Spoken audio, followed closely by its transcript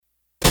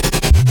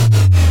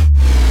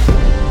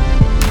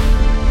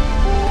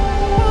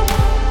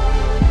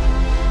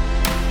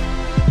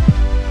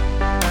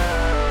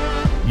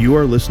You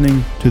are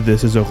listening to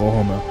This is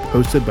Oklahoma,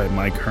 hosted by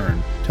Mike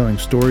Hearn, telling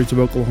stories of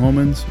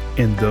Oklahomans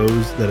and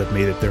those that have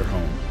made it their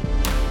home.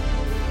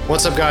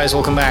 What's up, guys?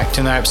 Welcome back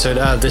to another episode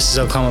of This is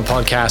Oklahoma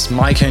Podcast.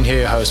 Mike Hearn here,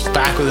 your host,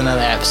 back with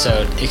another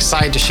episode.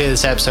 Excited to share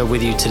this episode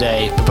with you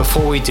today. But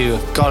before we do,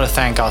 I've got to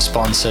thank our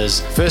sponsors.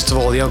 First of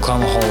all, the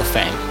Oklahoma Hall of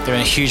Fame. They've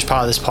been a huge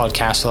part of this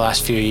podcast for the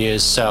last few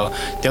years. So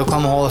the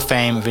Oklahoma Hall of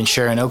Fame have been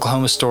sharing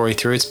Oklahoma's story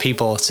through its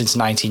people since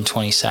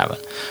 1927.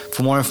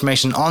 For more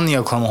information on the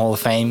Oklahoma Hall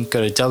of Fame,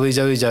 go to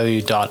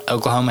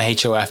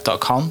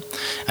www.oklahomahof.com.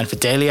 And for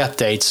daily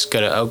updates,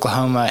 go to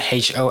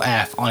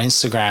oklahomahof on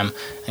Instagram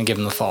and give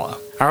them a follow.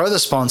 Our other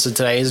sponsor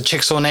today is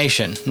Chickasaw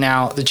Nation.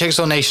 Now, the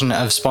Chickasaw Nation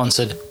have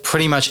sponsored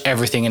pretty much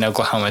everything in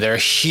Oklahoma. They're a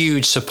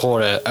huge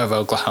supporter of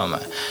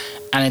Oklahoma.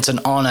 And it's an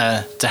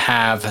honor to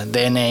have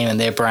their name and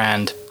their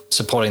brand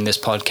supporting this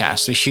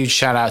podcast. A huge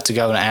shout out to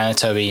Governor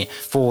Anatobi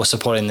for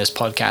supporting this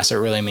podcast. It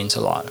really means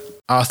a lot.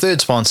 Our third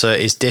sponsor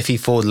is Diffie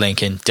Ford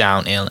Lincoln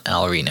down in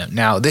El Reno.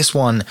 Now, this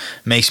one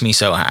makes me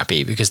so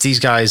happy because these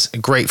guys are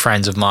great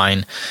friends of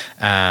mine,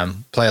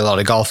 play a lot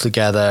of golf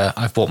together.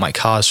 I've bought my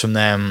cars from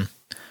them,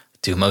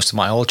 do most of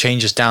my oil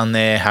changes down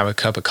there, have a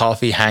cup of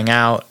coffee, hang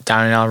out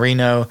down in El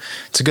Reno.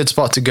 It's a good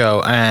spot to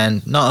go.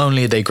 And not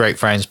only are they great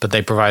friends, but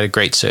they provide a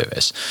great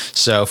service.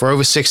 So for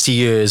over 60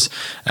 years,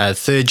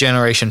 third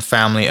generation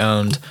family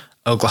owned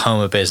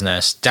Oklahoma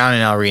business down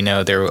in El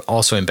Reno. They're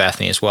also in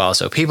Bethany as well.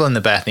 So people in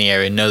the Bethany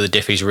area know the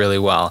Diffies really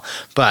well.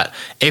 But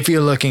if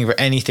you're looking for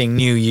anything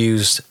new,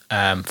 used,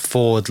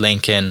 Ford,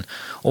 Lincoln,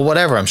 or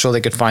whatever, I'm sure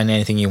they could find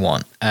anything you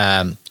want.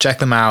 Check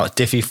them out,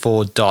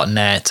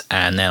 diffieford.net,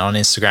 and then on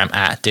Instagram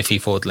at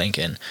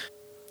diffiefordlincoln.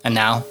 And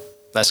now,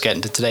 let's get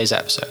into today's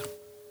episode.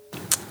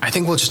 I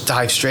think we'll just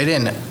dive straight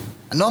in.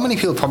 Not many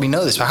people probably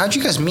know this, but how'd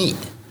you guys meet?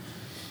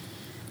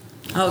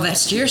 Oh,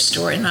 that's your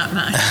story, not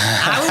mine.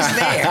 I was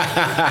there.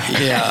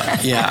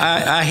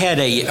 I had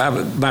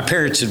my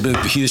parents had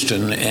moved to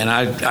Houston, and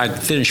I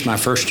finished my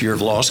first year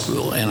of law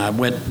school, and I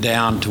went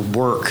down to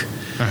work,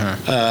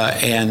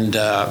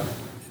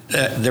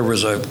 there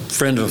was a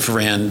friend of a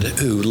friend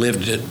who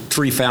lived at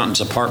Three Fountains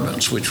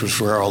Apartments, which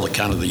was where all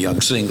the young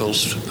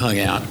singles hung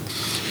out.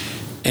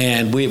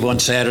 And we one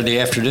Saturday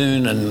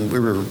afternoon, and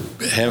we were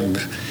having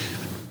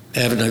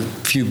a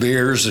few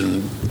beers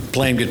and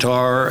playing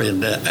guitar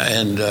and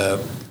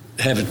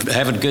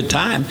having a good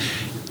time.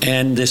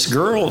 And this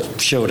girl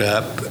showed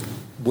up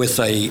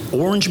with a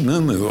orange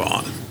muumuu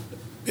on.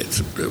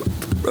 It's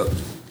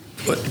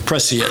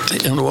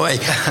prescient in a way.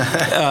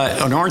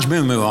 An orange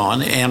muumuu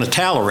on and a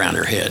towel around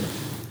her head.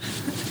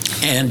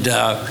 And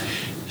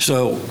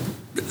so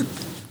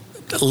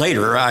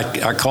later,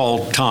 I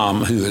called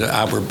Tom, who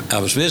I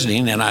was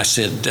visiting, and I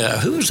said,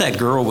 "Who's that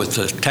girl with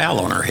the towel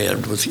on her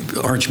head with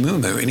the orange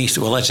muumuu?" And he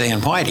said, "Well, that's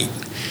Ann Whiting."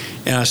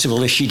 And I said,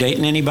 "Well, is she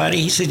dating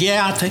anybody?" He said,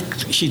 "Yeah, I think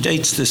she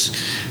dates this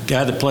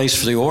guy that plays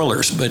for the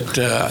Oilers, but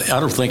I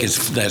don't think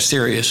it's that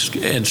serious."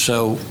 And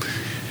so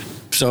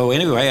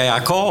anyway, I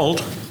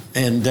called,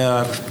 and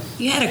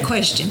You had a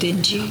question,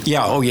 didn't you?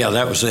 yeah,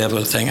 that was the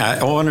other thing.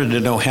 I wanted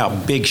to know how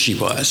big she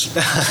was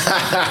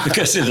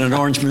because in an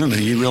orange muumuu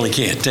you really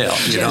can't tell.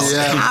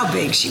 How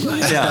big she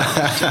was.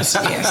 Yeah. So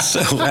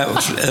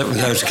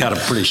that was kind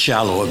of pretty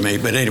shallow of me.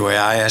 But anyway,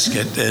 I asked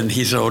it, and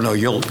he said, "Oh no,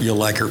 you'll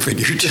like her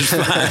figure just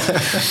fine."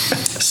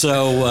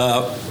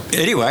 So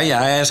anyway,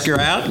 I asked her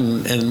out,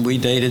 and we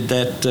dated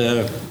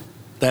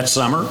that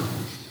summer,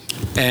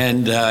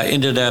 and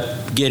ended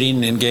up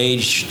getting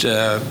engaged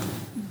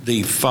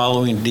the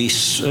following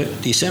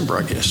December,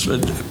 I guess.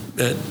 It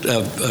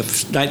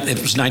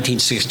was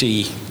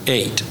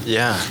 1968.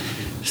 Yeah.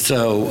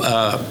 So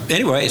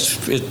anyway,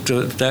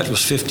 that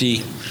was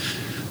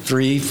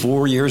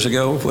 4 years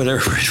ago,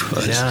 whatever it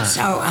was. Yeah.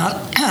 So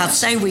I'll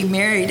say we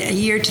married a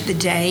year to the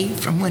day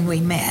from when we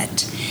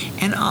met.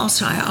 And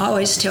also, I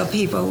always tell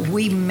people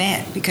we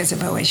met because of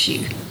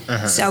OSU.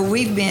 So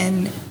we've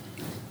been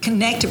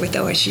connected with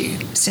OSU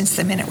since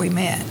the minute we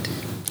met.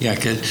 Yeah,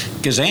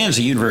 because Ann's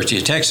a University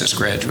of Texas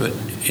graduate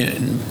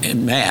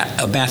in math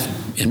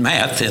and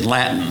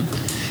Latin,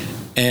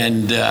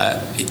 and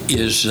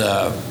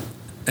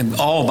and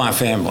all of my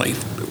family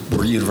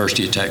were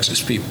University of Texas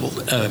people,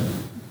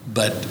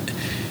 but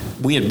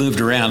we had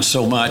moved around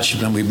so much,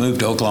 and we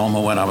moved to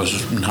Oklahoma when I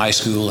was in high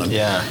school, and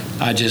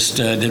I just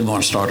didn't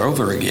want to start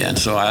over again,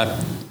 so I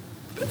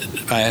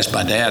asked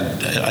my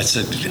dad, I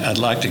said, "I'd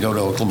like to go to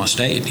Oklahoma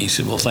State." He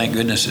said, "Well, thank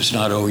goodness it's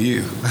not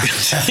OU."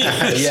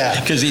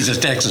 Because he's a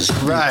Texas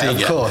Right, guy.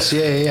 of course.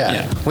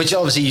 Yeah. Which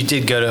obviously you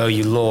did go to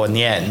OU Law in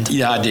the end.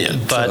 Yeah, I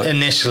did. But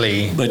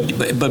initially...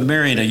 But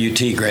marrying a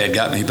UT grad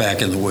got me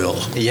back in the will.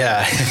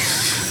 Yeah.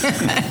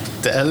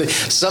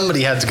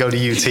 Somebody had to go to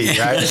UT,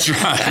 right? That's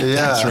right. Yeah.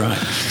 That's right.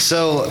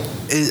 So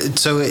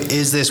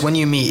is this, when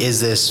you meet,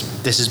 this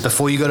is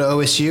before you go to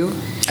OSU,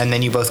 and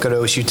then you both go to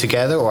OSU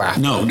together, or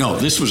after? No,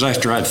 this was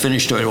after I'd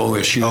finished at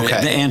OSU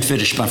and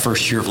finished my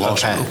first year of law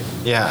school.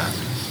 Yeah.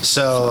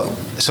 So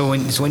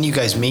when you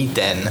guys meet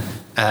then,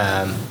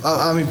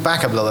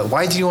 back up a little bit.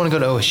 Why did you want to go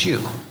to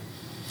OSU?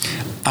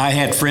 I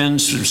had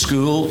friends from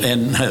school,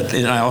 and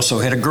I also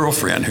had a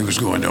girlfriend who was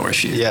going to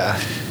OSU. Yeah.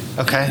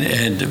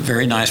 Okay. And a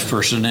very nice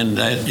person, and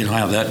you know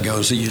how that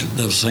goes.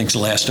 Those things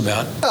last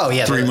about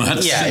 3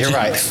 months. Yeah, you're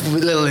right. A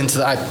little into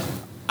that.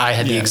 I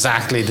had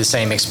exactly the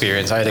same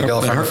experience. I had a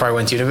girlfriend before I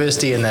went to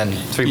university, and then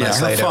 3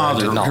 months later, I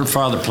did not. Her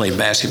father played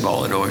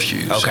basketball at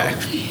OSU. Okay.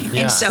 So.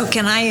 And so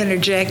can I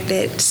interject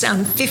that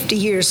some 50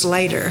 years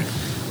later,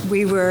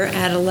 we were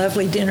at a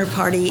lovely dinner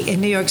party in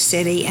New York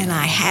City, and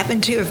I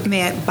happened to have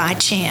met by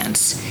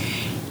chance,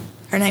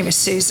 her name is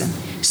Susan,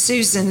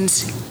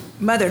 Susan's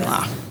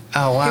mother-in-law.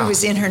 Oh, wow. Who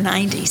was in her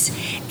 90s.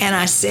 And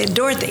I said,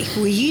 Dorothy,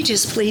 will you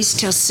just please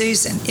tell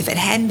Susan, if it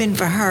hadn't been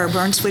for her,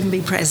 Burns wouldn't be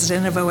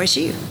president of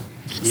OSU.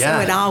 Yeah.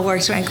 So it all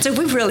works right. So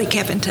we've really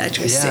kept in touch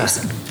with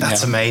Susan.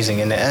 That's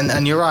amazing.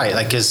 And you're right,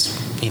 like, because,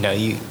 you know,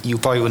 you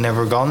probably would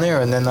never have gone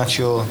there, and then that's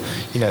your,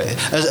 you know,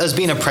 as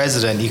being a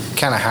president, you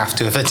kind of have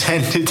to have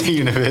attended the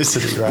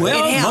university, right?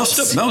 Well,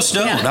 most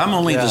don't. Yeah. I'm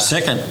only the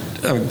second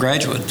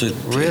graduate that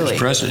Really? is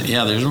president.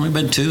 Yeah, there's only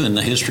been 2 in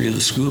the history of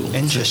the school.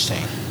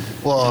 Interesting.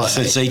 Well,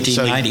 Since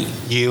 1890.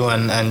 So you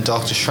and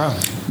Dr. Strum.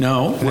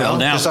 No, well,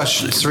 now there's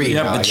actually 3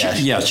 Yeah, now, I but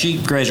guess.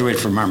 she graduated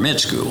from our med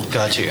school.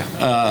 Got you.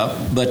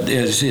 But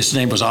his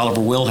name was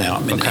Oliver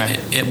Wilhelm.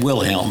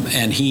 Wilhelm,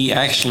 and he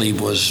actually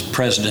was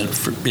president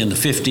in the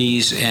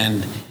 50s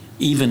and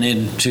even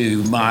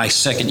into my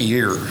second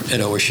year at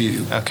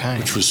OSU,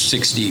 which was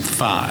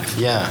 65.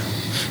 Yeah.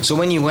 So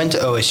when you went to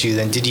OSU,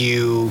 then did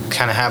you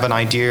kind of have an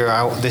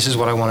idea? This is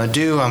what I want to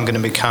do. I'm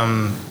going to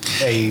become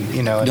a,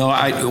 you know. No,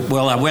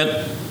 I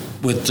went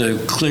with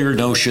the clear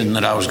notion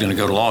that I was going to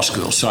go to law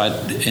school. So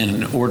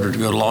in order to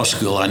go to law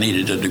school, I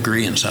needed a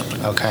degree in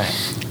something. Okay.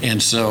 And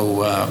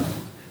so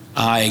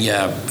I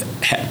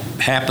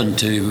happened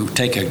to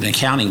take an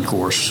accounting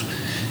course,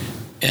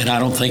 and I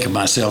don't think of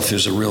myself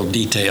as a real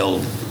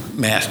detailed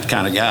math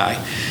kind of guy.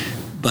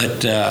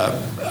 But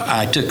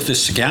I took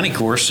this accounting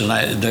course, and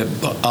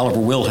Oliver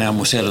Wilhelm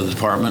was head of the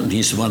department, and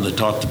he's the one that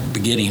taught the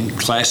beginning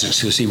classes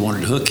because he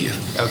wanted to hook you.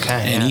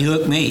 Okay. And he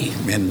hooked me,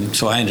 and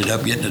so I ended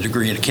up getting a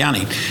degree in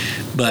accounting.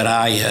 But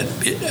I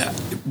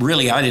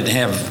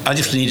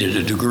just needed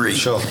a degree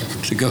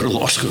to go to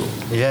law school.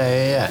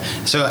 Yeah.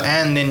 So,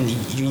 and then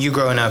you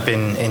growing up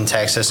in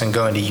Texas and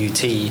going to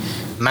UT,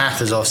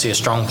 math is obviously a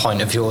strong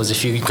point of yours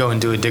if you go and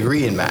do a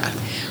degree in math.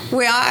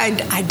 Well,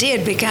 I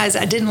did because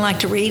I didn't like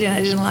to read and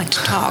I didn't like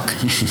to talk.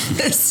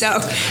 So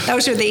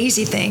those were the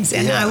easy things.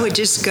 And I would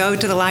just go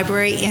to the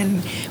library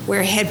and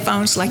wear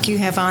headphones like you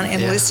have on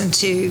and listen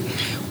to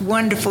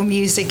wonderful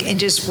music and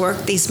just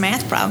work these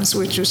math problems,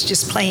 which was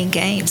just playing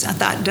games. I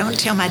thought, don't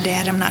tell my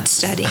dad I'm not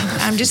studying.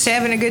 I'm just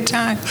having a good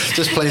time.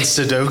 Just playing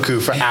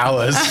Sudoku for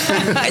hours.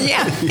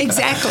 Yeah,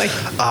 exactly.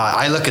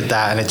 I look at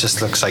that and it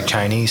just looks like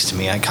Chinese to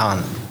me. I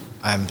can't.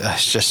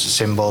 It's just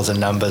symbols and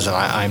numbers, and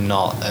I'm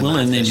not. Well,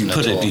 and then you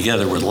put it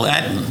together with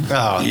Latin.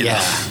 Oh,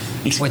 yeah.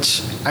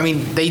 Which, I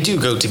mean, they do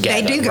go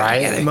together, They do go right?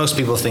 together. Most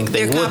people think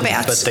they wouldn't,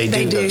 but they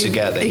do go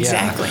together.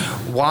 Exactly. Yeah.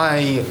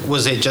 Why?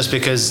 Was it just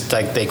because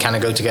like they kind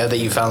of go together that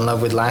you fell in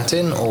love with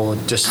Latin, or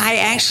just? I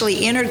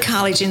actually entered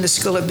college in the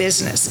School of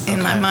Business,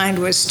 and my mind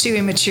was too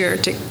immature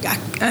to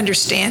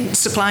understand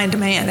supply and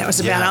demand. That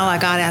was about all I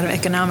got out of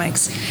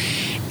economics.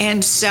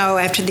 And so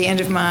after the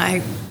end of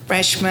my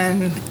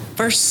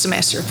first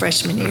semester,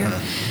 freshman year,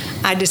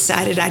 I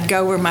decided I'd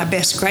go where my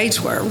best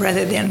grades were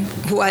rather than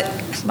what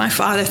my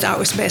father thought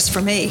was best for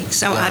me.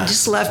 So I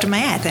just loved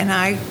math, and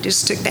I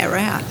just took that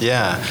route.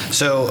 Yeah.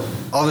 So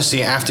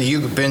obviously, after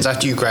you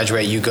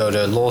graduate, you go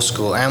to law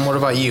school. And what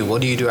about you?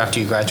 What do you do after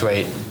you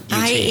graduate UT?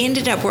 I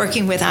ended up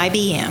working with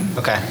IBM.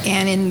 Okay.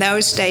 And in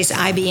those days,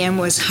 IBM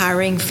was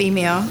hiring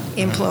female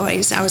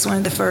employees. I was one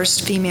of the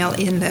first female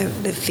in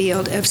the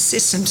field of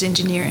systems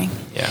engineering.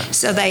 Yeah.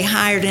 So they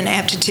hired an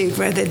aptitude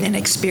rather than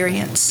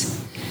experience.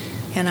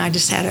 And I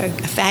just had a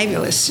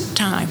fabulous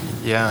time.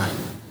 Yeah.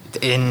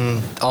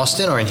 In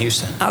Austin or in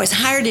Houston? I was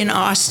hired in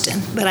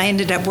Austin, but I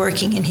ended up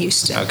working in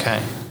Houston.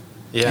 Okay.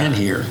 Yeah. And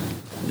here.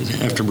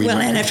 After we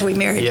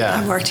married,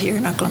 I worked here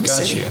in Oklahoma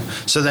City. Got you.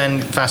 So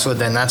then, fast forward,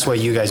 then that's where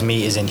you guys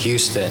meet is in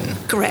Houston.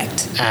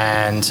 Correct.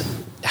 And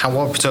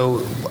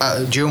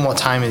during what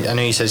time? I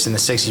know you said it's in the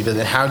 60s, but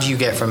then how do you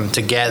get from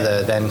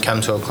together then come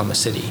to Oklahoma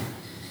City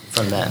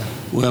from then?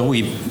 Well,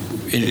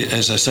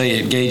 as I say,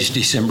 engaged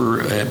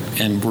December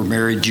and were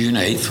married June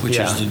 8th, which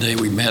is the day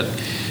we met.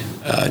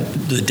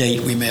 The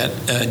date we met,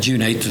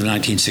 June 8th of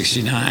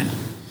 1969,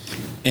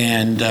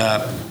 and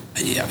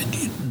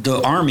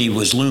the Army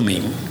was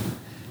looming.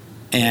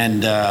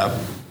 And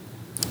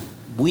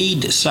we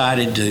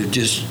decided to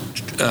just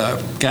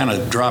kind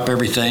of drop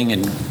everything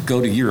and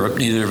go to Europe.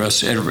 Neither of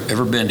us had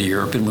ever been to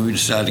Europe, and we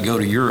decided to go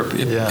to Europe.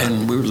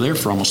 And we were there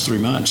for almost 3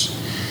 months.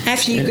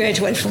 After you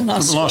graduated from law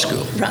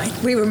school. Right.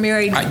 We were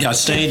married. I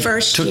stayed,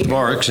 took the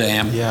bar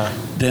exam. Yeah.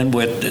 Then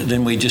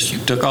we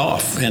just took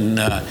off, and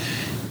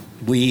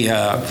we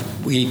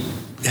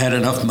had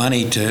enough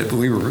money to.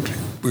 We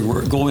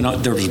were going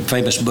on. There was a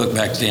famous book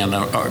back then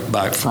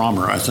by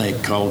Frommer, I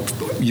think, called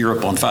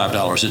 "Europe on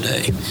 $5 a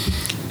Day,"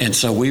 and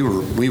so we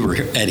were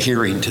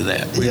adhering to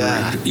that. We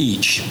were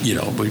each, we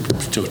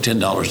took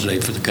 $10 a day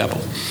for the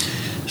couple.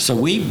 So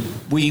we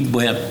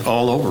went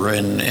all over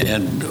and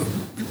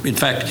in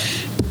fact,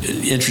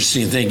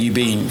 interesting thing, you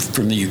being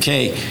from the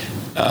UK,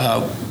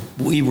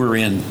 we were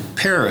in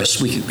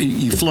Paris.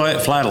 You fly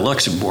to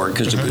Luxembourg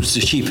because it was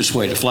the cheapest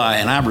way to fly,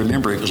 and I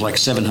remember it was like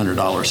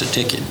 $700 a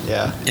ticket.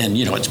 Yeah. And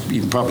you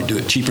can probably do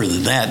it cheaper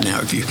than that now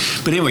if you.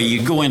 But anyway,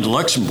 you go into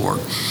Luxembourg,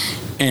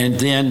 and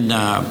then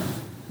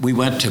we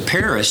went to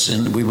Paris,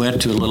 and we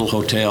went to a little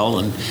hotel,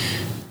 and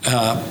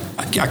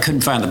I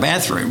couldn't find the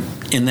bathroom.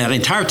 In that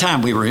entire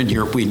time we were in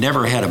Europe, we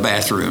never had a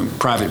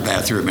private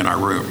bathroom in our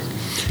room.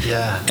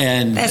 Yeah.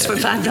 And That's for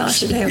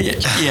 $5 a day.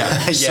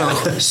 Yeah.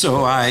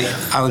 So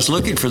I was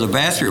looking for the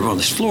bathroom on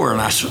this floor,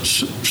 and I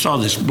saw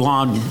this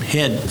blonde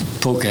head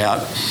poke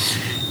out.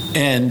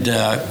 And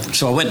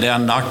so I went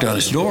down and knocked on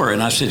his door,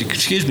 and I said,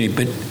 "Excuse me,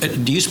 but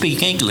do you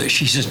speak English?"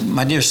 He said,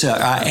 "My dear sir,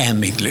 I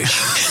am English."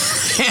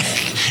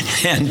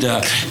 And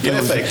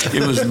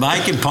it was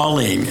Mike and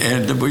Pauline,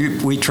 and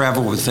we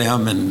traveled with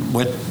them, and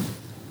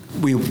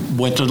we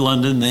went to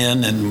London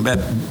then and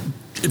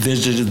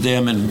visited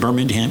them in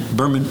Birmingham.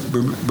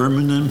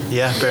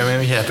 Yeah,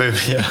 Birmingham.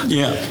 Yeah.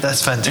 Yeah.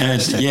 That's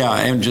fantastic.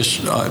 And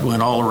just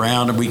went all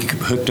around, and we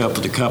hooked up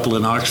with a couple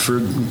in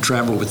Oxford and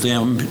traveled with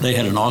them. They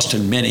had an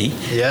Austin Mini.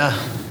 Yeah.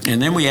 And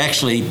then we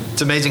actually...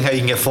 It's amazing how you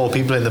can get 4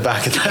 people in the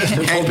back of that.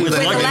 With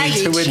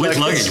luggage. With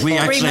luggage. We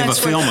actually have a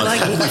film of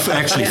it. We've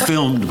actually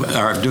filmed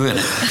our doing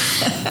it.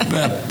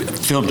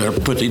 Filmed our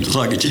putting the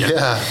luggage in.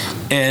 Yeah.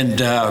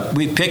 And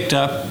we picked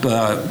up,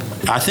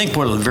 I think,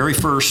 one of the very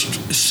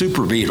first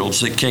Super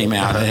Beetles that came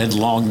out. It had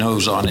long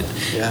nose on it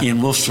in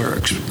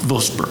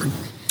Wolfsburg.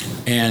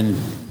 And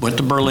went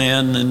to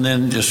Berlin, and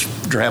then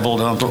just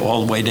traveled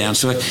all the way down.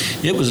 So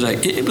it was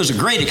a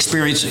great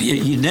experience.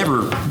 You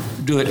never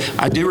do it.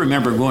 I do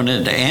remember going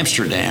into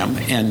Amsterdam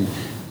and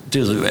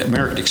to the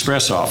American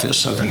Express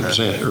office, I think it was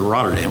or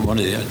Rotterdam, one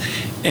of the other.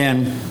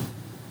 And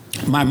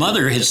my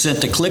mother had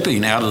sent the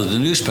clipping out of the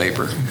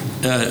newspaper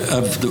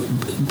of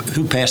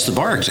who passed the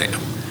bar exam.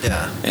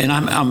 Yeah. And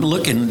I'm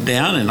looking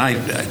down, and I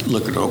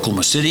look at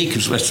Oklahoma City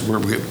because that's where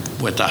we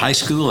went to high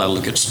school. I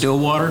look at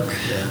Stillwater.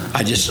 Yeah.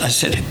 I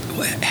said,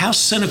 how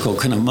cynical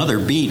can a mother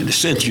be to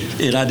send you?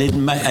 And I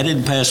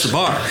didn't pass the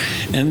bar.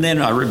 And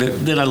then I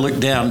looked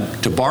down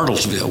to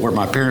Bartlesville, where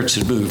my parents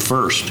had moved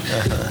first,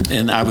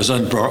 and I was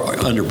under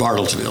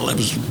Bartlesville. That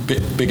was the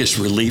biggest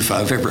relief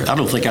I've ever. I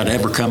don't think I'd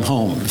ever come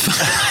home.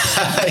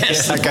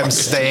 It's like I'm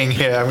staying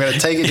here. I'm going to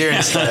take it here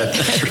instead.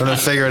 I'm going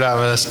to figure it out.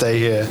 I'm going to stay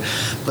here.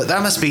 But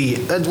that must be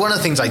one of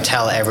the things I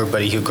tell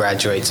everybody who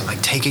graduates. I'm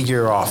like, take a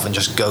year off and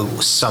just go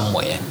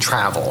somewhere,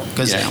 travel,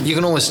 because you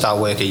can always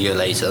start work a year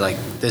later. Like,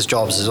 there's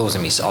jobs, there's always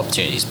going to be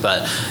opportunities,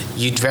 but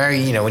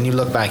when you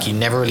look back, you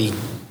never really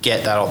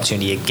get that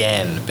opportunity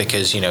again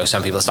because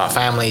some people start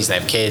families, they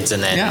have kids,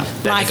 and then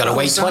they got to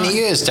wait 20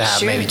 years to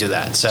have maybe do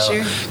that.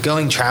 So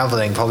going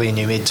traveling probably in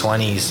your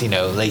mid-20s,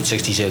 late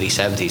 60s, early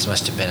 70s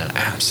must have been an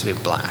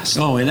absolute blast.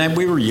 Oh, and then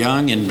we were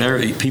young, and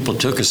people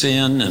took us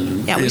in,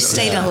 and we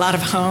stayed in a lot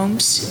of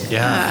homes.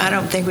 I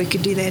don't think we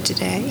could do that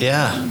today.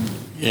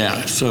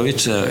 So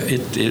it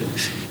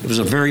was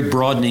a very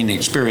broadening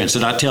experience,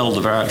 and I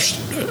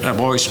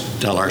always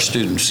tell our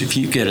students, if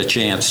you get a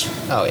chance,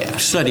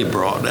 study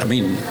abroad. I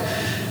mean,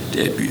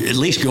 at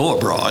least go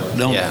abroad.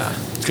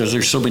 Because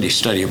there's so many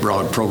study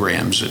abroad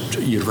programs at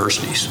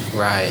universities.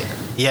 Right.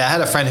 Yeah, I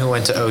had a friend who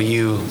went to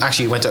OU.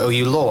 Actually, went to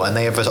OU Law, and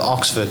they have an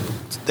Oxford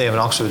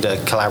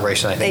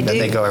collaboration. I think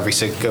they go for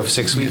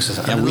 6 weeks or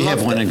something. And we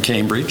have one in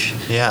Cambridge.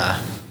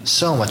 Yeah,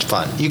 so much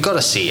fun. You got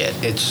to see it.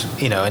 It's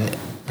and.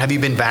 Have you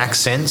been back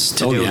since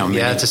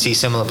to see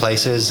similar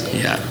places?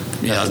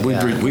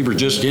 We were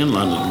just in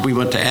London. We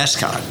went to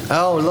Ascot.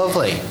 Oh,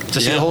 lovely. To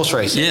see the horse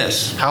racing?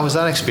 Yes. How was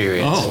that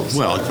experience? Oh,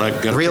 well,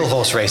 like real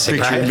horse racing,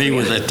 picture me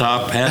with a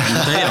top hat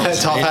and tail.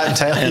 Top hat and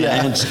tail, and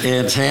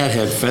Ant's hat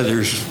had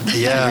feathers.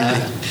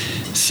 Yeah.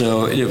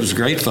 So it was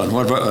great fun.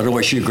 What about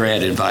OSU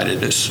grad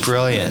invited us?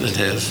 Brilliant. It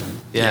has.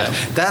 Yeah,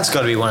 that's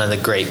got to be one of the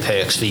great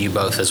perks for you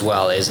both as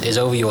well. Is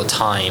over your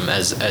time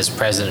as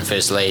president and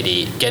first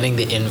lady, getting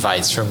the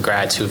invites from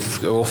grads who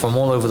are from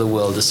all over the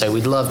world to say,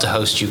 "We'd love to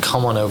host you.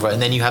 Come on over,"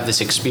 and then you have this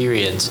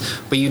experience,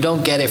 but you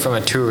don't get it from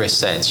a tourist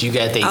sense. You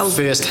get the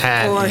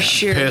first-hand,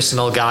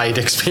 personal guide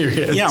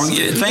experience. Yeah,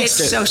 thanks.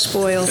 You get so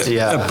spoiled.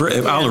 Yeah,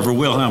 Oliver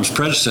Wilhelm's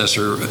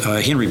predecessor,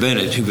 Henry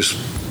Bennett, who was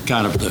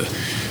kind of the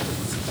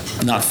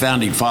not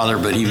founding father,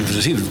 but he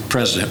was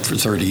president for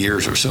 30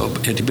 years or so.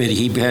 But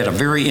he had a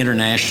very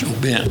international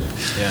bent.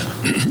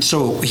 Yeah.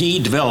 So he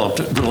developed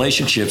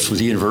relationships with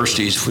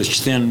universities,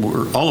 which then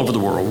were all over the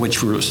world,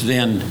 which was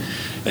then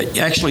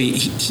actually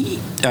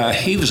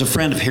he was a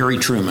friend of Harry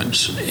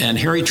Truman's, and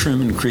Harry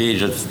Truman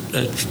created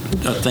a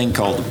thing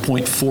called the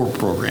Point Four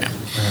program.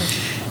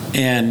 Mm-hmm.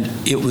 And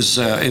it was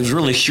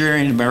really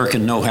sharing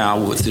American know-how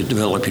with the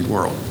developing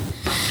world.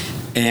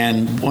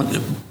 And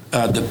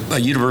a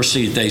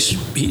university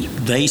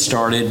they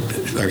started,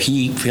 or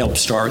he helped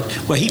start.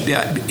 Well,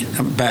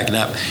 I'm backing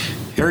up.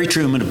 Harry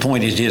Truman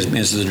appointed him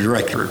as the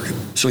director,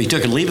 so he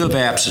took a leave of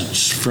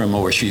absence from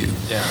OSU,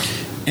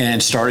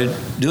 and started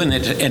doing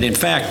it. And in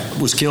fact,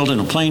 was killed in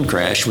a plane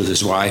crash with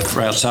his wife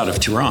outside of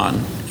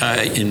Tehran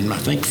in I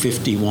think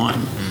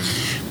 '51.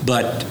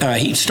 But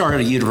he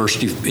started a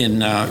university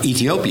in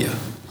Ethiopia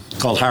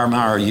called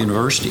Haramaya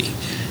University.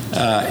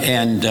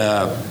 And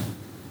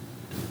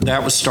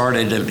that was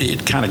started,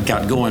 it kind of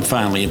got going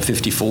finally in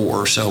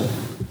 54, so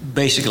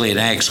basically an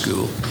ag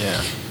school.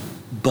 Yeah.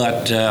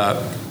 But,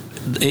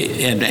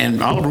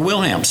 and Oliver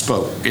Wilhelm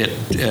spoke at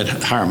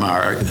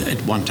Haramaya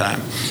at one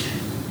time.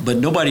 But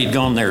nobody had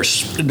gone there,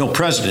 no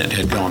president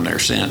had gone there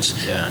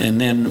since. Yeah. And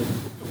then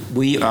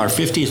our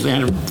 50th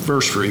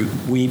anniversary,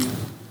 we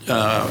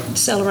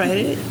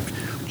Celebrated it.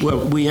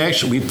 well,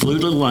 we flew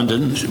to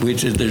London.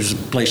 There's a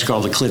place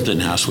called the Clifton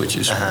House, which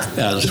is out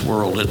of this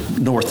world,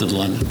 north of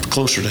London,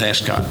 closer to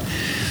Ascot.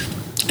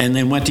 And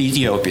then went to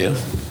Ethiopia,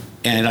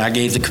 and I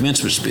gave the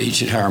commencement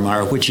speech at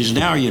Haramaya, which is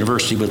now a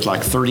university with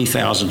like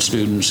 30,000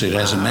 students. It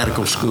has a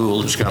medical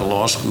school. It's got a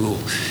law school.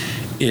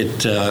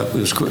 It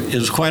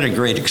was quite a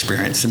great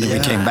experience. And then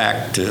we came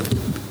back to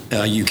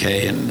UK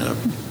and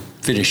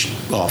finished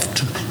off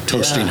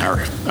toasting our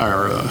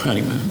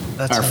honeymoon,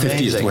 That's our 50th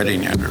amazing.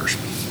 wedding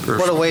anniversary.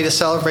 What a way to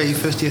celebrate your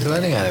 50th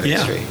wedding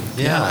anniversary.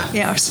 Yeah.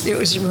 Yeah, it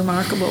was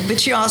remarkable.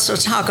 But you also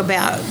talk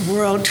about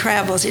world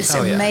travels. It's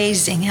Oh, yeah.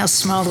 amazing how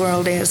small the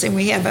world is. And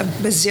we have a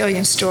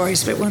bazillion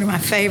stories, but one of my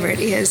favorite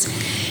is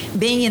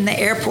being in the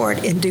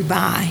airport in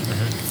Dubai,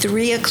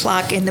 3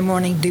 o'clock in the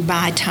morning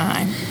Dubai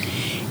time.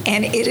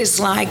 And it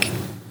is like,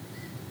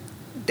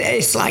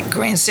 it's like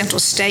Grand Central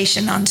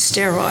Station on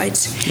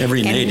steroids. Every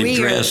And native we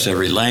are- dress,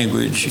 every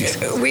language.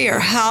 we are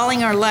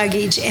hauling our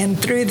luggage, and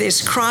through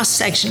this cross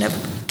section of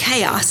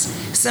chaos,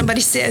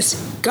 somebody says,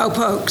 "Go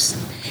Pokes."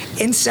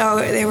 And so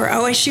there were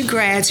OSU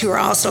grads who were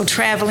also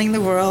traveling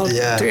the world.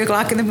 Yeah. 3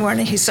 o'clock in the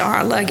morning, who saw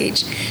our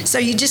luggage. So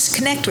you just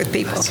connect with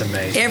people. That's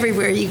amazing.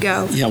 Everywhere you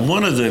go. Yeah,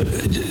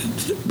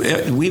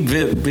 we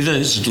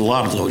visited a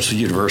lot of those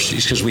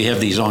universities because we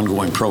have these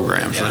ongoing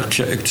programs.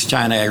 Yeah.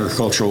 China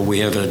Agricultural, we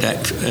have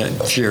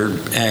a shared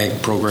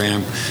ag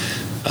program.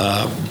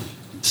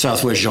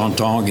 Southwest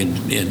Jiantong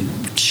in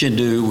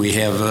Chengdu, we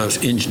have an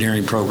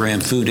engineering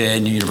program, Food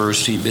Ed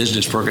University,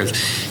 business programs.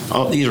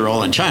 These are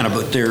all in China,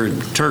 but they're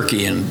in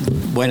Turkey and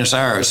Buenos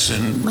Aires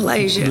and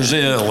Malaysia.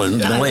 Brazil and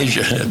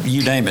Malaysia,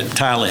 you name it,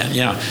 Thailand,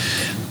 yeah.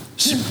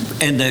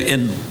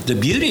 And the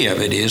beauty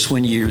of it is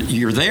when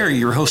you're there,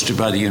 you're hosted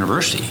by the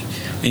university.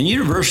 And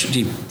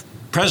university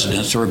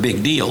presidents are a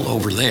big deal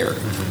over there.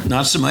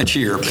 Not so much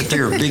here, but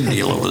they're a big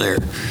deal over there.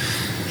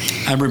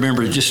 I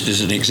remember, just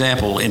as an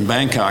example, in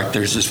Bangkok,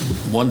 there's this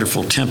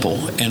wonderful temple,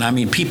 and I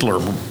mean, people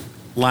are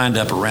lined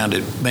up around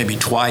it maybe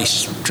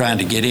twice trying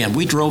to get in.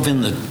 We drove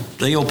in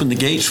they opened the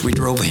gates, we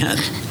drove in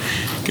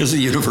because the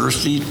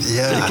university.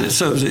 Yeah.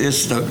 So it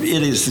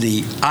is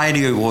the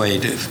ideal way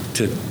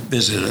to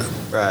visit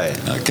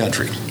a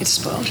country. It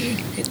spoils you.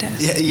 It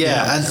does.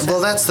 Yeah. And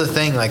well, that's the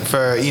thing. Like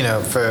for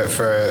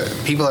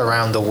people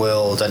around the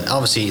world, and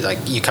obviously, like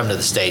you come to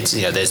the States,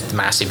 there's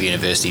massive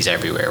universities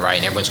everywhere, right?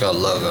 And everyone's got a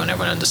logo, and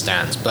everyone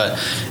understands. But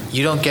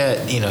you don't get,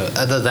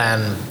 other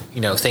than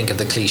think of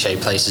the cliche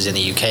places in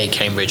the UK,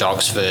 Cambridge,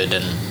 Oxford,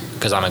 and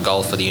because I'm a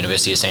golfer, the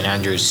University of St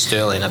Andrews,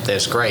 Stirling up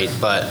there's great,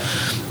 but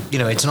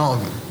it's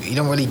not. You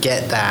don't really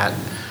get that.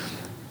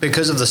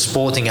 Because of the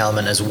sporting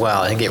element as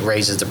well, I think it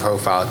raises the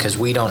profile because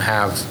we don't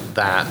have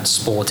that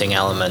sporting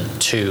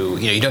element to,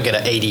 you don't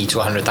get 80 to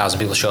 100,000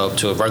 people show up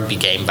to a rugby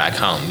game back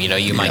home.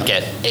 You might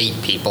get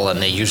 8 people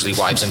and they're usually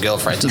wives and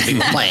girlfriends of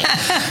people playing.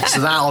 So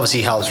that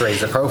obviously helps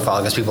raise the profile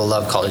because people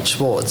love college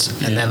sports.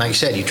 And then, like you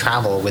said, you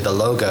travel with a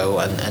logo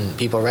and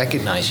people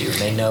recognize you.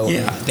 They know.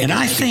 Yeah, and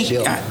I think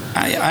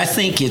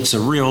it's a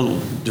real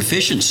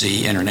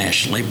deficiency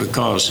internationally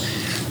because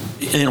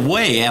in a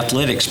way,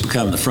 athletics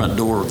become the front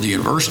door of the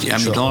university. I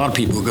mean, a lot of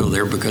people go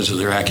there because of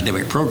their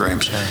academic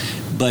programs,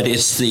 but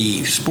it's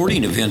the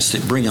sporting events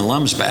that bring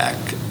alums back,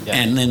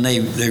 and then they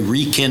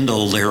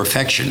rekindle their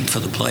affection for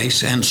the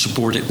place and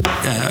support it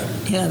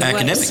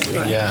academically.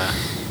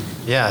 Right.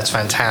 Yeah, it's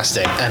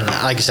fantastic. And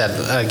like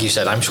you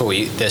said, I'm sure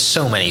there's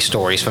so many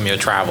stories from your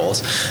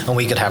travels, and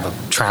we could have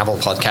a travel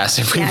podcast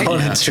if we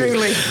wanted to.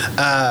 Truly.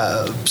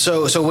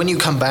 So when you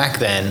come back,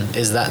 then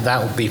is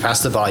that would be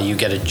past the bar? You're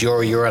at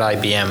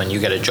IBM and you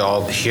get a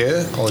job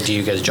here, or do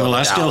you get a job? Well, in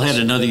I still Dallas?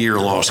 had another year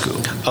of law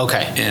school.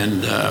 Okay.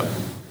 And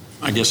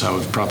I guess I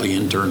was probably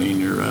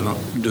interning or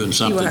doing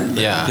something. You were.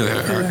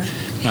 Yeah.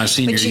 My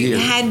senior But you year.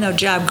 had no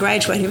job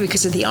graduating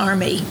because of the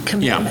Army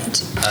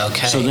commitment.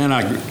 Okay. So then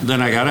I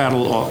got out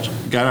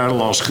of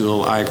law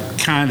school. I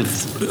kind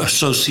of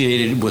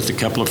associated with a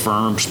couple of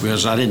firms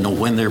because I didn't know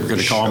when they were going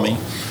to call me.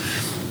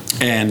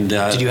 And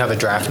did you have a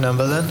draft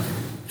number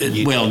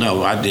then? Well,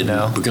 no, I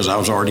didn't because I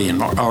was already in.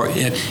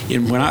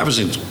 When I was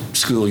in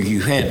school,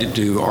 you had to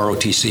do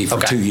ROTC for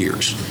 2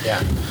 years.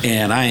 Yeah.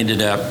 And I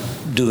ended up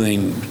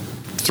doing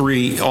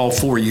all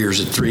 4 years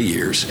at 3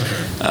 years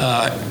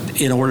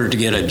in order to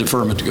get a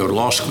deferment to go to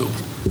law school.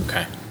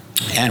 Okay.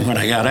 And when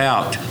I got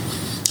out,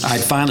 I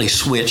finally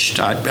switched.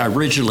 I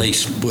originally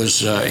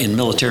was in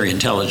military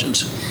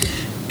intelligence,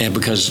 And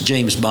because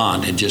James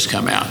Bond had just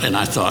come out, and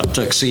I thought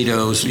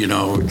tuxedos,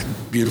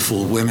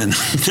 beautiful women,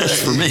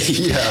 that's for me.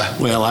 Yeah.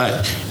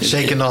 Well,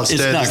 shaken not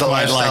stirred is the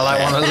lifestyle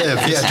I want to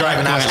live. Yeah,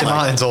 driving Aston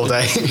Martins all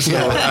day. So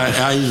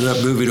I ended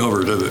up moving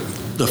over to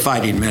the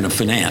Fighting Men of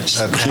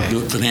Finance, Okay.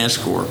 the Finance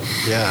Corps.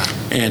 Yeah.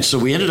 And so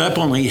we ended up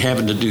only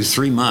having to do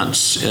 3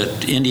 months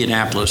at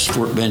Indianapolis,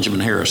 Fort Benjamin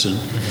Harrison,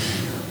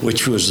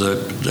 which was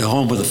the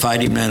home of the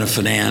Fighting Men of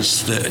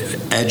Finance, the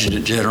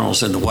adjutant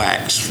generals, and the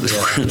WACs,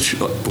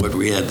 what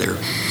we had there.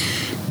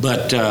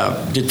 But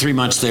did 3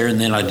 months there,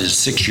 and then I did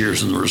 6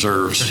 years in the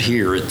reserves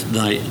here at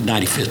the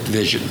 95th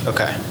Division.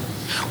 Okay.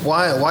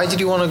 Why did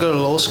you want to go to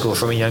law school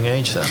from a young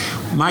age then?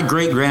 My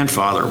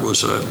great-grandfather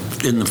was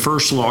in the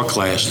first law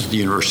class at the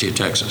University of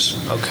Texas.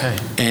 Okay.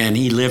 And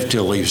he lived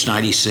till he was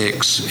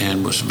 96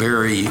 and was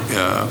very,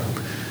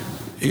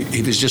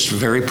 he was just a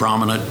very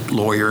prominent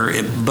lawyer,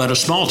 but a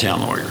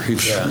small-town lawyer.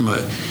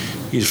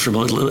 He's from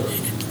a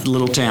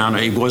little town.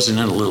 He wasn't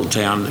in a little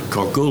town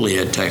called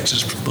Goliad,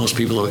 Texas. Most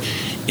people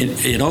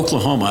in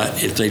Oklahoma,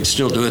 if they'd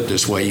still do it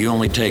this way, you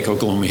only take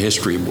Oklahoma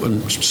history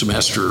one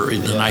semester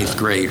in the 9th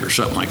grade or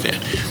something like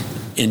that.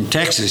 In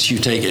Texas, you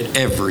take it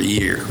every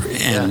year.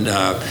 And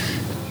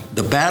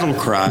the battle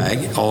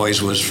cry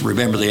always was,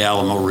 remember the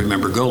Alamo,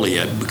 remember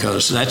Goliad,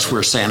 because that's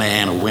where Santa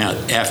Anna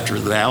went after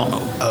the Alamo.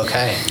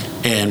 Okay.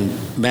 And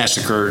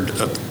massacred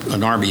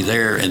an army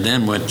there, and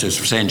then went to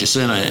San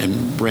Jacinto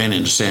and ran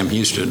into Sam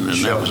Houston,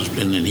 and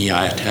and then he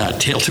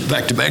hightailed it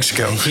back to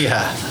Mexico.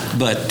 Yeah.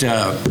 But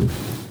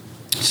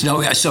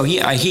so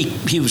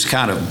he was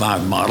kind of my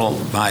model.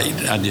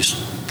 I just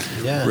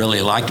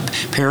really liked him.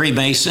 Perry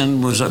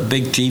Mason was a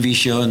big TV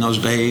show in those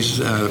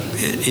days.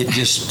 It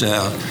just.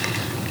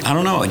 I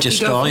don't know. It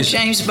just you go always from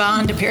James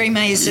Bond to Perry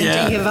Mason.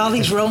 Yeah. You have all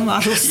these role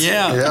models.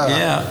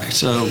 Yeah.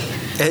 So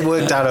it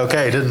worked out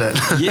okay, didn't it?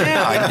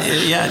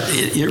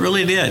 It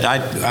really did. I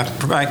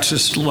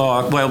practiced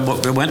law. Well,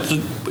 we went to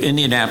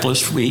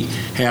Indianapolis. We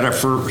had our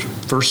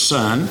first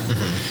son,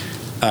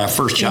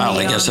 first child,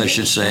 I guess I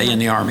should say, in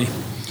the Army.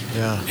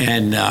 Yeah.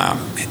 And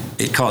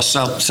it cost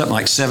something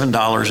like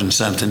 $7 and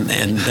something,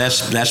 and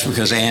that's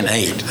because Ann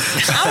ate.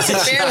 That was a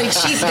fairly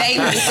cheap date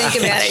when you think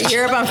about it.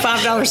 You're up on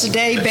 $5 a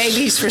day,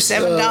 babies for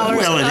 $7.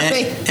 Well, and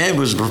Ed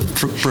was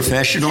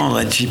professional,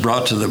 and she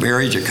brought to the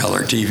marriage a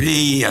color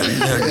TV and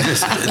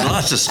just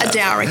lots of stuff. A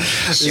dowry.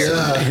 Sure.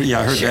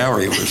 Yeah, her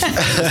dowry was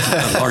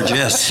a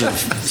largesse of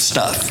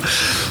stuff.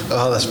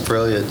 Oh, that's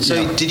brilliant.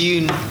 So, did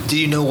you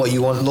know what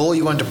you want? Law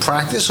you wanted to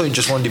practice, or you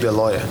just wanted to be a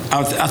lawyer?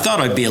 I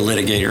thought I'd be a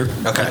litigator.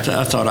 Okay.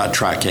 I thought I'd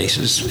try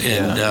cases.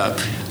 And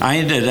I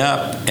ended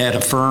up at a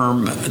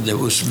firm that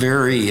was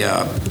very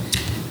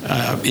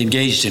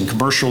engaged in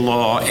commercial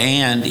law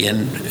and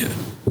in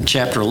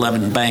Chapter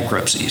 11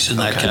 bankruptcies and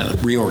that kind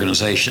of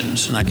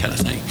reorganizations and that kind of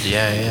thing.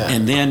 Yeah.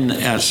 And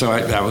then, so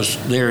I was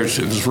there. It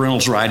was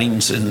Reynolds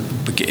Writings and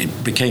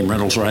became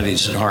Reynolds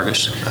Writings at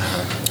Argus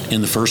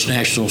in the First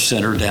National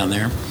Center down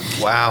there.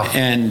 Wow.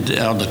 And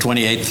on the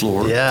 28th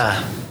floor.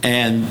 Yeah.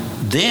 And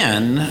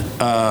then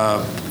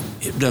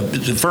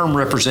the firm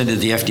represented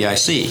the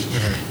FDIC.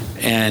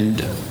 And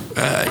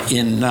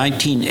in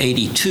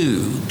 1982,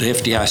 the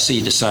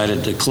FDIC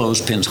decided to close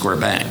Penn Square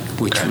Bank,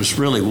 which was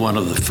really one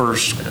of the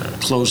first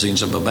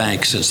closings of a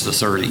bank since the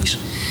 30s.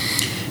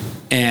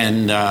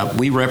 And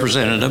we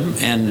represented them,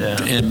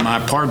 and my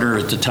partner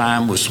at the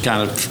time was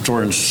kind of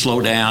starting to slow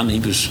down. He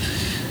was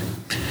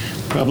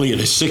probably in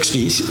his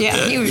 60s. Yeah,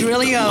 he was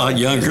really young. A lot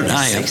younger than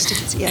I am.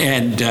 60s, yeah.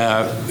 And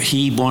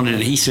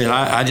he said,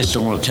 I just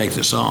don't want to take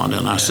this on.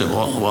 And I said,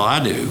 well, I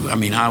do. I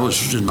mean, I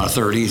was in my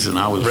 30s, and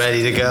I was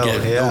ready to go. Go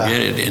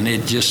get it. And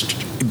it just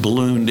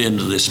ballooned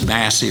into this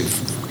massive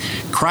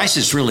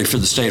crisis, really, for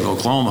the state of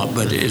Oklahoma.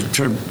 But in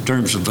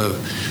terms of a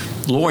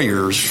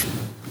lawyer's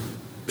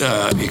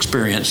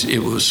experience, it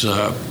was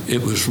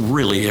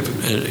really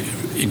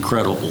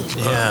incredible.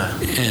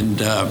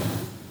 Yeah.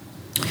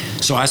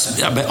 So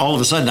all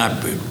of a sudden I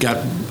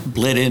got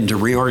bled into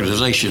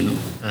reorganization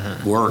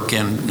work,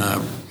 and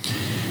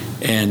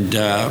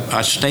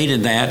I stayed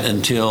in that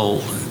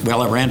until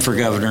I ran for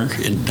governor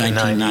in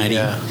 1990,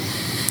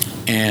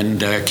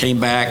 and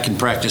came back and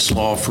practiced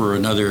law for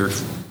another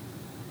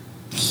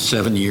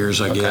 7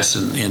 years, I guess,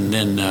 and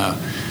then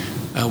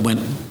I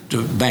went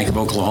to Bank of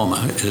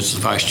Oklahoma as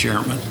the vice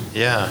chairman.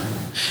 Yeah.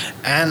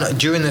 And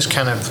during this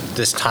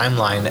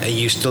timeline, are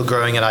you still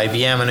growing at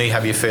IBM? I know you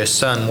have your first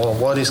son. Well,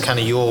 what is kind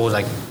of your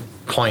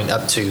point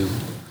up to?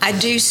 I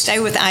do stay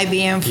with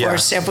IBM for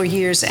several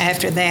years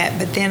after that,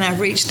 but then I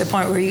reached the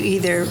point where you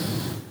either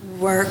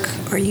work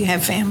or you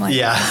have family.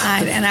 Yeah.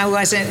 And I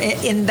wasn't,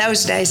 in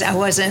those days, I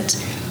wasn't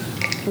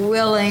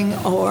willing,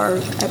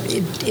 or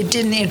it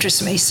didn't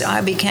interest me, so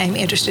I became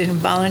interested in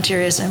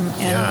volunteerism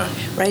and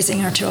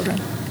raising our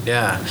children.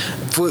 Yeah.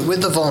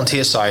 With the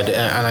volunteer side,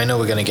 and I know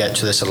we're going to get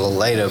to this a little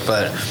later,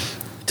 but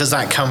does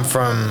that come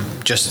from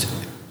just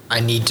I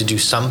need to do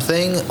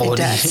something? Or It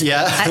does.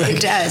 It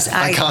does.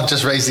 I can't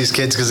just raise these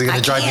kids because they're going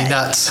to drive me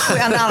nuts.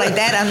 Well, not only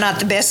that, I'm not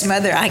the best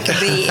mother I could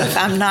be if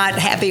I'm not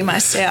happy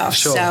myself.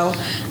 Sure. So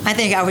I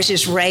think I was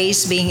just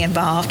raised being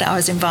involved. I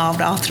was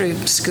involved all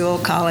through school,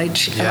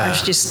 college. Yeah.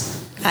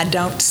 I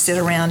don't sit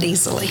around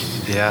easily.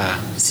 Yeah.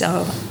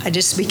 So I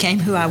just became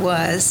who I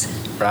was.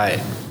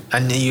 Right.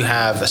 And you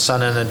have a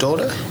son and a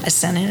daughter? A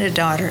son and a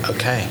daughter.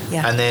 Okay.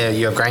 Yeah. And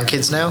you have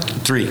grandkids now?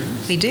 3.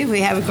 We do. We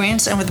have a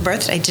grandson with a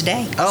birthday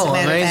today. as Oh, a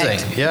matter of amazing.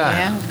 fact.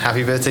 Yeah.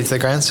 Happy birthday to the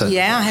grandson.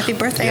 Yeah. Happy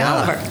birthday,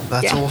 Oliver.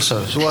 That's Yeah.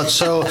 awesome.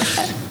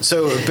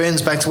 So it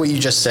brings back to what you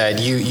just said.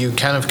 You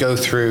kind of go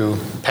through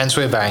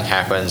Pennsylvania Bank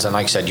happens, and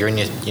like I said, you're in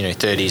your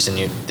 30s,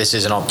 and this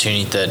is an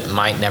opportunity that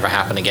might never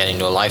happen again in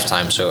your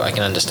lifetime. So I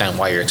can understand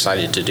why you're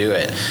excited to do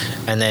it.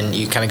 And then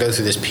you kind of go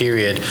through this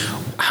period.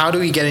 How do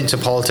we get into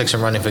politics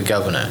and running for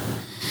governor?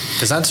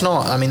 Because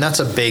that's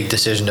a big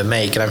decision to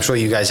make, and I'm sure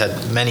you guys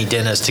had many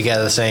dinners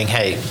together saying,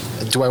 "Hey,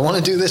 do I want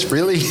to do this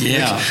really?"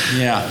 Yeah.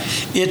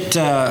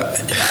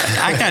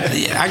 I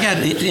got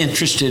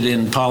interested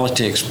in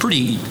politics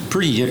pretty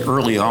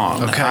early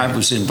on. Okay. I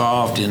was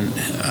involved in.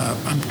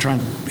 I'm trying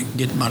to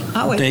get my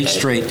dates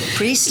straight.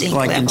 Precinct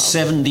like level. in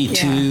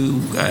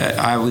 '72,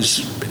 I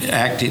was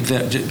active.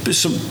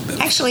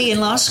 Actually, in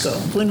law school,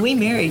 when we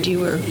married, you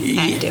were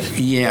active.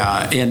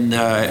 Yeah, and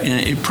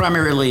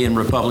primarily in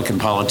Republican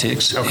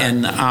politics. Okay.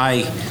 And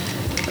I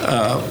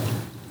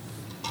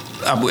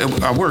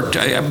worked.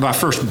 My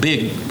first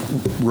big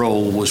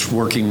role was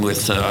working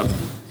with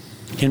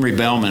Henry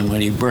Bellman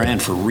when he ran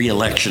for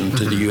re-election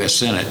to the U.S.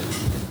 Senate.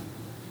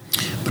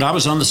 But I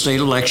was on the state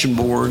election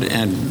board,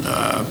 and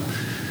I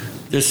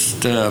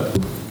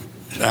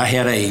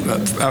had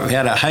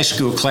a high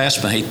school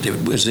classmate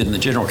that was in the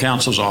general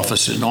counsel's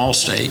office in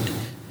Allstate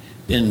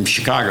in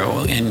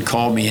Chicago, and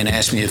called me and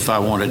asked me if I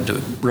wanted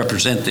to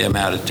represent them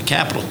out at the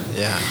Capitol.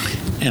 Yeah.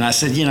 And I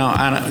said,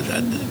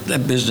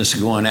 that business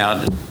of going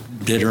out to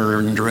dinner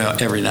and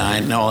every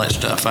night and all that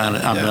stuff. I'm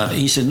not.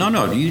 He said,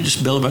 no, you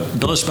just bill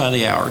us by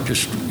the hour.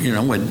 Just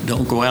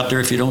don't go out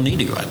there if you don't need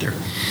to go out there.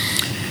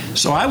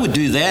 So I would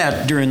do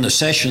that during the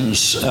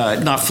sessions,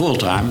 not full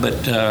time,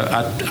 but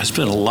I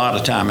spent a lot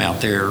of time out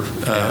there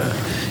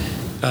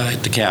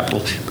at the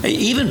Capitol.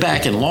 Even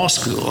back in law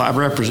school,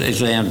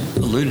 as Ann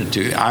alluded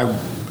to,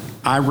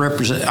 I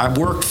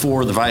worked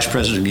for the Vice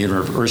President of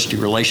University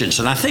Relations,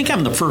 and I think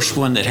I'm the first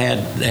one that had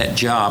that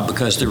job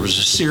because there was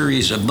a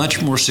series of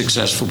much more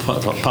successful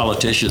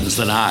politicians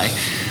than I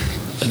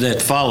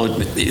that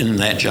followed in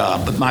that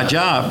job. But my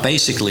job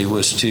basically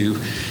was to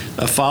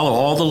follow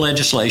all the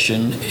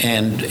legislation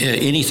and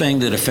anything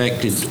that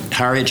affected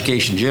higher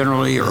education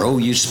generally or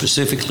OU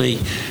specifically.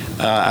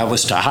 I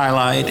was to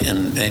highlight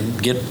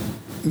and get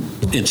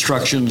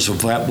instructions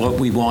of what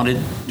we wanted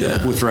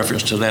with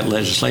reference to that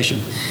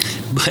legislation.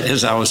 But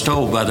as I was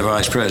told by the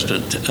vice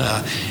president,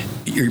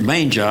 your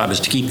main job is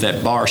to keep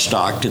that bar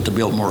stocked at the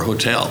Biltmore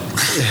Hotel.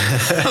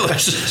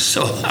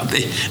 So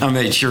I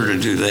made sure to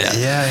do that.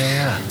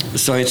 Yeah.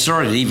 So it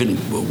started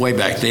even way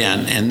back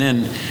then. And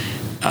then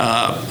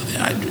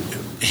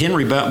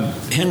Henry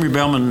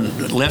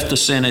Bellman left the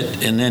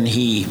Senate, and then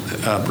he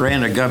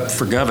ran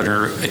for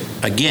governor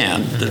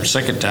again, the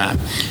second time,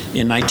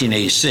 in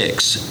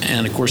 1986.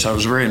 And, of course, I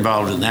was very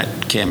involved in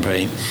that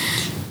campaign.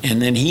 And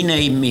then he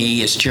named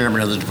me as chairman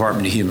of the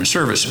Department of Human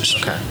Services.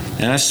 Okay.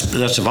 And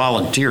that's a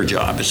volunteer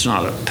job. It's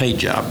not a paid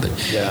job. But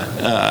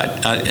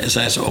as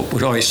I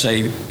would always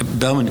say,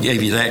 Bellman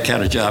gave you that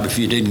kind of job if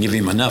you didn't give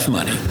him enough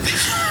money.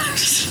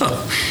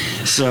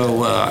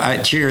 So I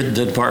chaired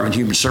the Department of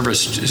Human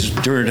Services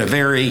during a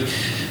very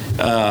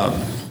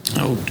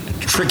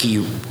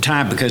tricky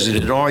time because it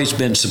had always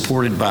been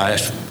supported by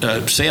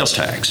sales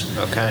tax.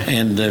 Okay.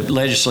 And the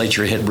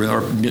legislature had,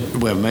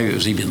 well, maybe it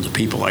was even the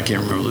people, I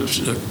can't remember, it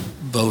was a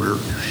voter.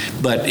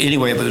 But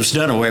anyway, it was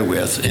done away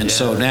with. And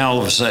so now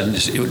all of a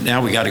sudden,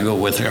 now we got to go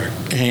with our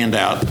hand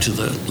out to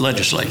the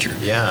legislature.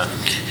 Yeah.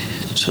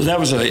 So that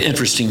was an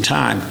interesting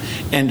time.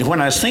 And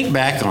when I think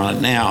back on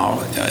it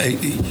now,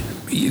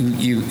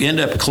 you end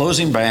up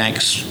closing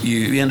banks,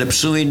 you end up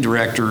suing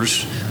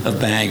directors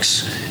of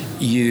banks,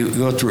 you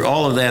go through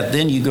all of that,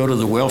 then you go to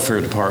the welfare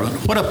department.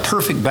 What a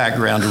perfect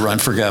background to run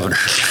for governor.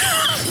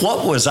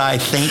 What was I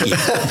thinking?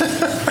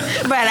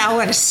 But I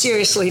want to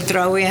seriously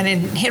throw in,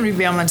 and Henry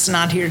Bellman's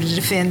not here to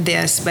defend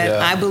this, but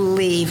I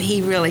believe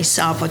he really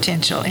saw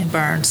potential in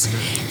Burns.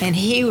 And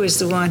he was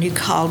the one who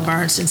called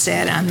Burns and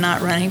said, I'm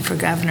not running for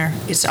governor,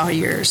 it's all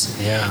yours.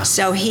 Yeah.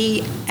 So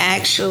he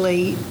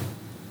actually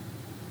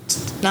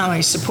not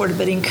only supported,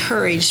 but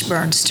encouraged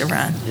Burns to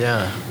run.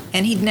 Yeah.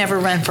 And he'd never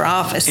run for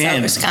office, so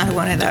it was kind of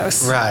one of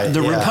those. Right.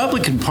 The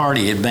Republican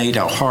Party had made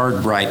a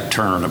hard right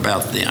turn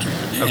about then.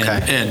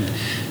 Okay. And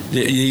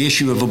the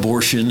issue of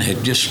abortion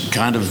had just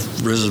kind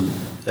of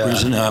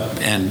risen up,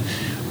 and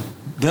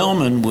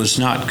Bellman was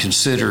not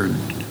considered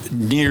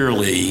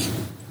nearly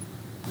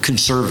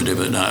conservative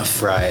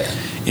enough. Right.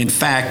 In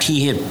fact,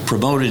 he had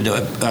promoted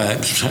a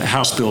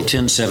House Bill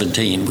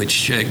 1017,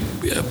 which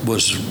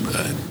was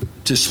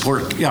to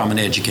support common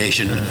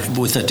education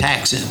with a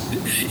tax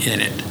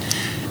in it.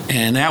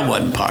 and that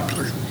wasn't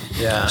popular.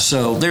 Yeah.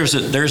 So there's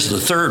the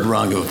third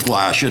rung of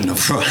why I shouldn't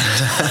have run.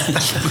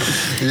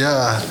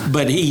 Yeah.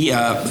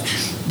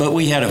 But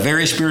we had a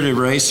very spirited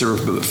race. There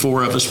were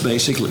 4 of us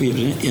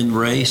basically in the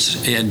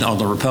race, and on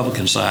the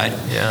Republican side.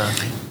 Yeah.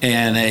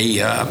 And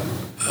a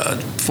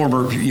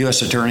former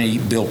U.S. Attorney,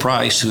 Bill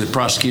Price, who had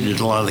prosecuted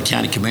a lot of the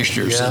county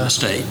commissioners in the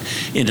state,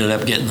 ended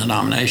up getting the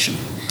nomination.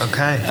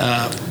 Okay.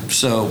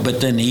 But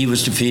then he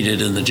was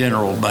defeated in the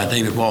general by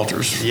David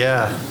Walters.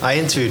 Yeah, I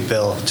interviewed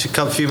Bill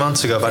a few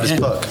months ago about his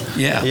book.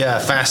 Yeah. Yeah,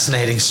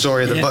 fascinating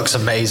story. The book's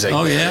amazing.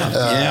 Oh,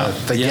 yeah.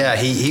 But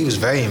he was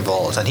very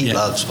involved, and he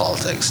loves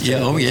politics. Too.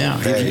 Yeah, oh, yeah.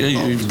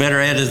 He was better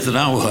at it than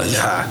I was.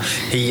 Yeah.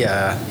 He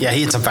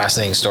had some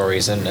fascinating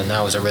stories, and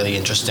that was a really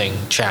interesting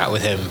chat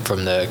with him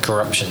from the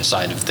corruption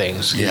side of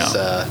things.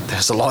 Yeah.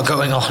 There's a lot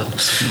going on.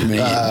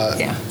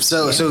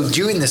 So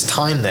during this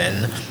time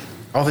then,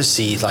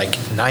 obviously, like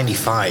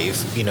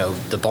 95,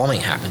 the bombing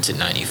happens in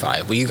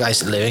 95. Were you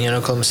guys living in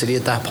Oklahoma City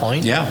at that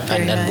point? Yeah.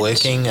 And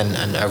working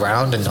and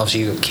around, and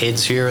obviously you got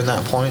kids here at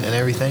that point and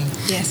everything?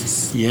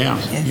 Yes. Yeah.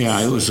 Yes.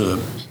 Yeah, it was a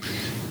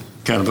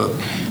kind of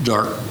a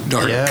dark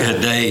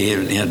day,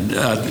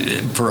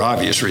 and for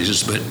obvious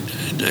reasons, but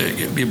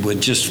with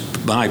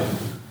just my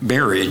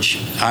marriage,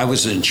 I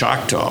was in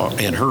Choctaw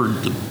and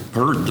heard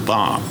the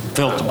bomb,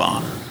 felt the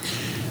bomb.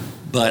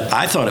 But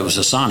I thought it was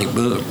a sonic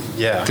boom.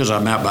 Yeah. Because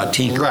I'm out by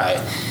Tinker. Right.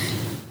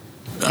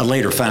 I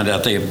later found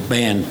out they had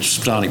banned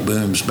sonic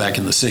booms back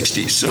in the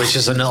 60s. So. Which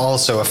is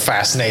also a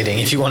fascinating,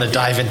 if you want to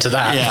dive into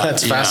that,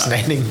 that's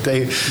fascinating.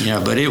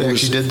 But it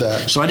was, did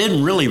that. So I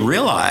didn't really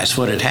realize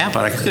what had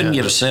happened. I couldn't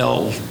get a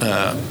cell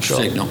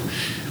signal.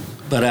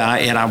 But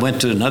I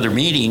went to another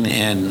meeting,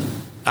 and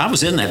I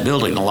was in that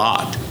building a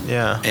lot.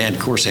 Yeah. And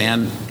of course,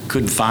 Ann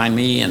couldn't find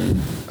me,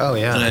 and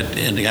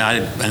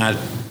I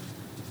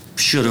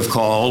should have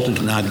called,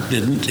 and I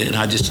didn't, and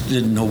I just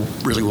didn't know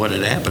really what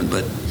had happened.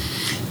 But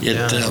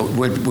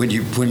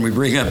when we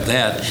bring up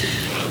that,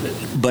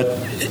 but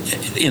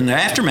in the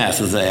aftermath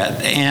of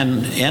that,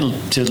 and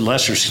to a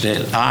lesser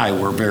extent, I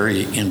were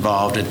very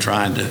involved in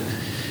trying to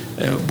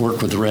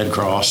work with the Red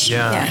Cross.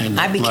 And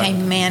I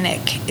became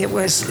manic. It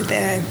was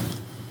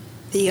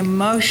the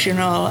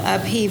emotional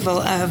upheaval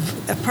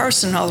of a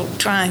personal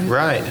trying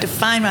to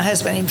find my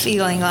husband and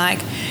feeling like,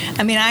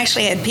 I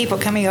actually had people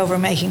coming over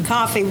making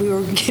coffee. We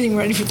were getting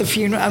ready for the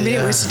funeral.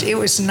 It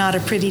was not a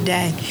pretty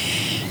day.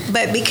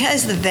 But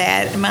because of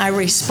that, my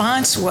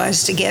response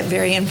was to get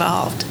very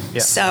involved.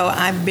 Yeah. So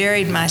I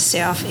buried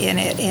myself in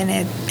it. And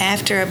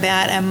after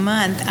about a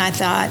month, I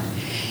thought,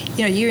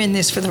 you're in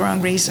this for the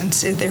wrong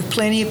reasons. There are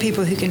plenty of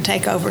people who can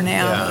take over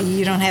now. Yeah.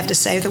 You don't have to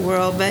save the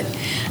world. But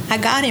I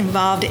got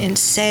involved in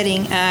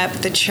setting up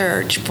the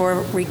church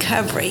for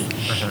recovery.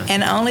 Uh-huh.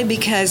 And only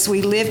because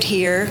we lived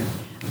here,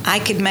 I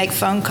could make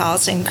phone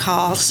calls and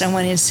call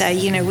someone and say,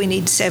 we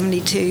need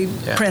 72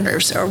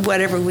 printers or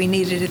whatever we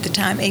needed at the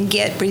time, and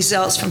get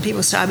results from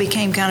people. So I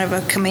became kind of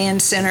a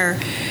command center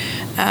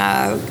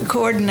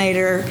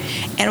coordinator,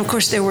 and of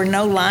course there were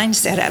no lines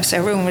set up, so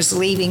everyone was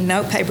leaving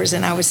note papers,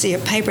 and I would see a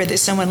paper that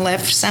someone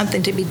left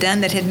something to be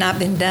done that had not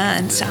been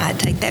done, so I'd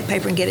take that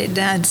paper and get it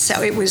done.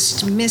 So it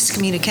was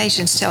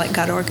miscommunications till it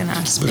got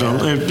organized.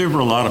 There were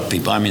a lot of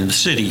people. The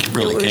city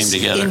really came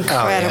together.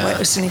 Incredible. It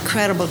was an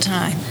incredible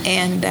time,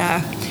 and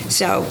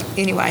so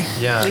anyway.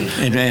 Yeah.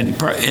 And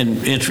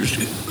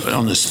interest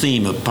on this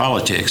theme of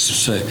politics.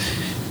 So,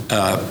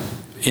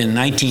 in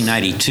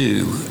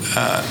 1992,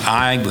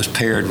 I was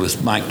paired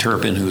with Mike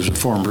Turpin, who was a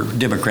former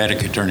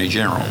Democratic Attorney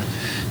General,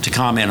 to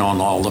comment on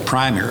all the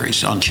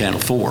primaries on Channel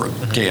 4,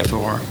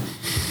 KFOR.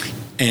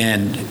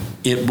 And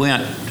it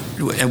went,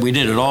 and we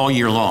did it all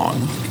year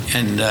long.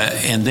 And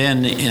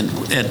then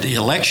at the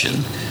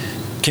election,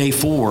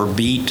 K4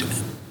 beat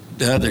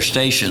the other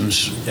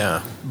stations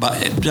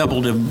by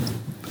doubled them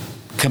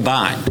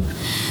combined.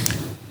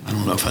 I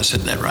don't know if I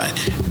said that right.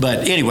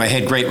 But anyway,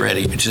 had great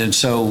ratings. And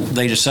so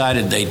they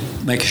decided they'd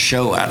make a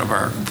show out of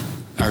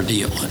our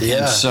deal. Yeah.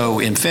 And so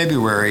in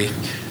February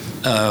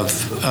of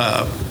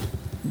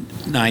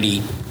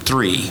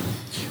 93,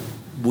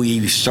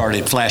 we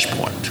started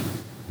Flashpoint.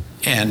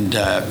 And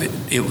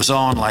it was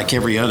on like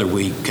every other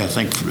week, I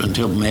think,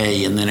 until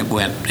May, and then it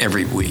went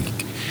every week.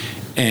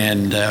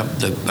 And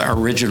our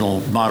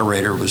original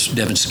moderator was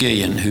Devin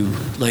Scillian, who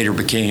later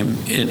became,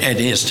 and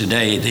is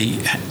today,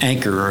 the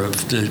anchor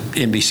of the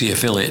NBC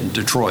affiliate in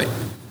Detroit.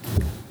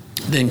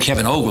 Then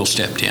Kevin Ogle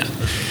stepped in,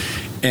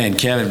 and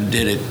Kevin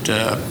did it.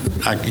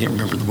 I can't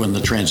remember when the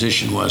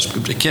transition was,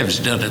 but Kevin's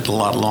done it a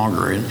lot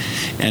longer,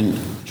 and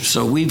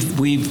so we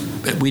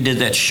did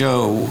that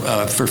show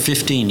for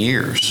 15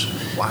 years.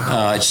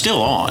 Wow! It's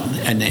still on,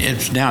 and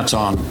now it's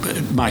on.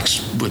 Mike's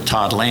with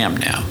Todd Lamb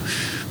now,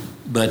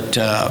 but.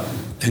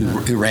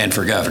 Who ran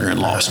for governor and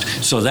lost.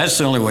 So that's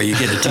the only way you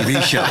get a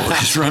TV show,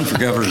 is run for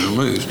governor and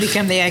lose.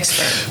 Become the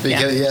expert.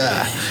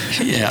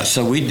 Yeah,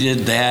 so we did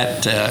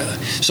that.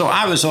 So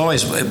I was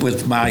always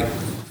with my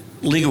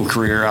legal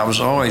career, I was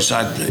always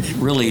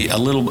really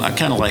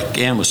kind of like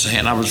Ann was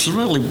saying, I was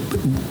really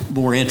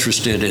more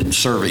interested in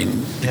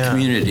serving the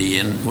community,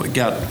 and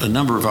got a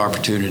number of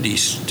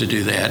opportunities to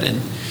do that.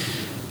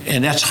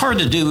 And that's hard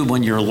to do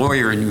when you're a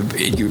lawyer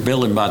and you're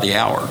billing by the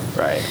hour.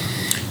 Right.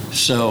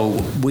 So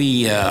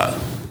we,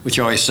 which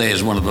I always say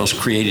is one of those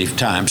creative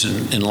times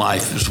in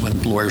life, is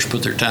when lawyers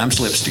put their time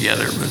slips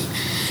together.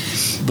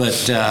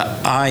 But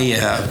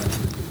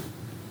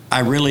I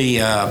really,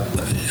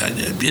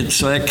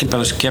 so that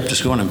kept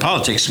us going in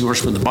politics. Of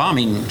course, when the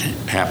bombing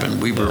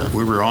happened, we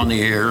were on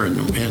the air, and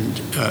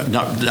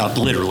not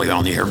literally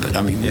on the air, but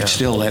I mean,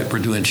 still we're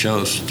doing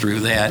shows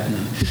through that.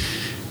 And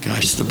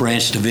gosh, the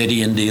Branch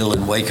Davidian deal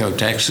in Waco,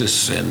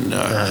 Texas, and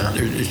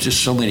there's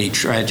just so many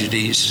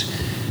tragedies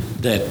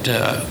that,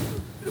 the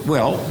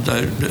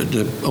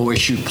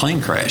OSU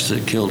plane crash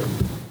that killed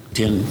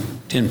 10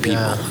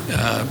 people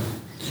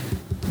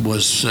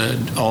was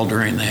all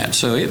during that.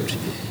 So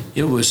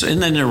it was,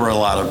 and then there were a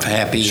lot of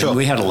happy. Sure.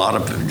 We had a lot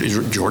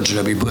of George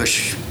W.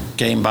 Bush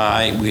came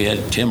by. We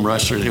had Tim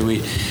Russell.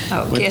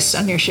 Guests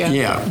on your show.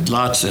 Yeah,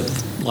 lots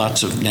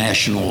of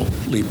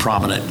nationally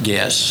prominent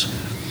guests.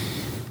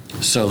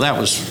 So that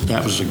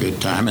was a good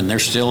time, and they're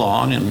still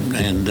on.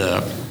 And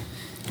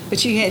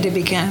But you had to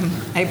become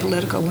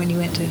apolitical when you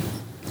went to.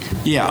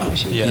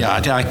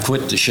 I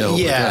quit the show.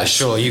 Yeah,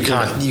 sure. You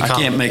can't. I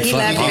can't make fun.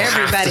 Left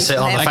everybody. to sit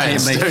on the I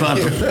can't fence, make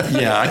fun of.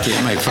 Yeah, I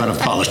can't make fun of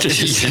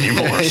politicians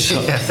anymore.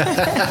 So.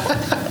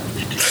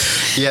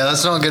 Yeah,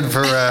 that's not good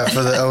for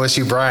the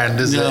OSU brand,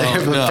 is it?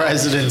 For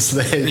presidents,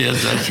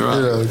 yes, that's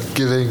right.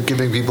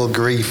 Giving people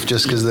grief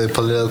just because their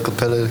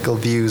political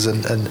views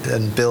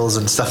and bills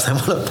and stuff they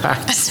want to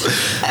pass.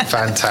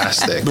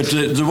 Fantastic. But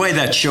the way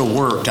that show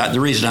worked, the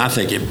reason I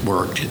think it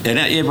worked,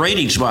 and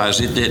ratings-wise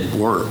it did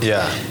work,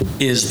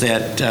 is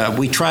that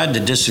we tried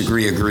to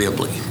disagree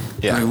agreeably.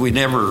 Yeah. I mean, we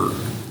never,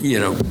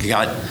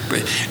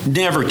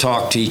 never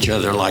talked to each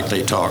other like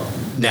they talk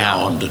now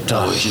on the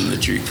television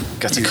that you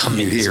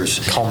hear.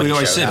 We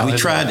always said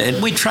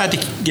we tried to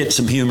get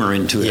some humor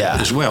into it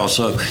as well.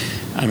 So,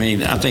 I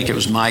mean, I think it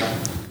was Mike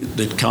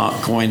that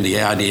coined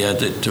the idea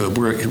that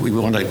we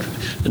wanted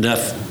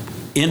enough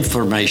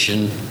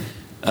information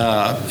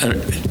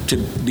to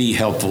be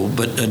helpful,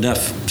 but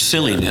enough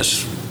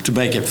silliness to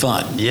make it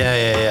fun.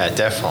 Yeah,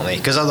 definitely.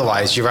 Because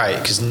otherwise, you're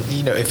right. Because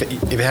if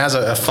it has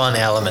a fun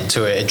element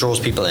to it, it draws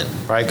people in,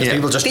 right? Because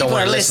people just don't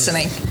want to listen.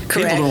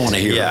 People don't want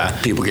to hear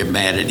people get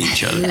mad at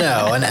each other.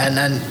 No,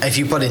 and if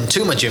you put in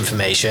too much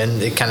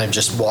information, it kind of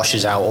just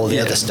washes out all the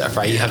other stuff,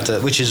 right? You have to,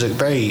 which is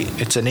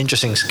it's an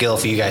interesting skill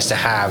for you guys to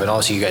have, and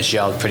also you guys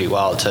gelled pretty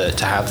well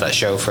to have that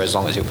show for as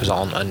long as it was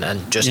on,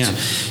 and just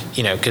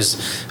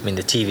because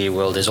the TV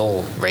world is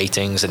all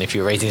ratings, and if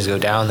your ratings go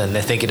down, then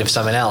they're thinking of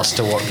something else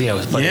to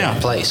put in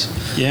place.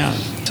 Yeah.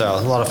 So a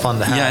lot of fun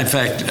to have. Yeah, in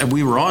fact,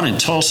 we were on in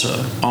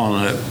Tulsa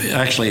on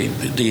actually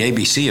the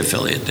ABC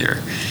affiliate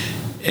there,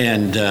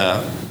 and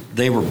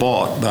they were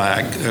bought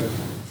by a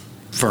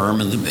firm,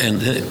 and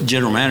the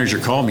general manager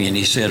called me and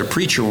he said, a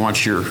preacher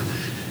wants your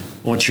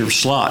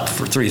slot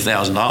for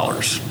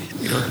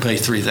 $3,000. You pay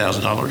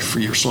 $3,000 for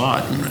your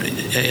slot, and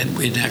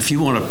if you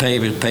want to pay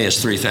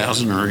us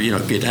 $3,000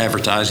 or get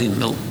advertising,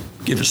 they'll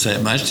give us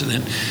that much,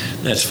 then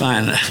that's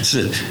fine. And I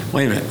said,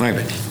 wait a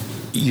minute.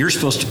 You're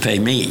supposed to pay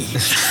me.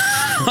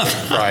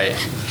 Right.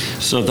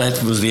 So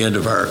that was the end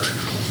of our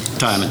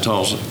time in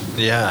Tulsa.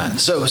 Yeah.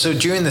 So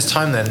during this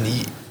time then,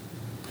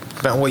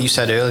 about what you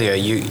said earlier,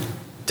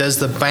 does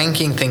the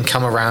banking thing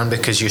come around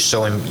because you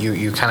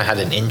kind of had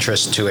an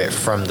interest to it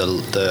from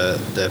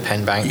the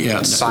Penn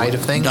Bank side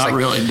of things? Not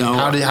really, no.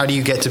 How do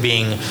you get to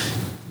being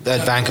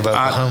at Bank of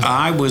Oklahoma?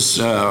 I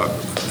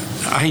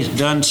had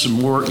done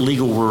some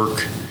legal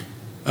work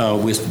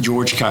with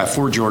George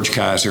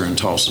Kaiser in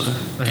Tulsa,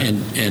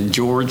 and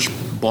George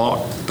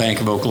bought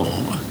Bank of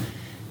Oklahoma,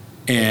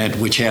 and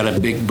which had a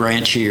big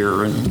branch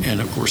here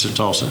and of course at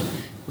Tulsa,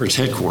 where it's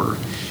headquartered.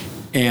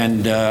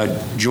 And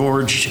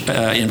George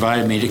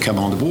invited me to come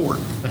on the board.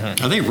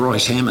 I think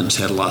Royce Hammonds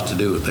had a lot to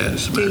do with that,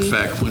 as a matter of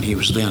fact, when he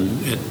was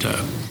then at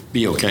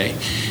BOK.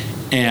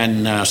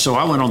 And so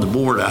I went on the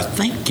board, I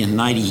think in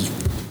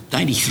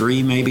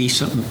 93 maybe,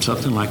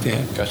 something like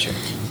that. Gotcha.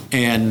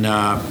 And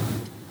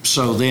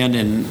so then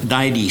in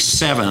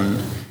 97,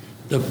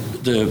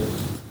 the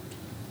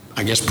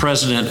I guess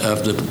president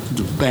of the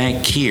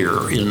bank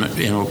here in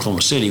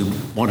Oklahoma City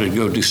wanted to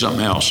go do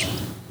something else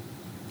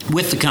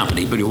with the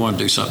company, but he wanted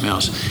to do something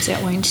else. Is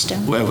that Wayne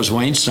Stone? Well, it was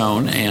Wayne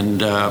Stone,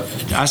 and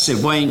I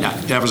said, Wayne,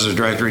 that was the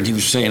director, and he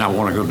was saying, I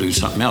want to go do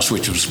something else,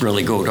 which was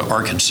really go to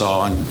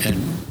Arkansas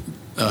and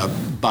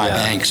buy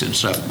banks and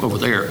stuff over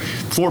there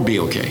for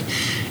BOK.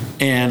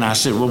 And I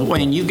said, well,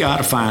 Wayne, you got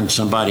to find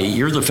somebody.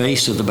 You're the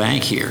face of the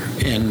bank here,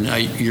 and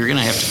you're going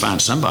to have to find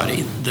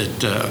somebody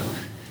that.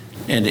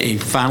 And he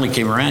finally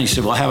came around. He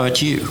said, well, how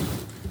about you?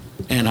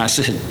 And I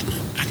said,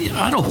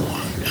 I don't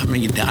want. I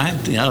mean,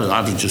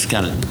 I was just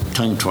kind of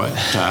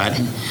tongue-tied.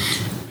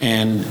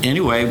 And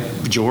anyway,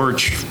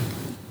 George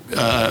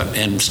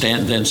and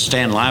Stan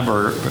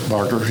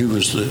Lieberger, who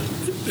was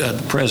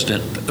the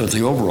president of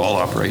the overall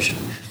operation,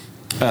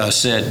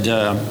 said,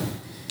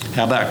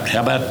 how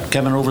about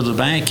coming over to the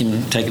bank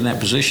and taking that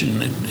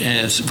position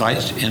as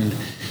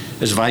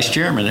vice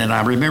chairman? And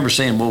I remember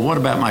saying, well, what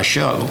about my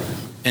show?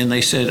 And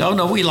they said, oh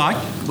no, we like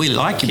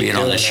you being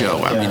on the show.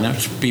 Yeah. I mean,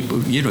 that's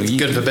people,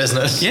 good for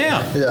business.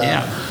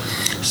 Yeah.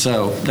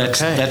 So that's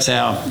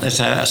how.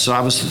 So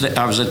I was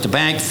at the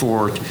bank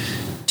for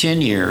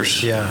 10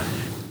 years. Yeah.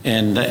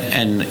 And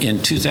in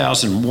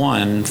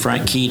 2001,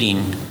 Frank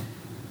Keating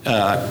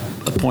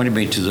appointed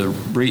me to the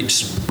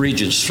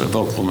Regents of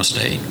Oklahoma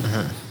State.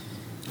 Uh-huh.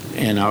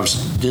 And I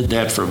did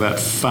that for about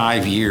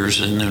 5 years,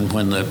 and then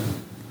when Dave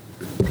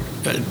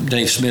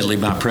Smidley,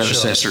 my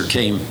predecessor,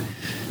 came,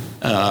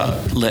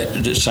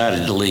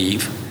 decided to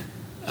leave.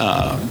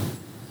 I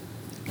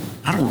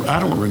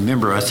don't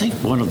remember. I think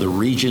one of the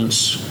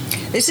regents.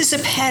 This is a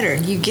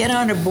pattern. You get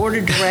on a board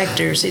of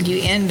directors and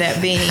you end up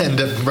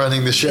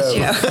running the show.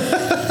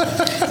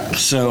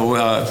 So,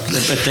 how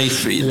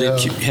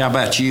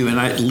about you?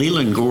 And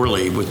Leland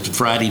Gorley with the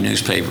Friday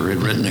newspaper had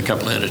written a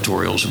couple of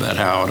editorials about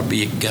how I ought to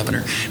be a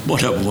governor.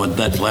 One of them wasn't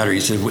that flattering.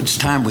 He said, well, it's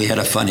time we had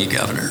a funny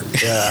governor.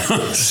 Yeah.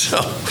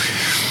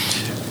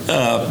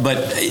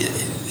 But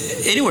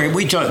anyway,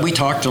 we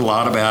talked a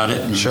lot about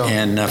it.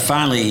 And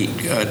finally,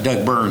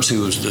 Doug Burns,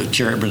 who was the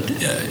chairman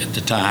at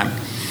the time,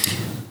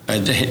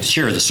 the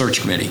chair of the search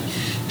committee,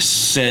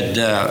 said,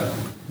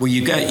 well,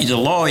 the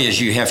law is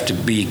you have to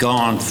be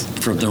gone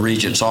from the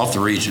Regents, off the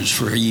Regents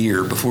for a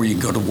year before you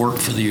can go to work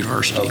for the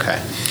university.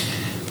 Okay.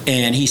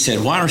 And he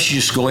said, why don't you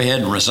just go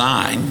ahead and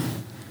resign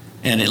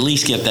and at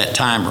least get that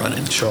time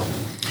running? Sure.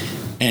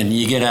 And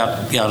you get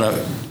out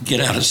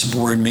of some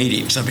board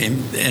meetings. I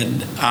mean,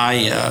 and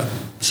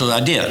so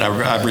I did.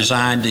 I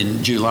resigned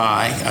in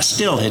July. I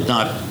still had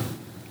not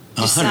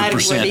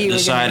 100%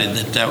 decided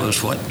that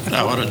was what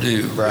I ought to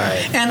do.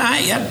 Right.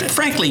 And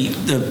frankly,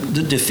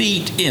 the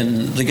defeat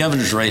in the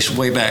governor's race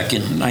way back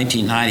in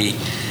 1990,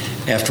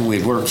 after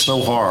we'd worked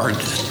so hard,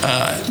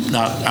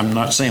 I'm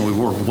not saying we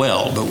worked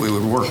well, but we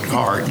would work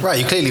hard.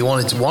 Right. You clearly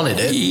wanted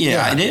it.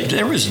 Yeah. And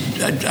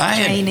I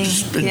had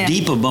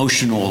deep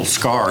emotional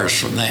scars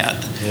from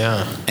that.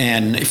 Yeah.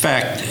 And in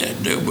fact,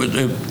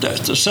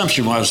 the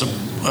assumption was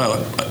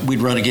we'd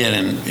run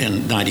again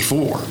in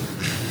 94.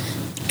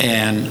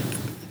 And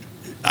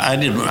I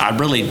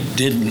really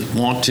didn't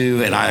want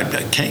to, and I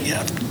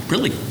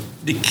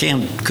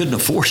couldn't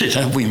afford it.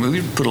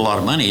 We put a lot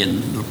of money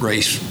in the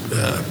race,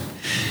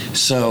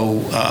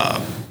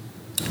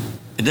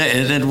 and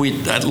then I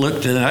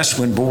looked, and that's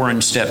when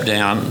Boren stepped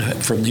down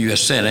from the U.S.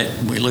 Senate.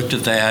 We looked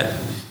at that,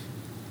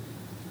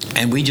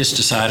 and we just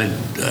decided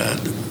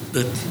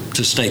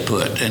to stay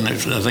put, and I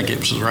think it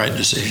was the right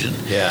decision.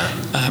 Yeah.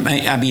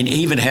 I mean,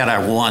 even had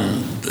I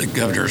won the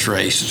governor's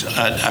race,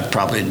 I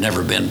probably had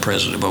never been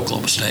president of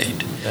Oklahoma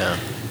State. Yeah.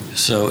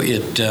 So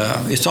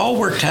it's all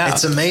worked out.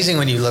 It's amazing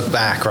when you look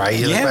back, right?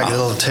 You look back at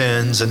little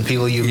turns and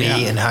people you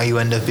meet and how you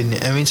end up in.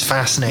 I mean, it's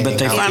fascinating. But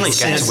they finally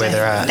get to where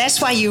they're at. That's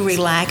why you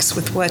relax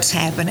with what's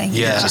happening.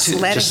 Yeah. Just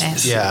let it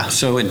happen. Yeah.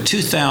 So in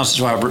 2000,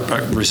 so I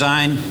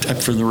resigned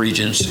from the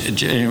Regents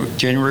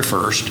January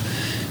 1st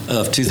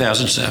of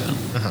 2007.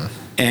 Uh-huh.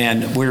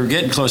 And we were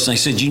getting close, and they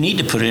said, you need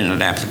to put in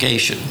an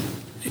application.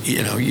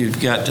 You've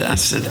got to, I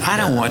said, I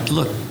don't want,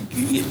 look,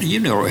 you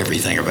know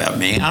everything about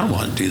me. I don't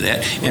want to do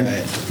that.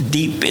 And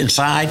deep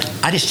inside,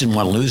 I just didn't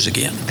want to lose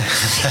again,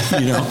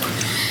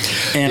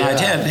 And I'd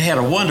had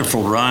a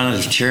wonderful run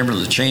as chairman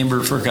of the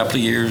chamber for a couple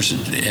of years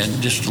and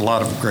just a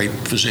lot of great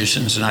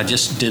positions, and I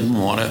just didn't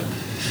want to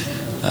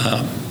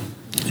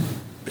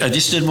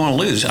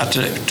lose. I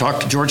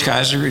talked to George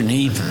Kaiser, and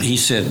he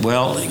said,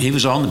 well, he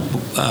was on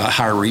the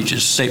higher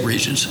Regents, state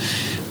Regents,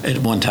 at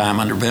one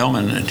time under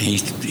Bellman, and he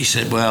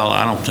said, well,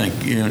 I don't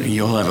think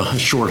you'll have a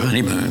short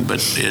honeymoon,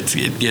 but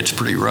it gets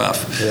pretty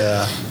rough.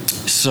 Yeah.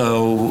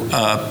 So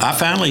I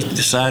finally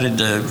decided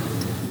to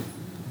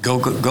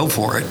go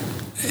for it,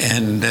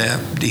 and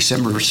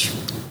December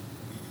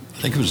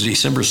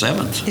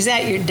 7th. Is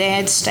that your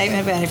dad's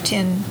statement about if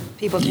 10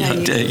 people tell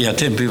you? Yeah,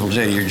 10 people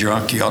tell you you're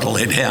drunk, you ought to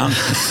lay down.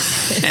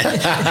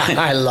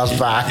 I love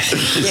that.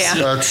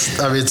 Yeah.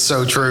 It's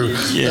so true.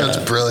 Yeah. That's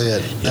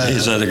brilliant.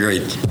 His other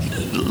great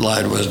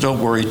line was, don't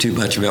worry too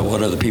much about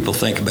what other people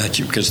think about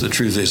you, because the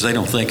truth is they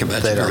don't think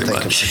about you very much. They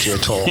don't think about you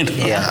at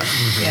all. Yeah.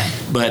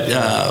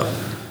 Mm-hmm.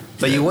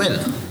 But you win.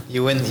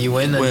 You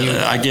win.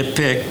 I get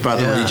picked by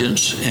the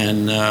Regents,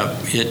 and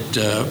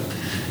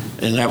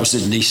and that was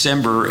in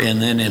December,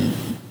 and then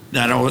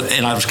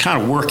I was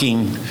kind of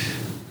working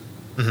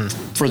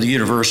for the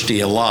university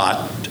a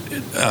lot.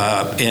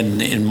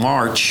 And in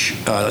March,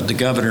 the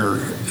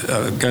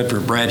Governor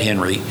Brad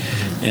Henry,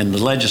 and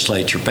the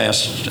legislature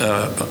passed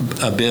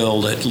a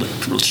bill that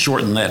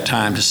shortened that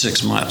time to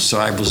 6 months. So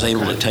I was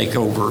able to take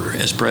over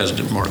as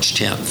president March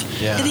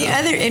 10th. Yeah. And the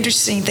other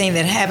interesting thing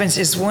that happens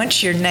is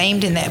once you're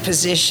named in that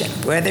position,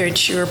 whether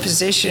it's your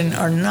position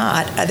or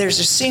not, others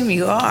assume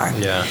you are.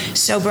 Yeah.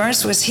 So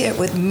Burns was hit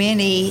with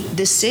many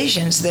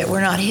decisions that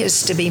were not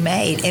his to be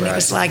made. And it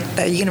was like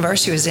the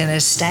university was in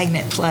a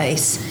stagnant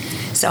place.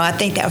 So I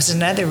think that was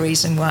another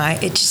reason why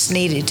it just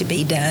needed to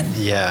be done.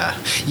 Yeah,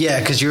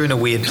 because you're in a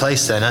weird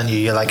place then, aren't you?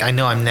 You're like, I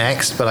know I'm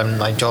next, but I'm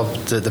my job.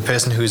 The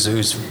person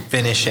who's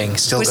finishing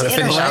still Was got to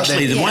finish Well, out.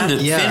 Actually, the Yeah. one that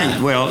Yeah.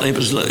 finished, well, it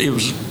was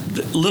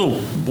a little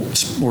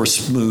more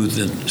smooth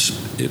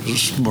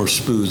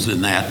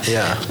than that.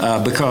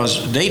 Yeah. Because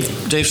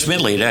Dave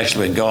Smedley had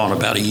actually been gone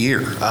about a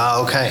year,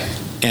 Ah, okay.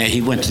 and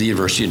he went to the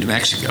University of New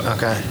Mexico.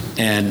 Okay.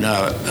 And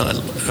a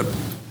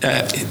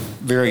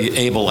very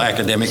able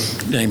academic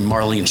named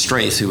Marlene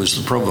Straith, who was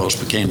the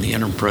provost, became the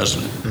interim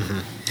president. Mm-hmm.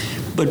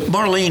 But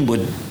Marlene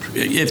would,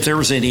 if there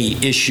was any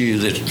issue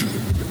that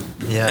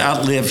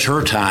outlived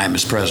her time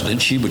as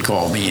president, she would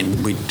call me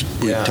and we'd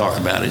talk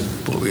about it,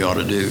 what we ought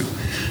to do.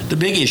 The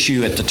big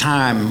issue at the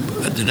time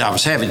that I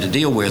was having to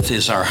deal with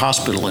is our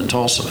hospital in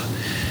Tulsa.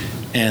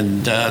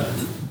 And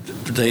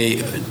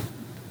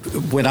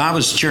when I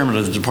was chairman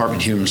of the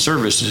Department of Human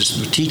Services,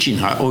 the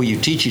OU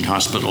teaching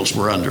hospitals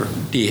were under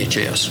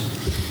DHS.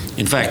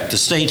 In fact, the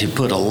state had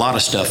put a lot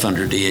of stuff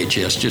under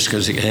DHS just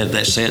because it had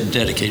that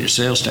dedicated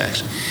sales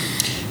tax.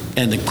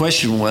 And the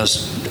question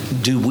was,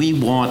 do we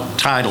want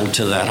title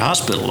to that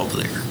hospital over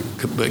there?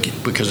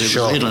 Because it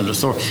was inland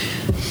authority.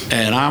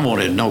 And I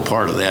wanted no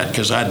part of that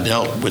because I'd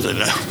dealt with it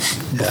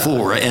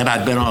before, and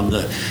I'd been on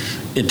the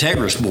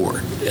Integris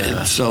board. Yeah.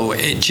 And so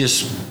it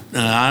just,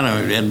 I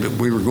don't know, and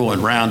we were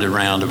going round and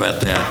round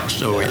about that.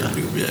 So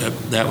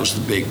that was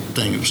the big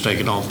thing that was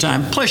taking all the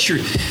time. Plus,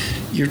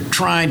 you're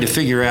trying to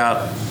figure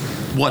out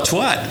what's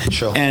what.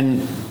 Sure.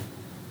 And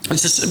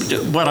it's just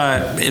what I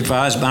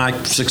advise my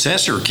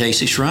successor,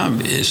 Casey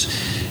Shrum, is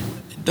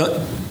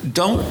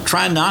don't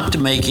try not to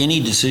make any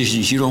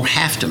decisions you don't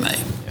have to make.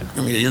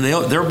 I mean,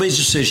 there'll be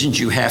decisions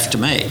you have to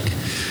make,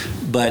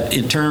 but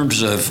in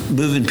terms of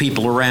moving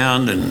people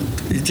around and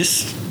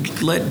just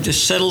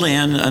settle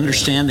in,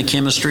 understand the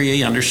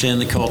chemistry, understand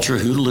the culture,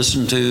 who to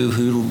listen to,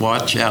 who to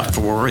watch out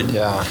for, and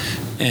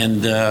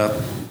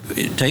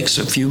it takes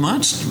a few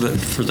months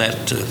for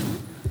that to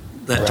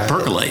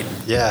percolate.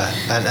 Yeah,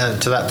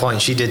 and to that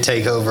point, she did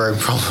take over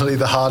probably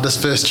the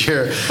hardest first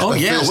year.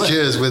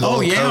 Years with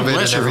all COVID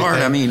bless and her heart.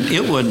 everything. I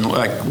mean, it wasn't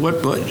like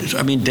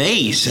I mean,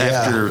 days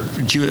after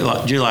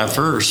July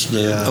 1st,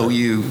 the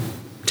OU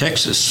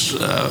Texas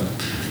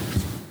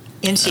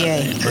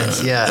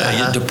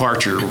NCA.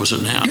 departure was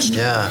announced.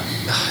 Yeah,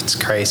 it's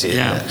crazy.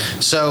 Yeah. Isn't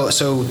it?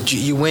 So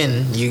you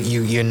win.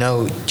 You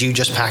know. Do you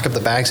just pack up the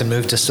bags and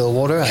move to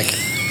Stillwater? Like,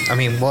 I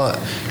mean, what?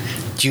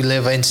 Do you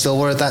live in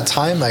Stillwater at that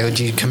time? Like, or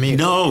do you commute?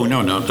 No.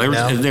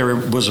 There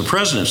was a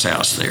president's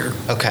house there.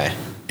 Okay.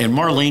 And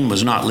Marlene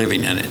was not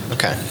living in it.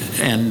 Okay.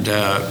 And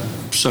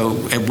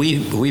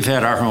we've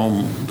had our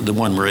home, the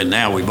one we're in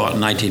now, we bought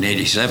in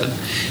 1987,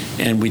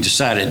 and we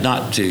decided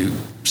not to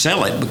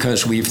sell it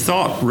because we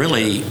thought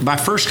really, my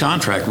first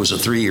contract was a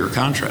 3-year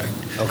contract.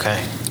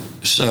 Okay.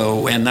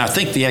 So, and I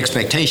think the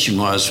expectation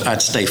was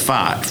I'd stay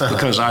 5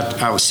 because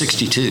I was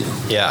 62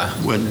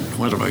 when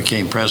I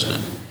became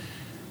president.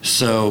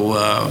 So,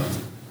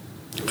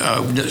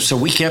 so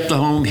we kept the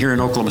home here in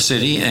Oklahoma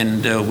City,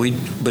 and we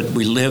lived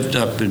we lived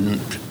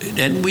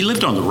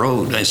on the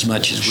road as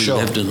much as we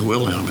lived in the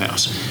Wilhelm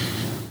House.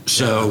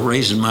 So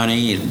raising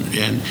money,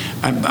 and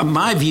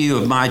my view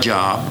of my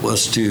job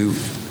was to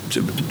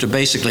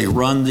basically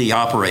run the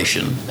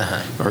operation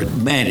or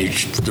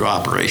manage the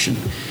operation,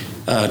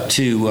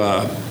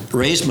 to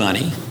raise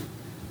money,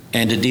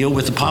 and to deal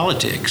with the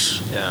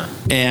politics. Yeah.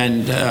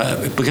 And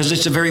because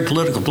it's a very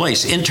political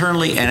place,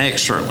 internally and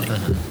externally.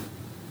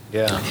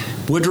 Yeah.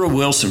 Woodrow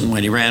Wilson,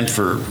 when he ran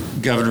for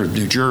governor of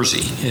New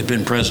Jersey, had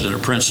been president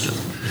of Princeton.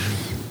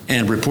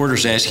 And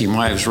reporters asked him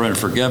why he was running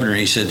for governor, and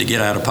he said to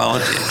get out of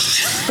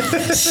politics.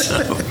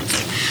 So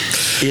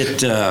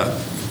it's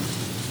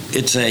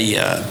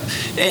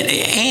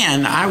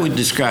and I would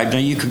describe, now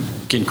you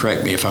can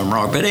correct me if I'm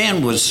wrong, but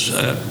Ann was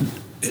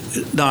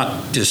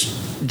not just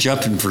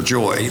jumping for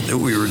joy that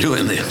we were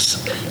doing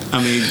this.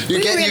 I mean, you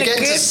get into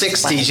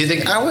 60s, you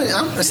think,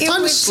 it's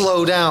time to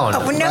slow down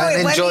it and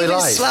enjoy wasn't even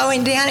life.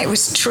 slowing down. It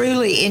was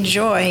truly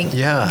enjoying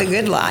the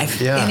good life.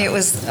 Yeah. And it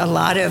was a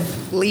lot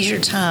of leisure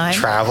time.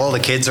 Travel.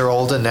 The kids are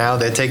older now.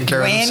 They're taking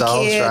care of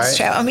themselves,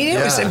 right? I mean,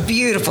 it was a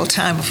beautiful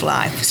time of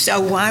life. So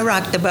why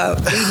rock the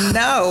boat? We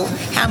know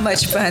how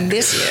much fun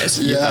this is.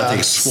 I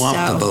think swamp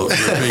the boat.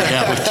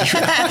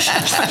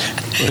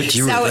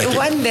 So it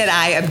wasn't that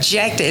I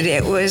objected.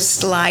 It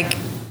was like,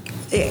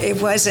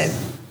 it wasn't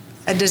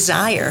a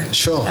desire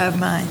of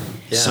mine.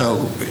 Yeah.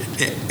 So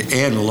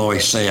Ann will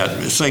always say it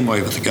the same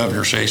way with the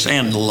governor's race.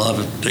 Ann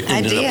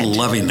ended up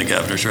loving the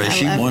governor's race.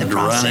 She wanted to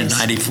run in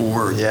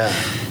 94. Yeah.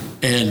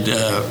 And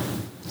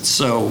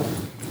so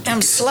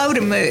I'm slow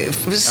to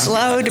move. I was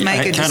slow to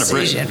make a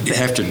decision. You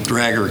have to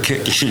drag her,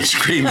 kick and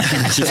scream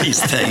into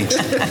these things.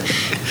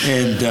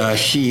 And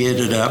she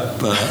ended up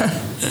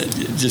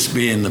just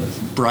being the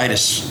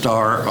brightest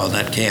star on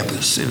that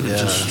campus. It was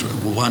just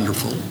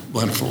wonderful,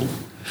 wonderful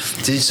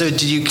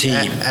Did you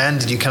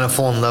kind of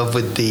fall in love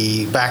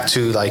with back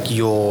to like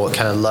your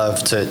kind of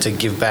love to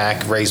give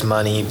back, raise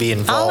money, be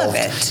involved? All of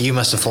it. You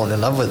must have fallen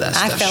in love with that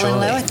stuff. I fell in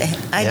love with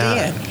it. I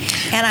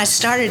did. And I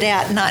started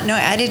out not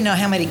knowing, I didn't know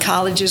how many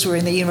colleges were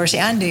in the university.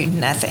 I knew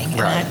nothing.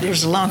 Right.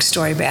 There's a long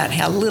story about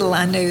how little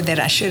I knew that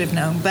I should have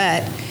known.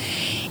 But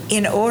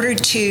in order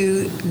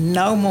to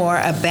know more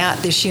about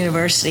this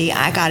university,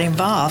 I got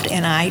involved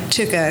and I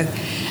took a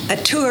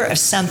tour of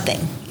something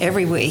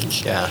every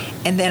week. Yeah.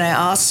 And then I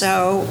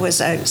also was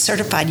a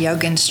certified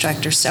yoga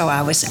instructor, so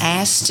I was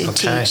asked to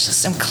teach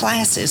some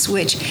classes,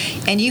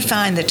 and you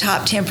find the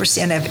top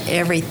 10% of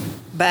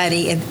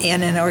everybody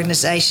in an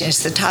organization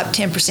is the top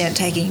 10%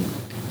 taking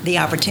the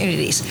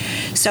opportunities.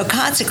 So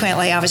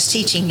consequently, I was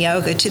teaching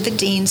yoga to the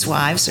dean's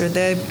wives or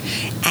the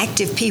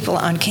active people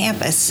on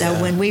campus. So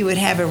when we would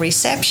have a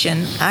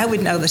reception, I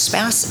would know the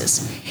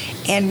spouses.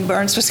 And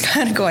Burns was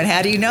kind of going,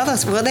 how do you know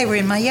those? Well, they were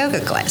in my yoga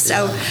class.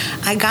 So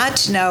I got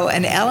to know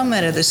an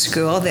element of the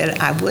school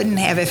that I wouldn't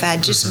have if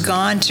I'd just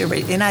gone to,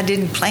 and I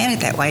didn't plan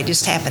it that way. It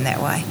just happened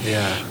that way.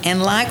 Yeah.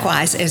 And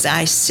likewise, as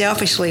I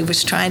selfishly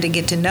was trying to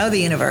get to know the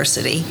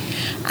university,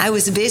 I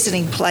was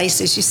visiting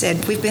places. You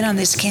said, we've been on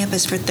this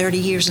campus for 30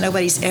 years.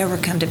 Nobody's ever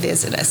come to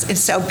visit us. And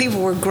so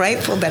people were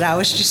grateful that I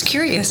was just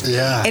curious.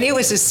 Yeah. And it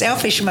was a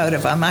selfish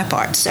motive on my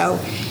part. So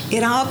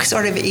it all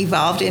sort of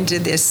evolved into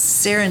this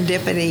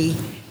serendipity,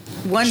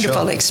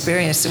 wonderful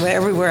experience.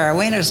 Everywhere I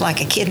went, it was like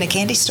a kid in a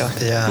candy store.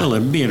 Yeah. Well,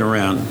 and being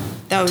around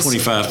Those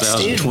 25,000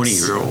 students.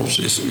 20-year-olds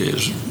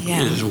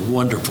is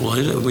wonderful.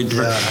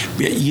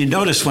 You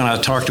notice when I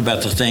talked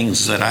about the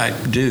things that I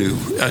do,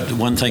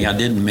 one thing I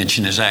didn't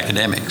mention is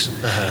academics,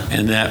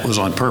 and that was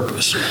on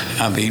purpose.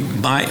 I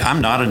mean,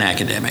 I'm not an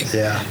academic.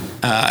 Yeah.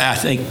 I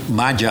think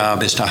my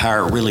job is to hire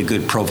a really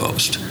good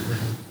provost.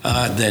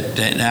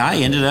 And I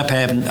ended up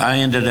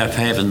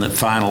having the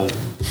final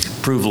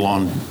approval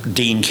on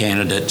dean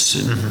candidates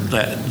and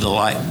the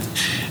like.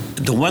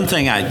 The one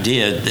thing I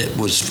did that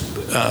was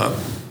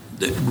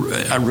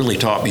that really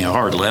taught me a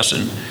hard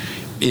lesson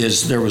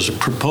is there was a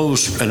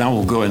proposed, and I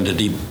won't go into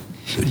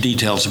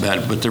details about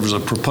it, but there was a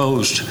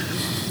proposed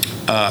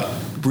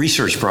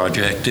research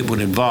project that would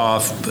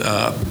involve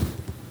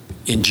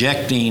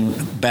injecting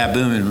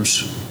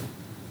baboons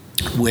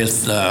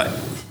with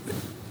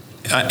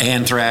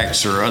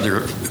anthrax or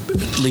other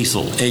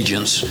lethal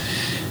agents,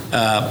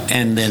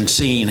 and then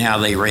seeing how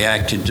they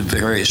reacted to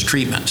various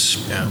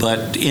treatments. Yeah.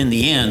 But in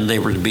the end, they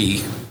were to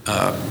be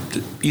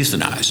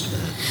euthanized.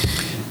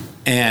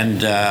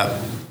 And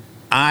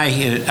I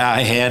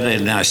had,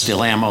 and I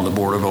still am on the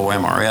board of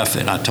OMRF,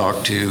 and I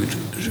talked to,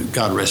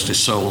 God rest his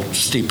soul,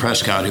 Steve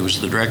Prescott, who was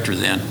the director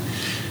then,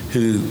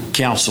 who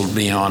counseled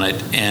me on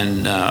it,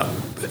 and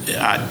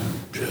I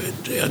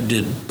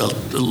did a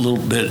little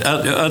bit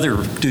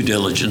other due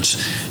diligence,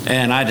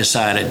 and I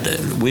decided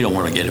that we don't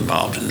want to get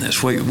involved in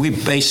this. We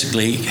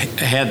basically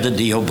had the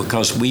deal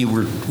because we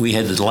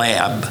had the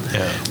lab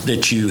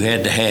that you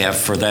had to have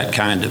for that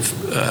kind of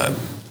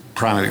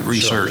primary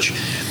research.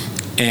 Sure.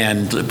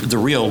 And the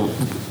real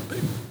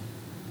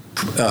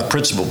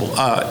principal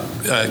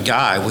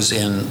guy was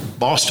in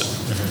Boston,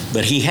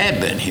 but he had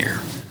been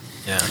here.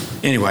 Yeah.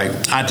 Anyway,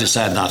 I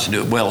decided not to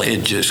do it. Well,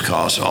 it just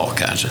caused all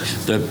kinds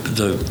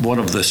of. One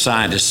of the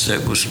scientists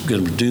that was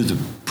going to do the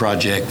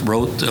project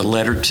wrote a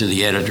letter to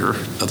the editor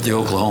of the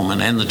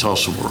Oklahoman and the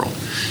Tulsa World,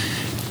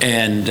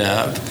 and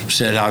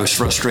said I was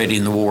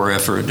frustrating the war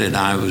effort, and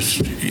I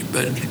was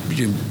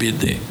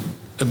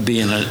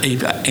being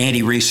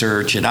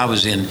anti-research, and I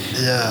was in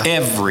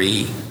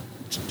every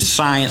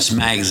science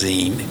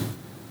magazine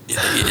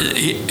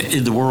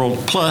in the world,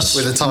 plus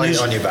with a target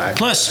on your back,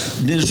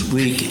 plus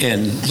Newsweek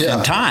and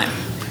Time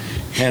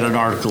had an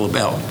article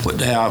about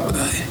how.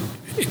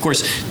 Of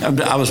course,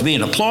 I was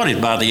being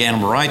applauded by the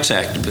animal rights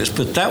activists,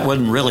 but that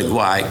wasn't really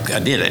why I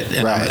did it,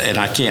 and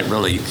I can't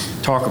really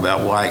talk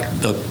about why.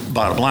 The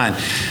bottom line,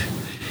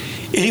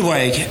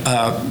 anyway,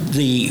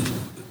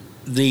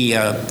 the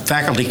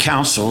faculty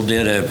council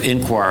did an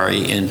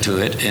inquiry into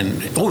it,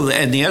 and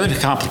the other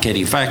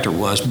complicating factor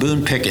was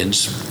Boone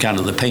Pickens, kind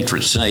of the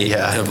patron saint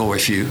of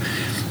OSU.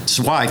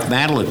 His wife,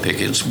 Madeline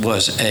Pickens,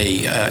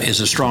 is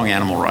a strong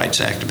animal rights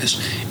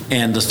activist,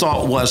 and the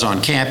thought was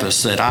on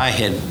campus that I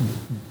had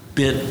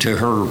bent to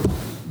her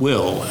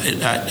will.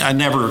 I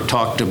never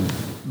talked to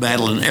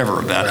Madeline ever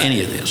about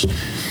any of this,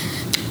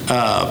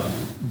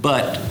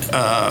 but.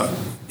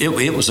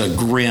 It was a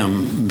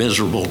grim,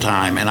 miserable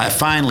time, and I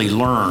finally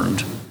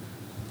learned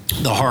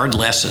the hard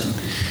lesson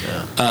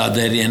that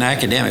in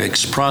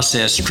academics,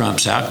 process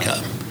trumps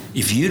outcome.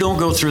 If you don't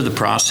go through the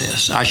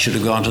process, I should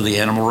have gone to the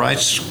Animal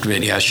Rights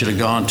Committee. I should have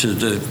gone to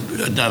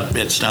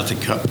that's not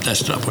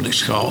what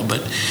it's called,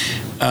 but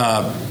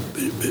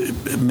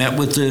met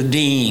with the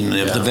dean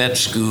of the vet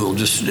school,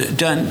 just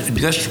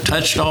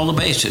touched all the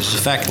bases, the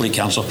faculty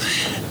council.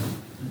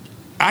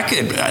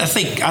 I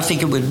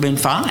think it would have been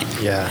fine.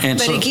 Yeah. And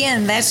But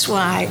again, that's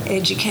why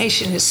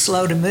education is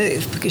slow to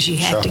move, because you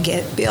have Sure.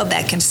 to build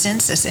that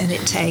consensus, and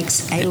it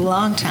takes a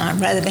long time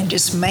rather than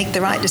just make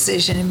the right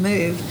decision and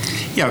move.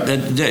 Yeah,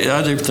 the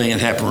other thing that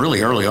happened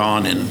really early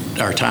on in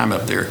our time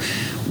up there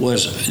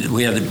was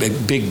we had a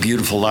big,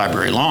 beautiful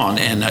library lawn,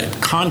 and a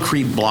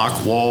concrete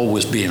block wall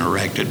was being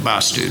erected by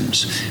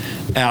students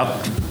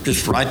out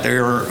just right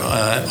there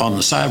on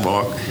the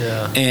sidewalk.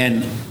 Yeah.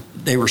 And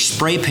they were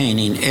spray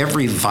painting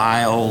every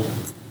vile,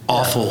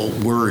 awful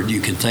word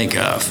you can think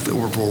of,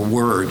 or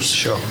words.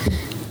 Sure.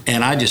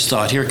 And I just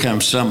thought, here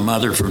comes some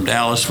mother from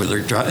Dallas with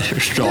her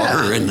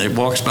daughter, and they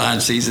walks by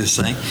and sees this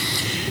thing.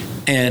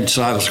 And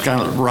so I was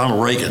kind of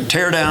Ronald Reagan,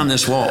 tear down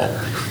this wall.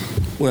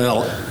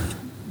 Well,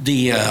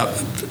 the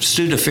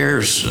student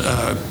affairs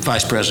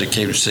vice president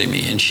came to see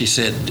me, and she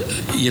said,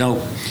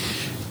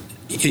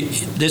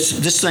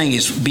 this thing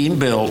is being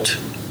built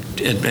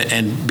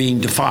and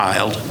being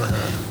defiled,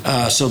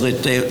 so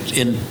that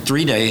in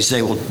 3 days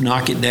they will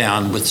knock it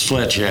down with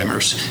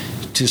sledgehammers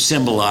to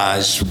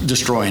symbolize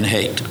destroying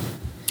hate.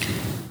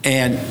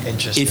 And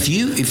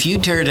if you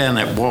tear down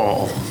that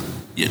wall,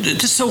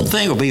 this whole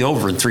thing will be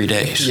over in 3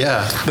 days.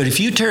 Yeah. But if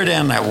you tear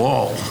down that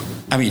wall,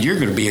 I mean, you're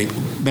going to be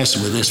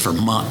messing with this for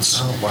months.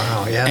 Oh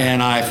wow! Yeah.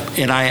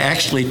 And I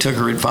actually took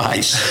her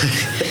advice.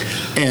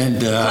 And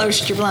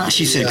Closed your blinds.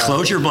 She said,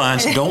 "Close your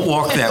blinds. Don't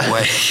walk that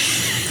way."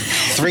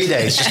 3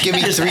 days. Just give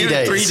me 3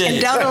 days. 3 days.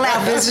 And don't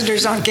allow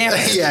visitors on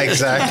campus. Yeah,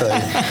 exactly.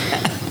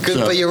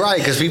 But you're right,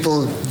 because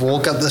people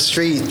walk up the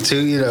street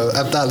to,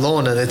 up that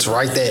lawn, and it's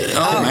right there.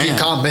 Oh, man. You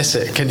can't miss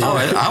it, can you? Oh,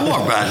 I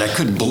walked by it. I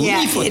couldn't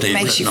believe what it they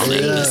makes you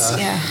written on it. freeze.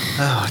 Yeah.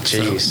 Oh,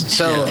 jeez.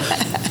 So,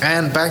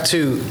 and back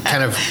to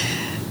kind of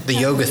the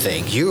yoga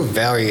thing. You were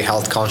very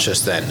health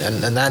conscious then,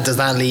 and does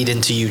that lead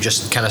into you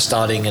just kind of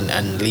starting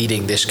and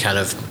leading this kind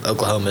of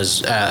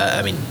Oklahoma's,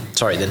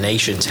 the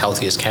nation's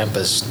healthiest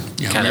campus?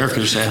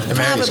 America's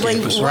Probably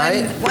campus,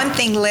 right? one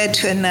thing led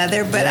to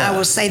another, but I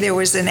will say there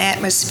was an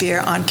atmosphere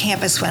on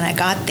campus when I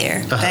got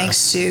there,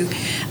 thanks to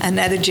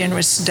another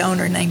generous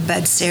donor named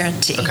Bud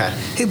Sarantine,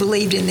 who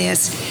believed in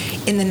this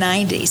in the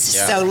 90s.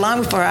 Yeah. So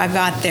long before I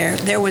got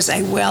there was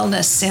a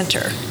wellness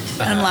center,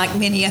 unlike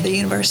many other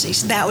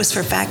universities. That was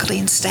for faculty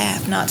and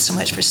staff, not so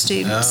much for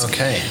students.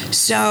 Okay.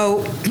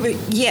 So,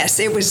 yes,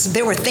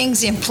 there were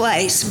things in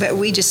place, but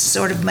we just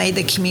sort of made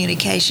the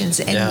communications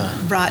and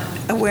brought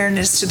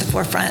awareness to the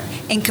forefront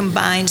and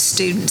combined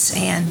students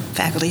and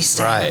faculty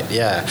staff. Right,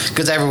 yeah.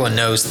 Because everyone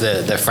knows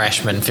the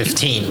freshman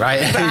 15,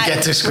 right? You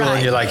get to school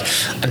and you're like,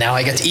 now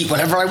I get to eat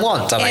whatever I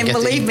want. And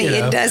believe me,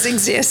 it does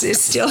exist.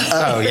 It's still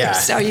here.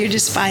 So you're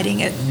just fighting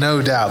it.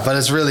 No doubt. But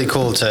it's really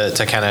cool to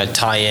kind of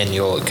tie in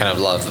your kind of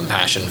love and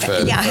passion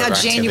for how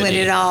genuine activity.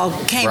 it all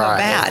came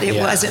about. It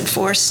yeah. wasn't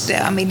forced.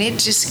 I mean, it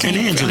just came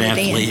And Ann's from an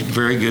within. athlete,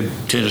 very good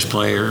tennis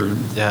player,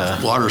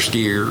 water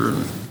skier,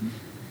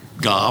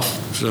 golf.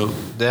 So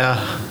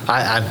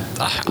I'm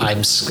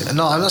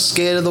not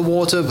scared of the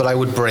water, but I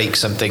would break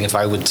something if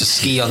I would to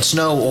ski on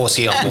snow or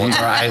ski on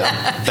water. I'm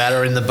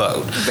better in the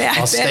boat.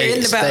 I'll stay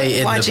in the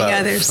boat, watching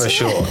others for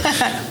sure.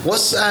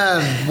 What's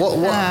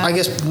I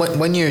guess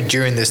when you're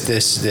during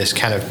this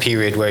kind of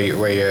period where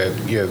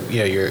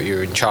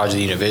you're in charge of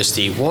the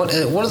university, what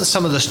are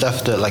some of the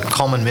stuff that, like,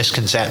 common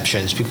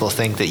misconceptions people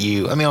think that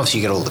obviously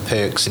you get all the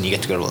perks and you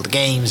get to go to all the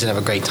games and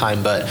have a great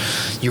time, but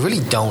you really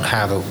don't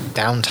have a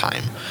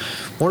downtime.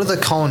 What are the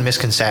common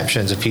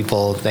misconceptions of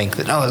people think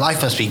that,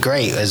 life must be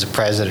great as a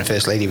president,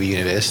 first lady of a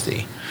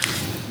university?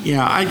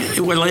 Yeah, and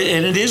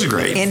it is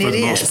great and for it the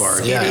is. most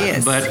part. It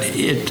is. But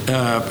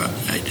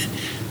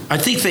I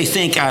think they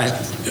think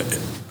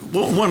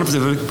one of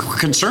the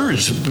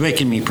concerns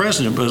making me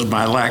president was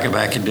my lack of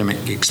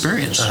academic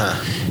experience,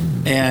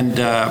 and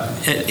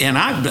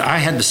I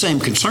had the same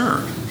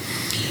concern,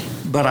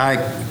 but I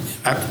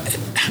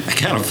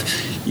kind of.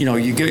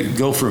 You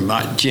go from,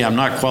 I'm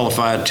not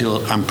qualified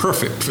till I'm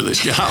perfect for this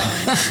job.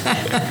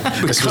 I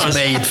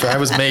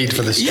was made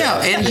for this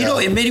job. And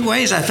in many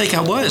ways, I think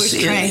I was.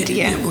 Trained,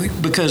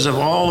 because of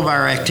all of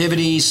our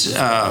activities,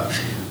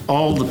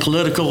 all the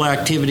political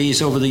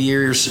activities over the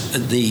years,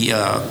 the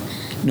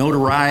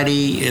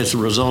notoriety as a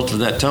result of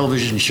that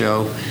television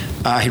show.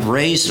 I had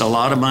raised a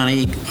lot of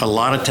money a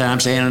lot of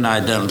times. Ann and I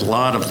had done a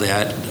lot of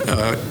that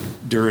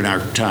during our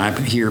time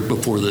here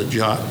before the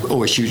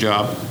OSU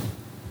job.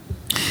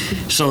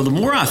 So the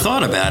more I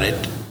thought about it,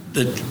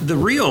 the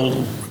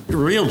real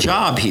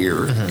job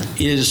here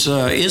is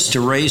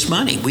to raise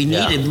money. We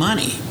needed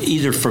money,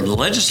 either from the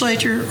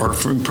legislature or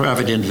from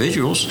private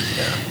individuals.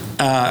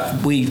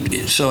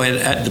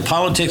 The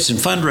politics and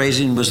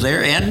fundraising was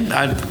there, and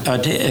I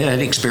had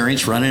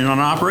experience running an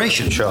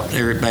operation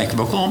there at Bank of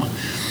Oklahoma.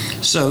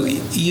 So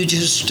you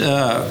just,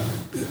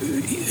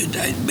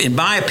 in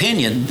my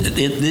opinion,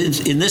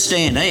 in this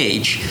day and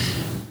age,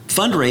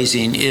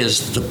 fundraising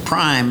is the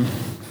prime.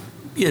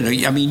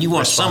 You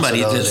want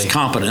somebody that's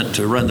competent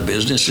to run the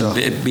business and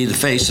be the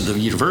face of the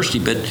university,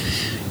 but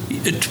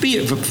to be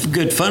a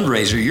good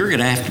fundraiser, you're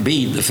going to have to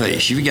be the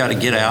face. You've got to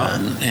get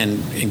out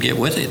and get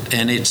with it.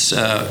 And it's,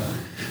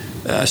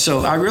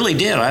 So I really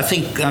did. I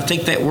think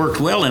that worked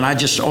well, and I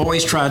just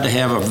always tried to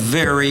have a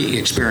very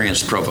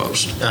experienced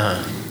provost.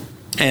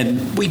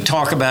 And we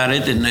talk about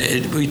it, and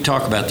we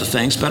talk about the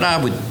things, but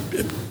I would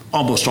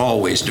almost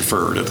always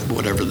defer to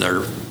whatever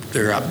their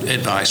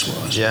advice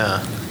was.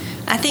 Yeah.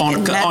 I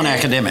think on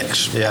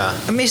academics. Yeah.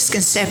 A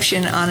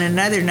misconception on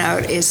another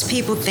note is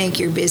people think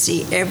you're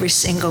busy every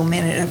single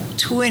minute of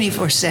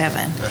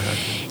 24/7.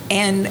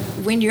 And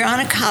when you're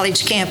on a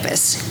college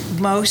campus,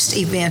 most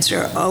events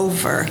are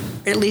over,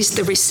 at least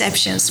the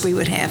receptions we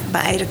would have,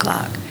 by 8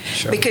 o'clock.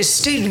 Sure. Because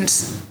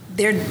students,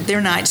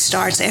 their night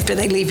starts after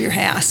they leave your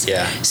house.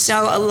 Yeah.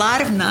 So a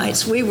lot of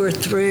nights we were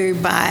through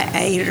by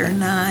 8 or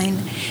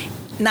 9.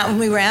 Not when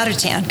we were out of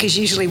town, because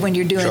usually when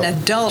you're doing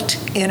adult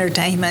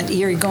entertainment,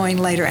 you're going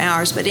later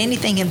hours. But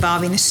anything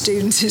involving the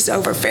students is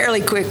over fairly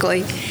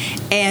quickly,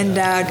 and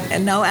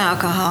no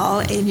alcohol,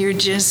 and you're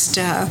just,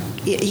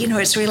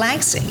 it's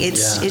relaxing.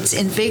 It's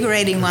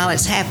invigorating while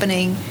it's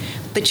happening,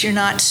 but you're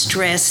not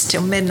stressed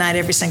till midnight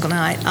every single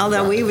night.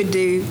 Although we would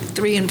do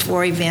 3 and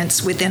 4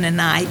 events within a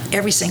night,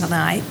 every single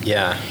night.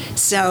 Yeah.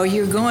 So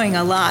you're going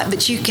a lot,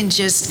 but you can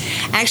just,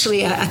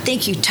 actually, I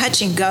think you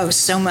touch and go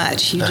so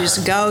much. You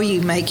just go,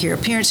 you make your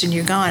appearance, and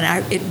you're gone.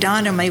 It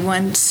dawned on me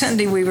one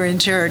Sunday we were in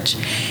church,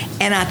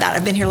 and I thought,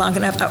 I've been here long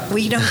enough.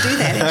 We don't do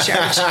that in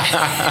church.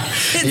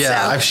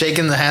 Yeah, I've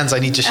shaken the hands I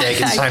need to shake.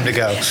 It's time to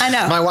go. I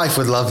know. My wife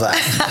would love that.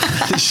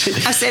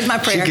 I said my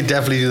prayer. She could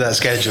definitely do that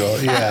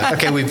schedule. Yeah.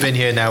 Okay, we've been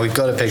here now. We've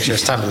got a picture.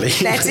 It's time to leave.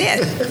 That's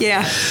it.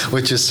 Yeah.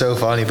 Which is so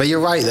funny. But you're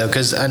right, though,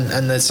 because and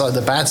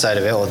the bad side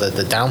of it, or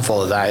the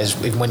downfall of that, is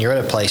when you're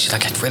at a place, you're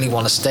like, I really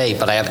want to stay,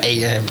 but I have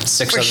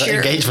 6 other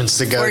engagements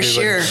to go to. For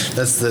sure.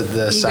 That's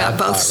the you sad got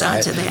both part,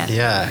 sides right? of that.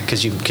 Yeah,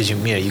 because you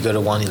go to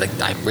one, you're like,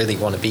 I really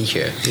want to be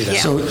here.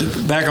 Yeah. So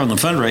back on the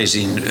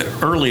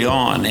fundraising, early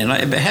on, and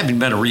having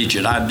been a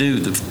regent, I knew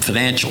the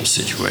financial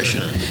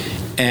situation.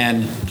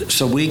 And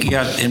so we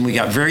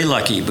got very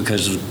lucky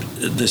because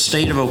the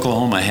state of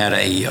Oklahoma had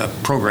a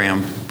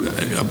program,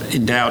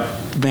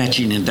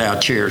 matching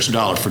endowed chairs,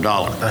 dollar for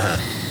dollar.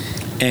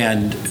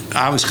 And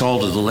I was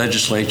called to the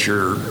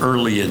legislature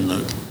early in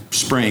the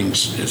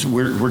springs.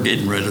 We're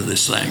getting rid of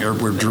this thing, or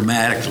we're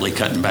dramatically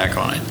cutting back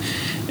on it.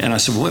 And I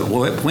said,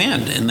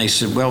 when? And they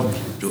said, well,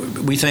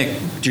 we think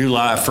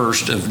July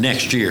 1st of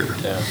next year.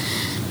 Yeah.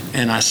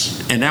 And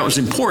that was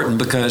important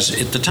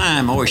because at the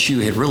time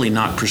OSU had really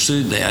not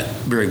pursued that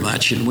very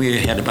much, and we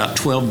had about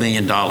 $12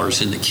 million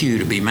in the queue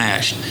to be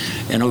matched,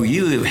 and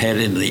OU had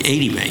in the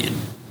 $80 million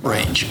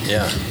range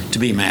to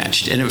be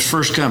matched, and it was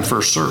first come,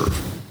 first serve.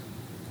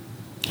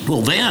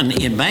 Well, then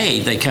in May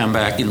they come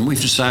back and we've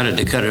decided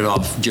to cut it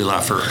off July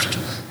 1st.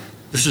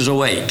 This is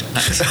 2008.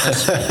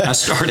 I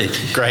started.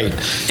 Great.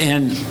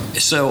 And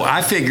so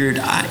I figured,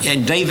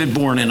 and David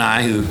Bourne and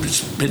I, who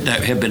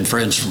have been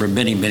friends for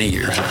many, many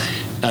years,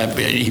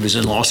 he was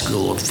in law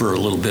school for a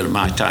little bit of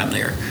my time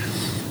there.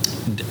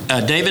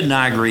 David and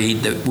I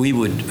agreed that we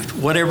would,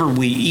 whatever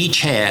we each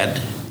had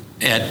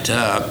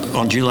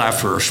on July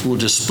 1st, we'll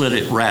just split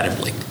it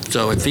ratably.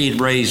 So if he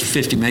had raised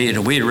 $50 million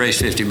and we had raised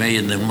 $50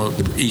 million, then we'll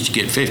each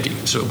get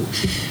 50. So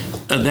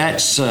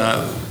that's...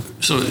 or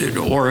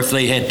if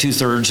they had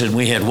 2/3 and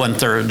we had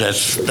 1/3,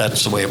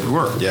 that's the way it would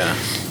work. Yeah.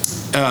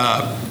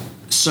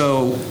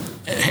 So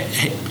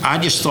I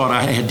just thought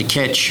I had to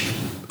catch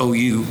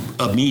OU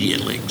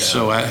immediately. Yeah.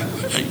 So I,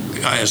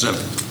 as I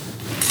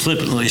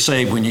flippantly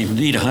say, when you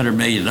need $100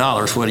 million,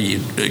 what do you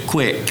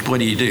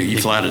do? You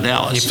fly to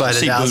Dallas. You fly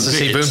to Dallas to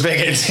see Boone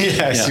Pickens.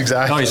 Yes,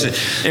 exactly.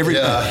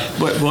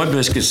 One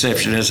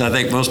misconception is I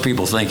think most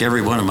people think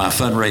every one of my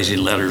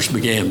fundraising letters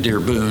began "Dear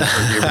Boone" or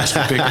 "Dear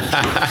Mr. Pickens."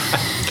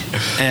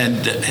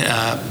 And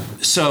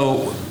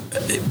so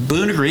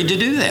Boone agreed to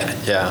do that.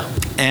 Yeah.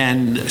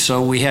 And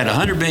so we had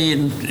 $100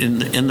 million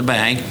in the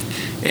bank,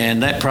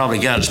 and that probably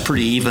got us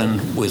pretty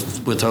even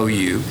with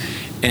OU.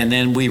 And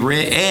then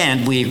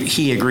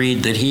he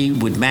agreed that he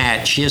would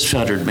match his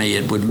 $100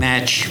 million would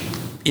match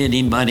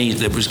any money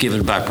that was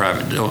given by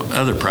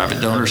other private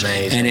donors.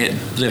 Amazing. And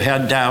the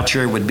endowed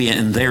chair would be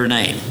in their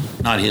name,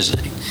 not his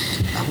name.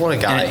 What a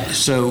guy. And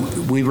so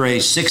we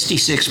raised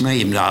 $66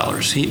 million.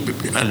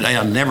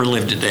 I never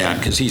lived it down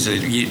because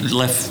you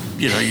left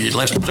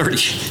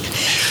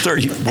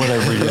 30,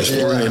 whatever it is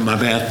in my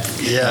math.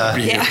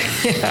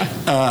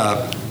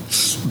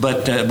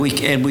 But we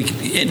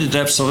ended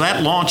up, so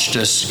that launched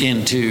us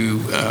into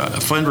a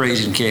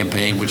fundraising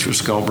campaign, which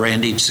was called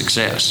Branding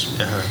Success.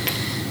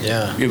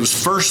 Yeah. It was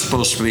first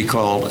supposed to be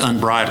called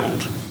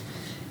Unbridled.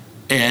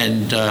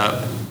 And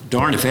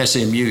darn if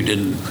SMU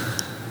didn't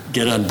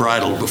get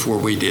unbridled before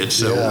we did.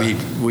 So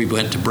we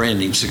went to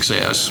Branding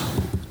Success.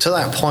 To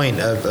that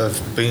point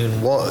of Boone,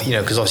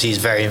 because obviously he's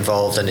very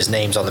involved and his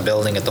name's on the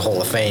building at the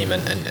Hall of Fame,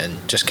 and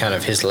just kind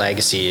of his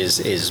legacy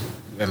is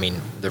I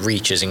mean, the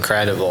reach is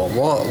incredible.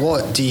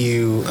 What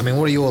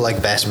are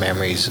your best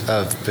memories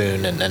of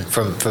Boone, and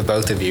for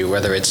both of you,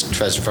 whether it's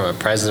from a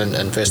president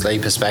and first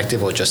lady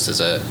perspective, or just as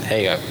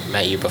hey, I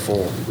met you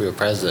before we were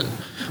president?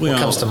 What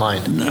comes to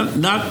mind?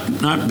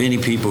 Not many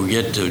people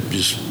get to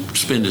just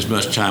spend as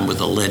much time with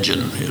a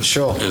legend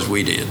as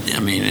we did. I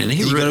mean, and Did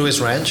you go to his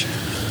ranch?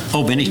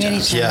 Oh, many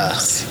times.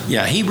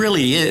 Yeah, he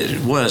really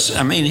was.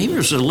 I mean, he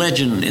was a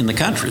legend in the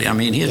country. I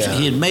mean, he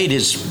had made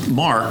his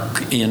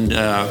mark in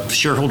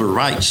shareholder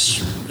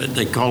rights.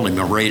 They called him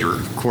a raider,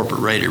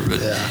 corporate raider,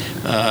 but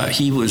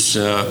he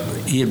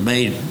had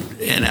made.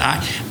 And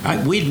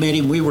we'd met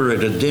him. We were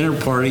at a dinner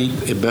party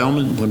at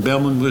Bellman when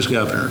Bellman was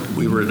governor.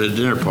 We were at a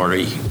dinner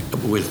party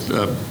with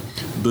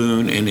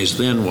Boone and his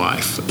then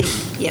wife.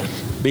 Yeah.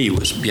 B,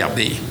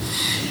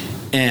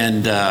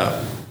 and.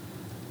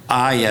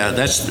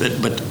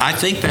 But I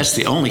think that's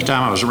the only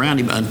time I was around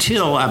him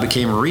until I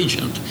became a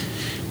regent.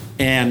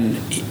 And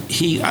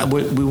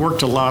we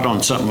worked a lot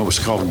on something that was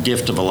called a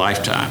gift of a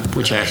lifetime,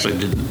 which actually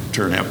didn't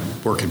turn out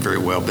working very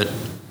well. But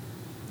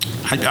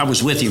I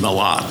was with him a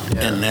lot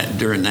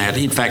during that.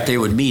 In fact, they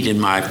would meet in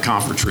my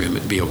conference room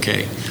at BOK.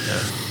 Yeah.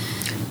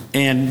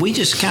 And we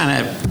just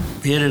kind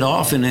of hit it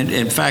off. And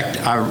in fact,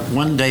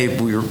 one day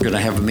we were going to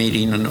have a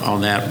meeting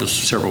on that with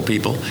several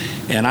people.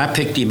 And I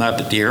picked him up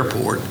at the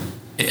airport.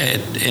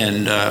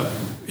 And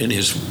in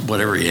his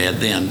whatever he had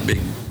then,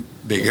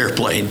 big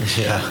airplane.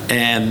 Yeah.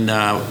 And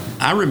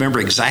I remember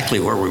exactly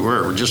where we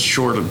were. We're just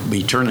short of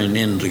me turning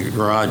in the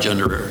garage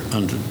under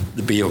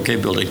the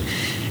BOK building.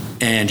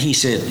 And he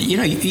said,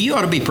 you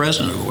ought to be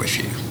president of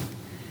OSU.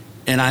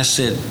 And I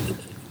said,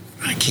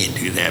 I can't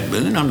do that,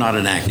 Boone. I'm not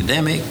an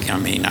academic. I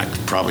mean, I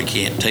probably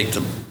can't take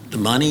the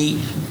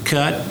money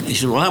cut. He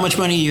said, well, how much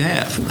money do you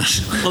have? And I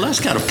said, well, that's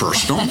kind of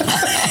personal.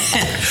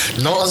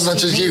 Not as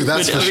much as you,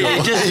 that's for sure.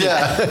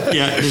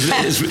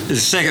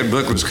 His second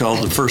book was called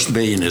The First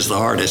Billion is the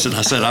Hardest. And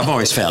I said, I've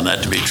always found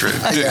that to be true.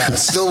 Yeah,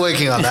 still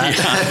working on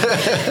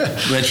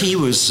that. But he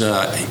was,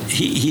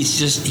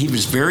 he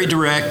was very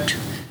direct.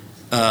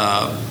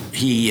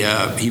 He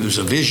was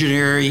a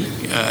visionary.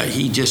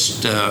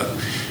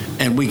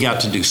 And we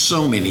got to do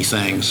so many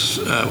things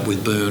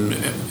with Boone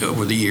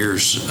over the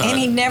years. And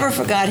he never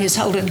forgot his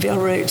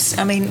Holdenville roots.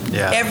 I mean,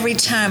 every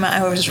time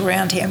I was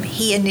around him,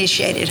 he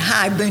initiated,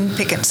 hi, Boone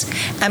Pickens.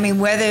 I mean,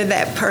 whether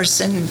that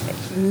person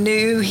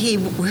knew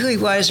who he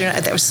was or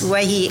not, that was the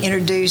way he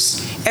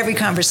introduced every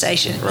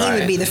conversation. Right. He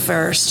would be the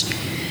first.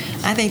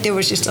 I think there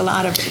was just a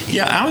lot of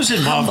I was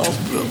involved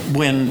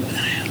when,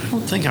 I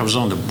don't think I was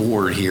on the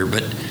board here,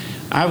 but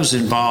I was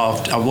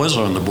involved. I was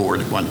on the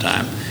board at one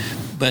time.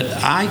 But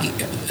I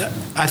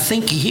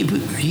think he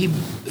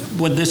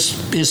with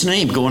his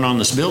name going on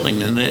this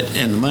building and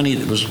the money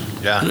that was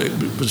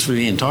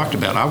being talked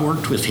about, I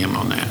worked with him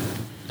on that.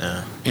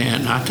 Yeah.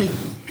 And I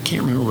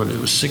can't remember what it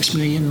was, $6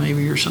 million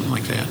maybe or something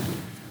like that.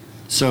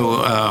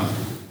 So,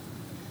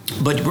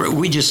 but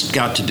we just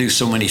got to do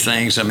so many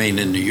things. I mean,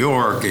 in New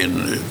York,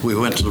 and we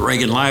went to the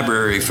Reagan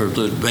Library for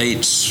the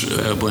debates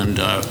when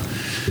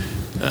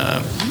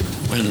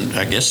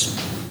I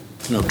guess.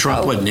 No,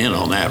 Trump wasn't in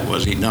on that,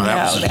 was he? No,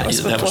 that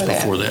was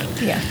before that.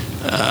 Yeah.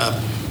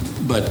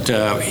 But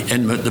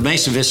the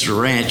Mesa Vista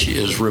Ranch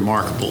is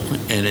remarkable,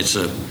 and it's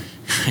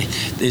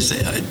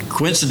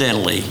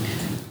coincidentally,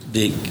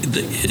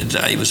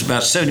 it was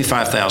about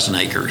 75,000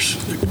 acres,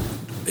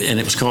 and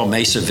it was called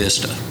Mesa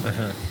Vista.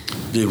 Uh-huh.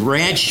 The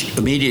ranch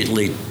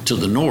immediately to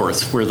the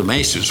north, where the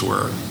Mesas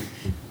were,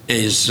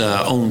 is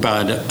owned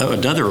by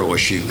another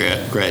OSU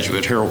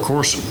graduate, Harold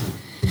Corson,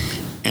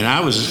 and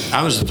I was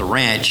at the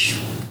ranch.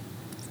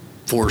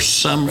 For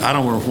I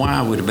don't know why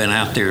I would have been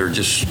out there,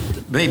 just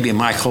maybe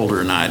Mike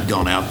Holder and I had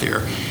gone out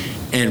there.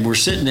 And we're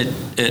sitting at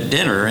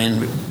dinner,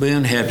 and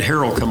Boone had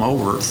Harold come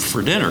over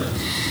for dinner.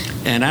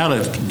 And out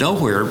of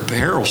nowhere,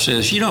 Harold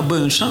says,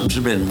 Boone, something's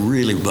been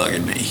really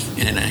bugging me.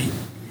 And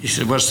he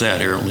said, what's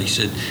that, Harold? And he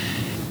said,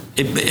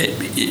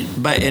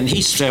 and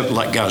he's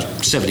got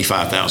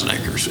 75,000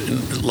 acres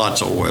and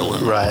lots of oil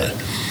and all that.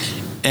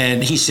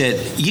 And he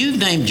said, you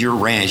named your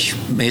ranch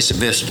Mesa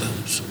Vista,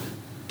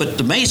 but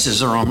the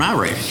Mesas are on my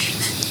ranch.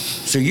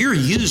 So you're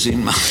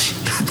using my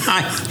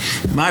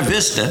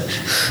Vista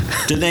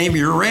to name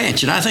your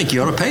ranch, and I think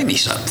you ought to pay me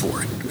something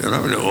for it. And I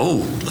went,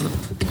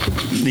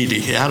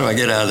 how do I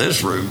get out of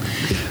this room?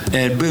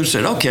 And Boone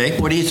said, okay,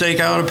 what do you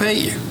think I ought to pay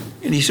you?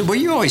 And he said, well,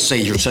 you always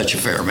say you're such a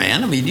fair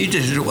man. I mean, you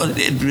just,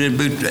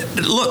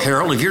 look,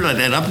 Harold, if you're not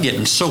that, I'm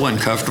getting so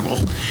uncomfortable.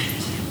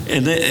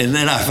 And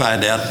then I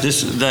find out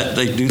that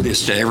they do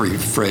this to every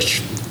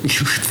fresh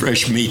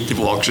meat that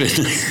walks in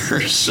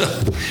there. So,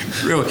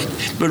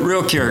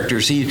 real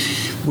characters.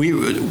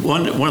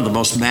 One of the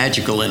most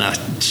magical, and I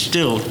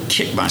still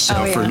kick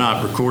myself for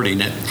not recording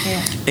it.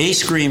 Yeah.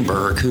 Ace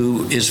Greenberg,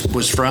 who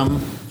was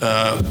from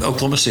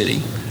Oklahoma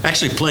City,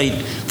 actually played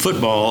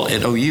football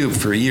at OU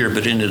for a year,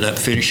 but ended up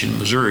finishing in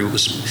Missouri.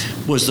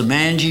 Was the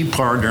managing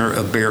partner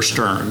of Bear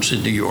Stearns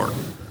in New York.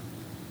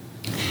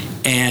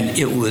 And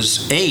it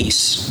was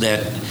Ace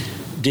that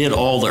did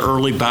all the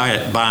early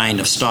buying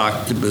of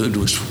stock that Boone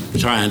was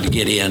trying to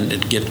get in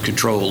and get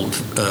control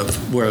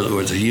of, whether it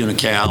was a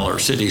Unocal or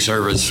City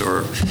Service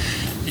or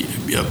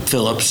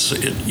Phillips,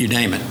 you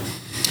name it.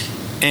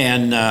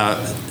 And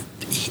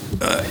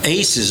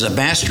Ace is a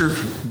master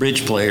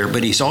bridge player,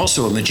 but he's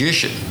also a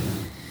magician.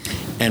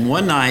 And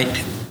one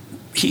night,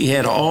 he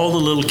had all the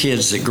little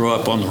kids that grow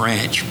up on the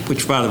ranch,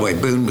 which, by the way,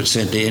 Boone would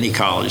send to any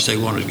college they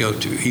wanted to go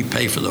to. He'd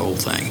pay for the whole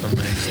thing.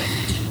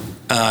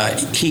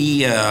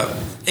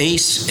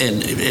 Ace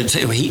and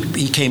so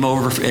he came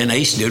over, and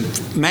Ace did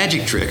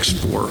magic tricks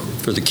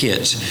for the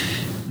kids.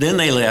 Then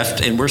they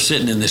left, and we're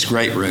sitting in this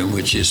great room,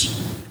 which is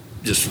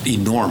just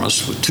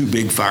enormous, with 2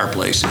 big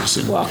fireplaces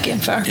and walk-in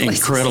fireplaces,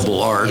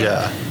 incredible art.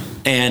 Yeah.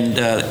 And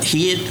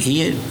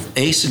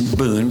Ace and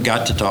Boone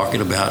got to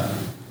talking about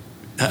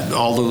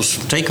all those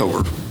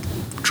takeover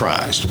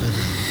tries.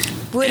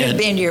 Would have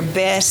been your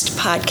best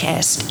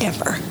podcast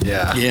ever.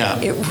 Yeah. Yeah.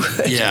 It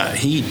would. Yeah.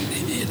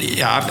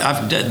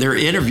 I've done their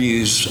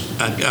interviews.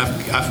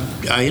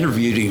 I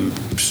interviewed him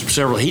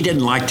several. He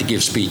didn't like to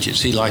give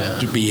speeches. He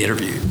liked to be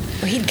interviewed.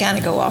 Well, he'd kind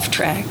of go off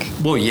track.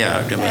 Well,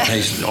 yeah. I mean,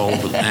 he's all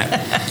over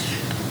that.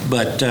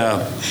 But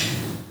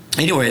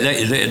anyway,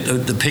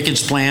 the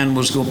Pickett's plan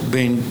was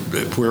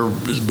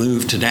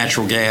moved to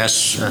natural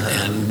gas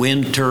and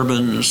wind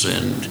turbines,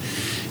 and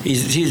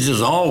he's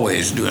just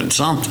always doing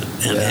something.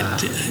 And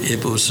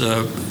it was.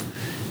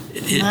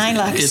 Mine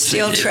like a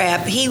steel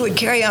trap. He would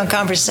carry on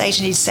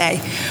conversation. He'd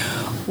say,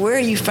 "Where are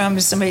you from?"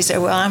 And somebody said,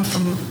 "Well, I'm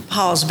from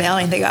Hall's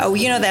Valley." And they go, "Oh,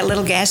 you know that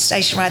little gas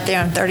station right there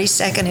on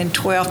 32nd and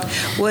 12th?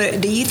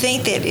 Do you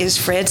think that is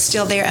Fred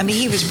still there?" I mean,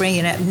 he was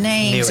bringing up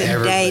names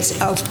and dates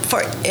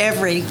for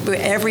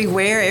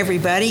everywhere,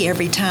 everybody,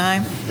 every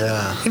time.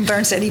 Yeah. And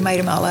Vern said he made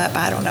them all up.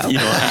 I don't know. You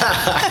know,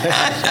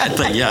 I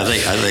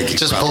think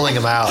just pulling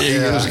them out. He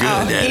was good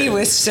at He it.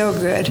 was so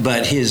good.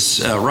 But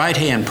his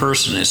right-hand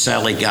person is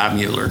Sally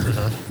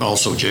Guymuller,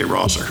 also Jay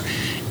Rosser.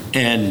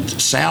 And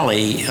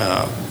Sally,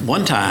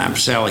 one time,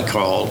 Sally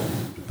called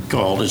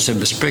and said,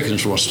 "Mr.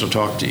 Pickens wants to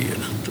talk to you."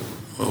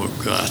 Oh,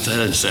 gosh, that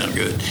doesn't sound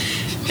good.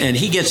 And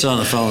he gets on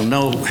the phone.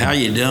 "No, how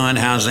you doing?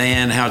 How's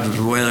Ann? How's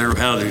the weather?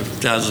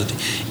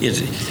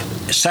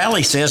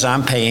 Sally says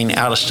I'm paying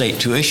out-of-state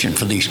tuition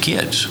for these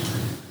kids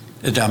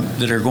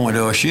that are going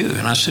to OSU."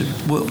 And I said,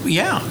 "Well,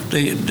 yeah,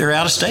 they're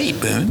out of state,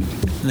 Boone.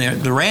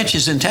 The ranch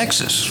is in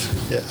Texas."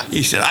 Yeah.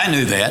 He said, "I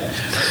knew that."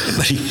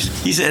 But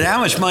he said, "How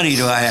much money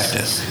do I have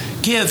to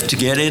give to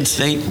get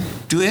in-state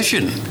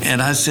tuition?"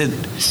 And I said,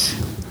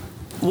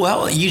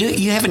 "Well,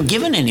 you haven't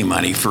given any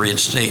money for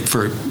in-state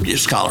for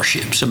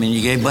scholarships. I mean,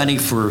 you gave money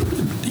for,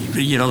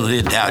 the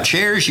endowed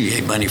chairs, you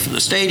gave money for the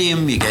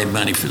stadium, you gave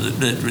money for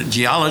the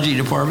geology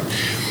department,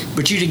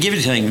 but you didn't give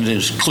anything to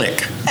just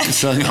click.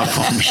 So y'all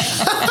call me."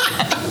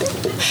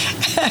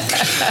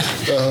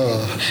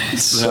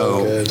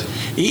 So good.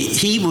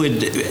 He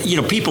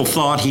would, people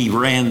thought he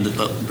ran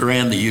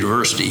the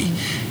university.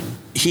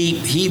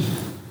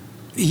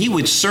 He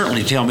would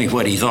certainly tell me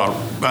what he thought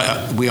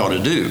we ought to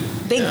do.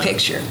 Big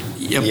picture.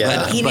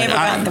 Yeah. He never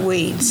got in the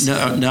weeds.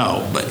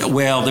 No. But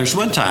there's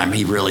one time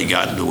he really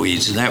got in the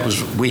weeds, and that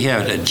was we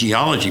had a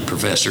geology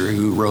professor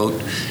who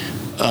wrote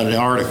an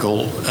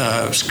article,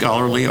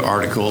 scholarly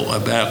article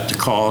about the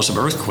cause of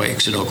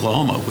earthquakes in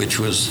Oklahoma, which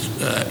was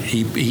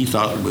he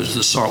thought it was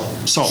the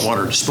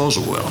saltwater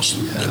disposal wells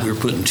that we were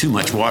putting too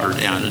much water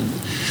down.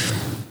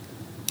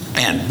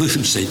 And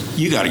Boone said,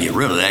 "You got to get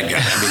rid of that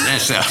guy. I mean,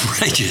 that's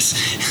outrageous."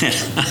 And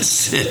I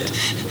said,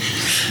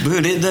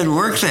 "Boone, it doesn't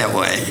work that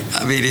way.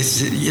 I mean,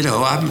 it's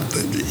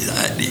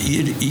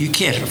you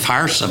can't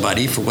fire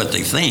somebody for what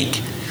they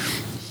think."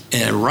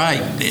 And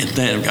and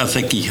then I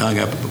think he hung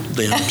up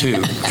then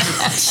too.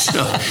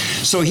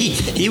 so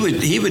he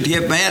would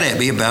get mad at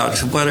me about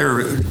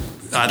whatever.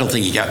 I don't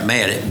think he got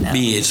mad at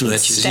me as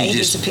much as he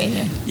just his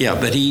opinion. Yeah,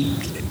 but he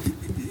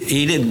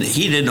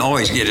didn't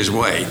always get his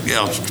way.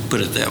 I'll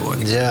put it that way.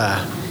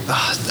 Yeah.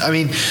 I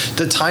mean,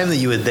 the time that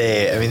you were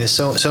there, I mean, there's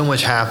so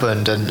much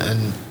happened,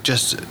 and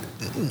just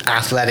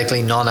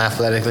athletically,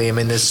 non-athletically. I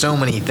mean, there's so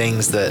many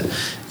things that,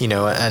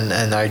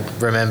 and I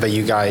remember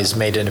you guys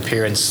made an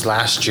appearance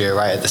last year,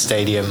 right, at the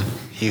stadium.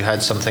 You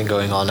had something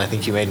going on. I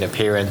think you made an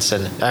appearance,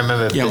 and I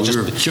remember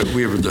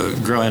we were the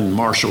grand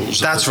marshals.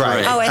 That's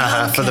right.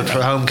 For the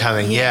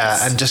homecoming,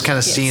 yes. And just kind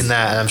of seeing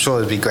that, and I'm sure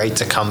it'd be great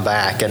to come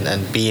back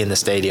and be in the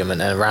stadium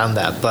and around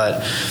that.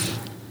 But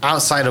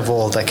outside of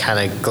all the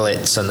kind of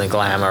glitz and the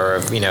glamour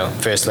of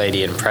First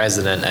Lady and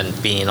President and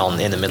being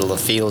in the middle of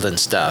the field and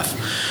stuff,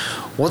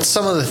 what's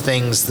some of the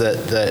things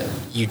that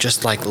you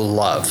just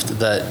loved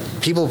that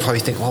people probably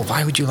think, well,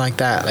 why would you like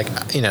that?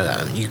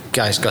 You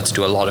guys got to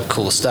do a lot of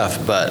cool stuff,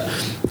 but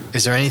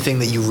is there anything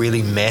that you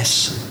really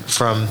miss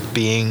from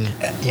being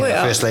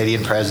First Lady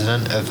and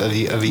President of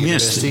the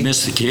university?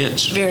 Miss the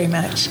kids. Very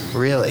much.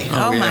 Really?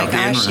 Oh my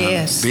gosh,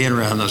 yes. Being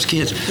around those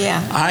kids.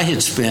 Yeah. I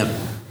had spent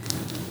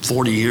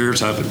 40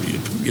 years,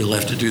 you'll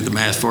have to do the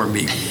math for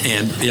me,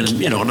 and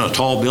in a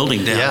tall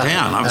building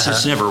downtown. I was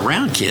just never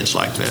around kids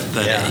like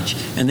that age.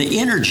 And the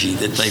energy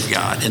that they've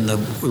got, and the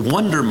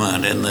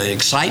wonderment and the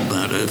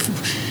excitement of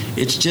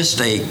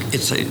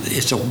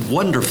it's a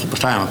wonderful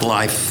time of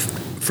life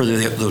for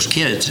those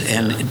kids,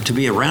 and to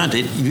be around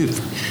it.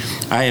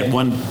 I had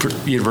one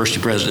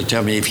university president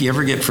tell me, if you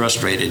ever get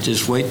frustrated,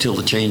 just wait till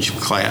the change of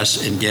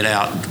class and get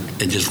out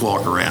and just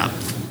walk around,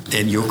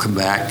 and you'll come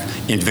back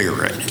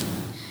invigorated.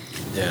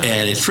 Yeah.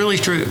 And it's really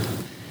true.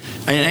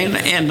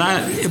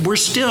 we're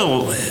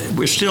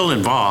still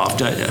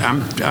involved.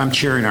 I'm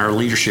chairing our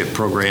leadership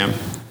program.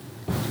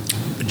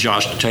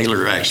 Josh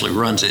Taylor actually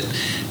runs it,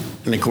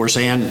 and of course,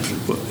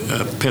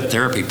 pet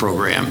therapy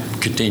program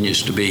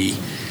continues to be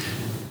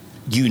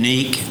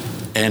unique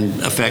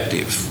and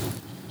effective.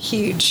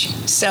 Huge.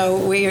 So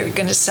we are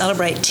going to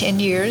celebrate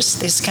 10 years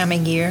this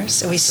coming year.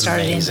 So we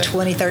started in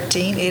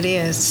 2013. It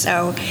is.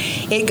 So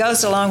it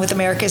goes along with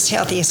America's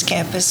Healthiest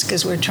Campus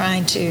because we're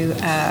trying to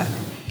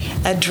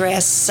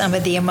address some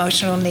of the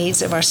emotional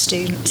needs of our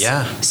students.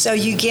 Yeah. So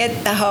you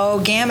get the whole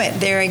gamut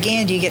there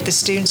again. You get the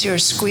students who are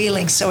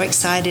squealing, so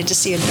excited to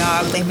see a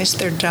dog. They miss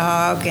their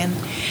dog. And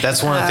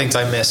that's one of the things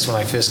I missed when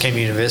I first came to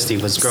university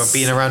was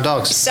being around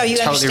dogs. So you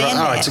understand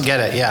that. Oh, I get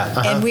it, yeah.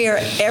 Uh-huh. And we are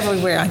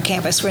everywhere on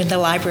campus. We're in the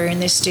library, in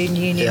the student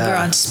union. Yeah. We're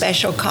on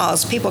special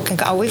calls. People can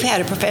call. We've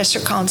had a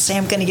professor call and say,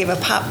 I'm going to give a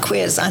pop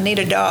quiz. I need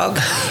a dog.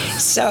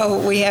 So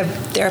we have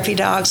therapy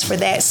dogs for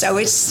that. So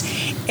it's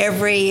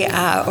every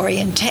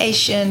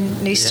orientation,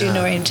 new student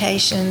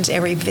orientations,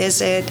 every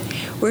visit.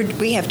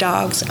 We have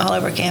dogs all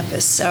over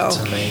campus. So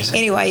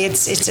anyway,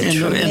 it's a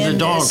tremendous. And the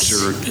dogs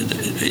are.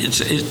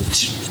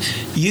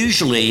 It's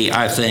usually,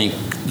 I think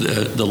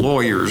the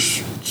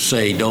lawyers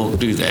say don't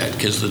do that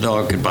because the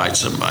dog could bite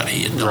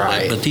somebody. And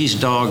right. But these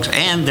dogs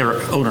and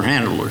their owner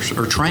handlers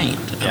are trained.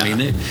 Yeah. I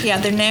mean,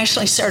 they're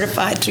nationally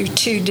certified through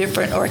 2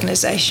 different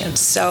organizations.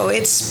 So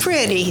it's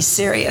pretty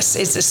serious.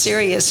 It's a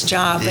serious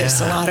job. But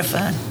it's a lot of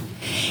fun.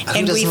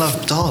 Who doesn't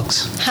love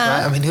dogs? Huh?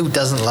 Right? I mean, who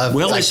doesn't love?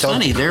 Well, it's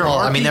funny. There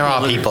are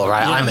people,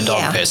 right? Yeah. I'm a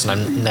dog person.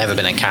 I've never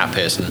been a cat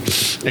person.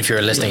 If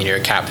you're listening and you're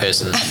a cat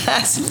person,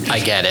 I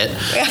get it.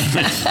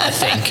 I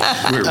think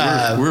we're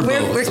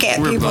both. We're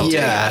cat people. Both.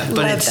 Yeah,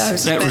 but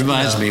that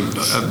reminds me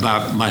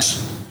about my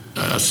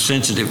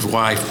sensitive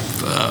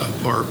wife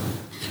or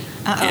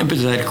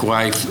empathetic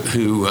wife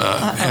who,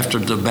 after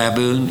the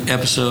baboon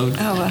episode,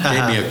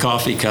 gave me a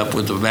coffee cup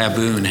with the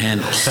baboon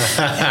handles.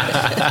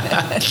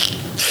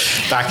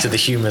 Back to the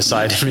humor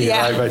side of me,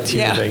 right? About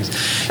human things.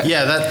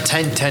 Yeah, that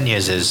 10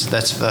 years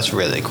that's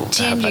really cool.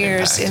 10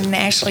 years and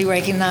nationally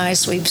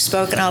recognized. We've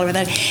spoken all over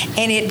that,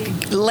 and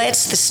it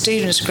lets the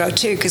students grow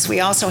too, because we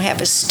also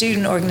have a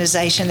student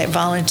organization that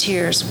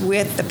volunteers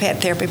with the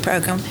pet therapy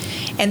program.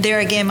 And there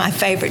again, my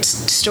favorite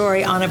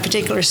story on a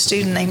particular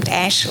student named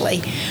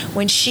Ashley.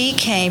 When she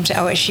came to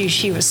OSU,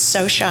 she was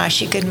so shy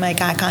she couldn't make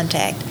eye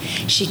contact.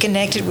 She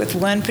connected with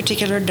one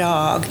particular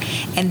dog,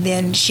 and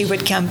then she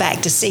would come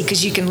back to see,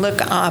 because you can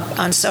look up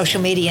on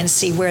social media and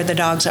see where the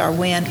dogs are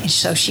when. And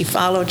so she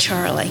followed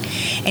Charlie,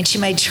 and she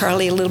made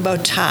Charlie a little bow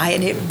tie,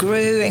 and it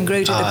grew and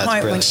grew to the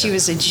point when she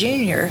was a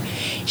junior,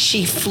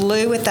 she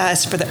flew with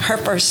us for her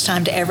first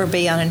time to ever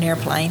be on an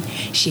airplane.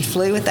 She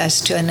flew with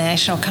us to a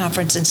national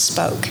conference and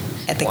spoke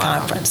at the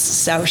conference.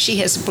 So she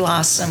has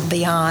blossomed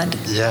beyond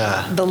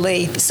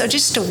belief. So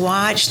just to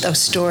watch those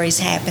stories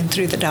happen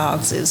through the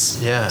dogs is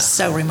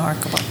so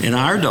remarkable. And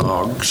our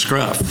dog,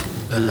 Scruff,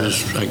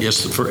 I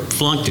guess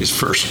flunked his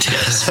first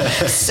test.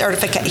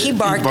 Certificate. He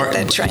barked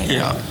at the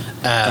trainer.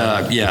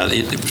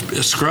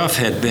 Scruff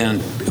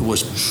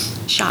was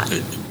shot.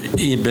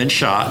 He had been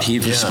shot. He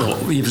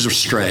was a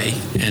stray,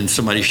 and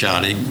somebody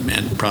shot him,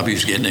 and probably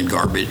was getting in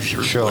garbage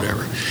or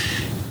whatever.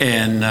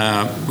 And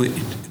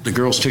the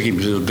girls took him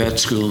to the vet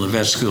school, and the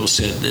vet school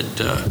said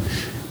that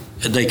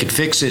they could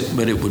fix it,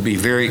 but it would be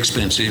very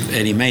expensive,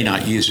 and he may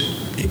not use it.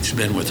 He's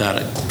been without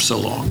it so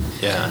long.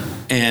 Yeah.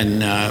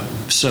 And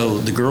so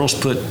the girls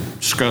put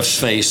Scruff's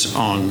face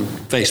on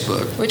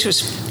Facebook, which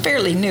was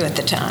fairly new at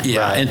the time.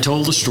 Yeah, and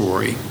told the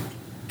story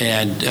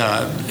and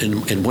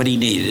what he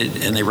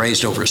needed, and they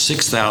raised over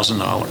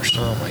 $6,000.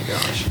 Oh my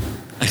gosh.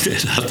 I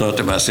thought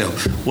to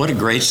myself, what a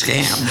great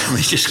scam. I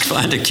mean, just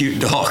find a cute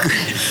dog.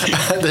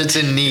 That's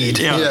in need.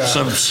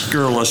 Some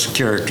scurrilous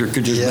character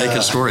could just make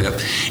a story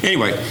up.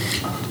 Anyway,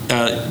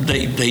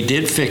 they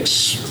did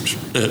fix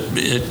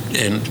it,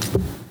 and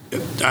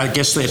I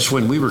guess that's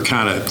when we were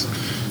kind of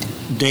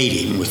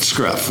dating with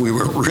Scruff. We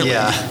were really...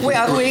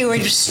 Well, we were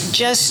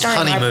just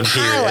starting our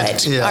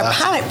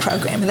pilot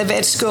program. The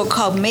vet school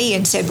called me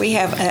and said, we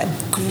have a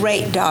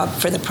great dog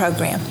for the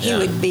program. He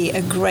would be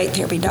a great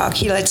therapy dog.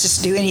 He lets us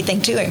do anything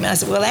to him. And I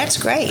said, well, that's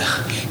great.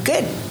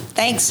 Good.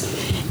 Thanks.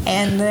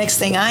 And the next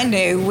thing I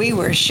knew, we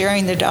were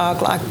sharing the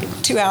dog like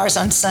 2 hours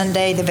on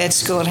Sunday. The vet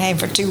school would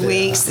have him for 2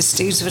 weeks. The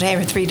students would have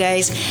him for 3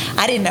 days.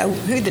 I didn't know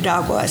who the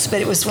dog was, but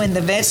it was when the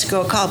vet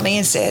school called me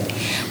and said,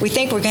 we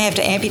think we're going to have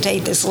to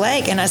amputate this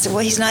leg. And I said,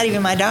 well, he's not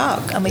even my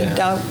dog. I mean,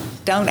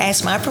 don't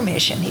ask my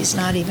permission. He's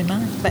not even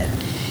mine. But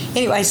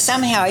anyway,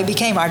 somehow he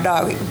became our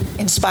dog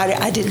in spite of,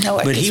 I didn't know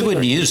it. But he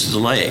wouldn't use the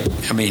leg.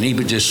 I mean, he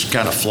would just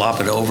kind of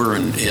flop it over,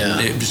 and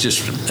it was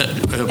just...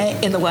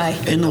 in the way.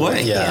 In the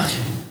way,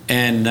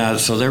 And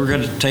so they were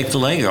going to take the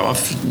leg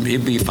off.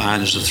 He'd be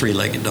fine as a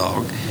 3-legged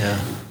dog. Yeah.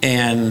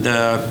 And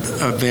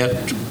a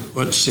vet,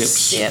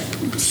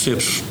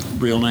 Sip's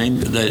real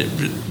name,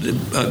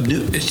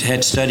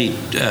 had studied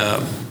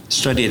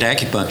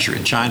acupuncture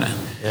in China.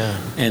 Yeah.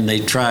 And they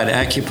tried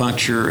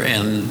acupuncture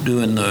and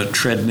doing the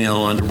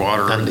treadmill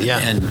underwater.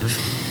 And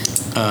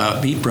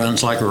he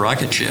runs like a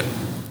rocket ship.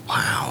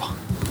 Wow.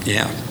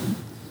 Yeah.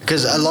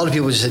 Because a lot of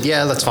people just said,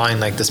 yeah, that's fine,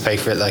 like, just pay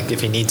for it. Like,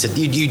 if you need to,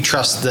 you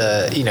trust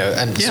the,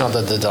 and it's not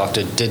that the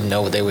doctor didn't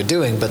know what they were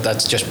doing, but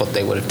that's just what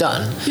they would have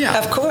done. Yeah.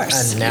 Of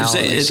course. And now,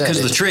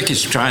 because the trick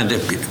is trying to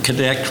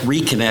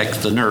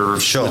reconnect the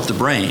nerves with the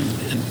brain.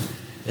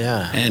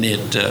 And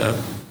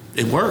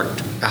it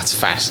worked. That's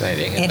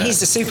fascinating. And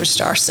he's a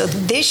superstar. So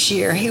this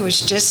year, he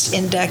was just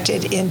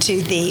inducted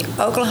into the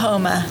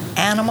Oklahoma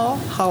Animal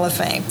Hall of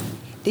Fame.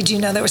 Did you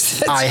know there was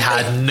such I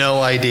had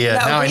no idea.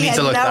 Now I need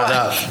to look that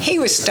up. He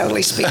was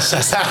totally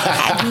speechless. I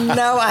had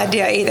no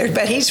idea either,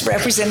 but he's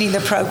representing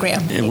the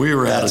program. And we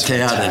were out of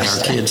town, and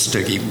our kids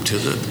took him to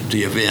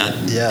the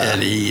event. Yeah.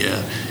 And he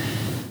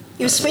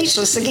was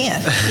speechless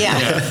again.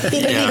 Yeah.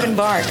 He didn't even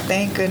bark,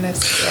 thank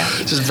goodness. Yeah.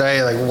 Just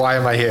very like, why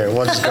am I here?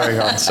 What is going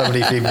on?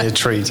 Somebody feed me a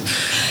treat.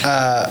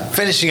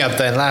 Finishing up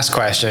then, last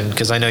question,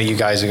 because I know you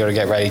guys are going to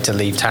get ready to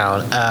leave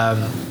town.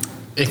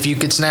 If you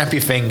could snap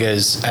your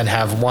fingers and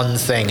have one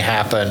thing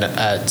happen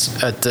at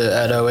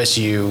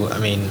OSU, I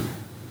mean,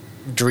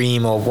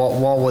 dream, or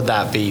what would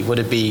that be? Would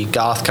it be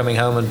Garth coming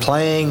home and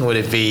playing? Would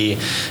it be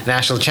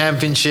national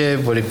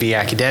championship? Would it be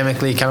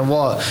academically? Kind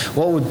of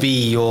what would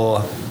be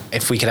your,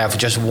 if we could have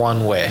just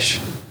one wish?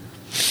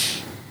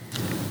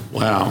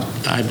 Wow,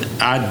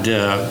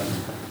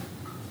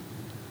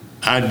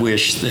 I'd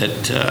wish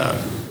that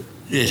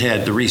it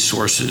had the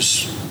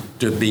resources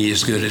to be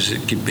as good as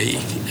it could be.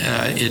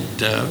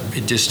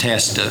 It just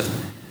has to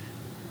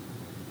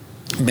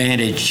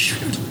manage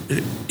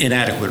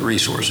inadequate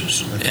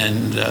resources,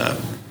 and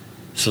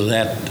so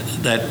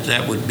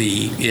that would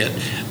be it.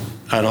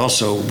 I'd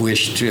also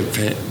wish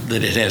that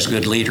it has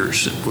good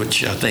leaders,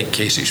 which I think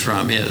Casey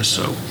Strum is.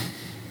 So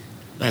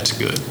that's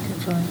good.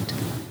 Good point.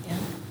 Yeah.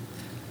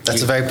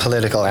 That's a very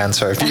political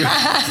answer.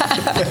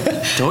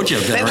 Told you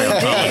I've been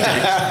around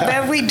politics.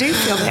 But we do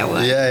feel that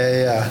way.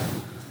 Yeah.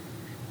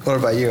 What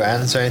about you,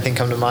 Anne? Does anything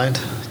come to mind?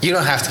 You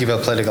don't have to give a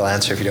political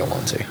answer if you don't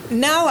want to.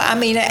 No, I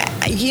mean,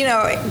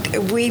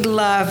 we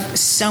love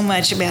so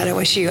much about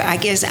OSU. I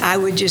guess I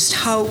would just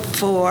hope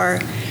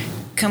for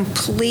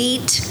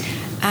complete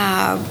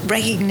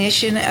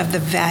recognition of the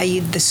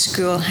value the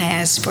school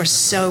has for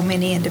so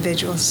many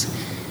individuals.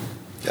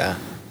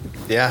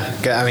 Yeah,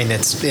 I mean,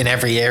 it's in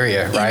every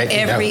area, right?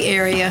 In every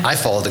area. I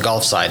follow the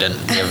golf side, and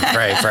we have a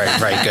very, very,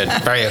 very good,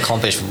 very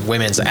accomplished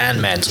women's and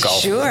men's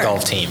golf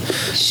team.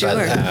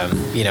 Sure. But,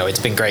 it's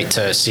been great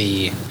to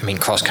see,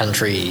 cross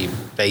country,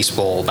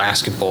 baseball,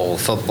 basketball,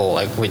 football,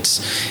 and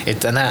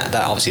that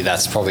obviously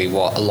that's probably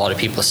what a lot of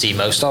people see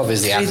most of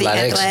is the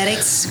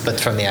athletics. But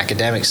from the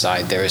academic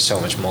side, there is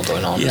so much more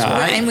going on as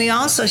well. And we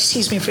also,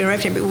 excuse me for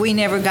interrupting, but we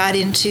never got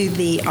into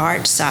the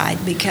art side,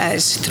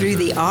 because through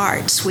the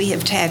arts, we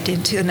have tapped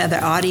into another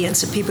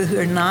audience of people who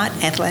are not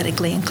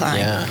athletically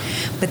inclined,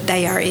 but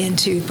they are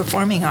into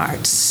performing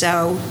arts.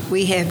 So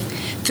we have,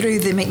 through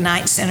the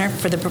McKnight Center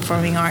for the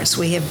Performing Arts,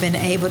 we have been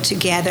able to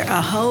gather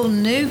a whole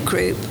new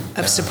group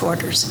of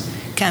supporters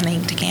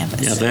coming to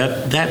campus.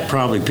 Yeah, that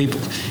probably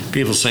people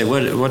say,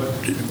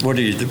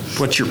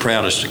 what's your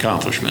proudest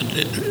accomplishment?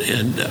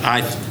 And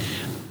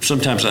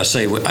sometimes I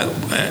say,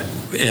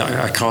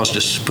 I caused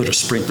us to put a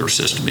sprinkler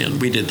system in.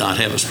 We did not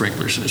have a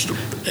sprinkler system,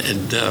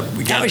 and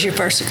that was your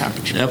first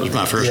accomplishment. That was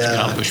my first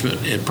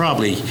accomplishment. And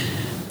probably,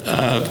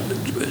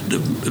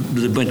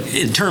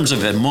 in terms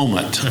of a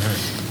moment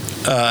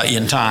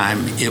in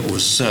time, it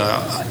was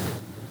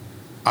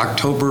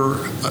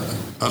October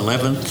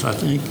 11th, I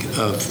think,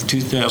 of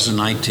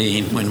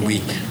 2019, when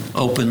we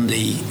opened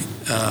the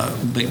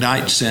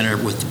McKnight Center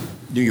with the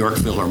New York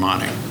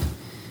Philharmonic.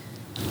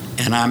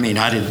 And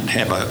I didn't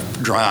have a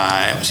dry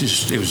eye.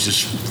 It was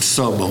just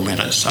so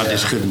momentous. I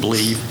just couldn't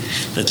believe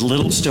that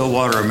little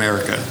Stillwater,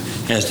 America,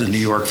 has the New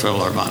York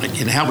Philharmonic.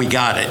 And how we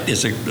got it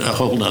is a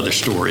whole nother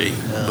story.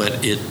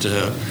 But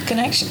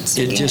connections.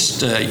 It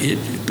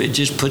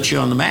just puts you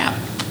on the map.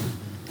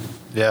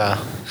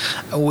 Yeah,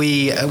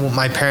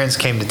 my parents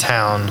came to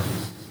town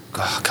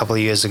a couple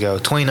of years ago,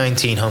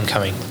 2019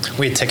 homecoming.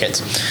 We had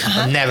tickets.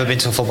 I've never been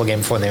to a football game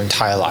before in their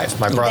entire life.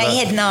 My brother, they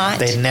had not.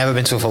 They had never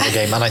been to a football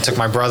game, and I took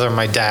my brother and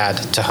my dad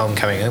to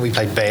homecoming. And we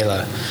played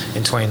Baylor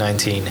in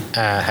 2019.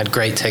 Had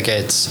great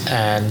tickets,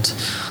 and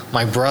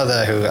my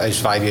brother, who is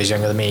 5 years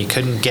younger than me,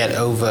 couldn't get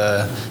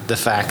over the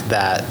fact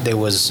that there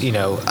was,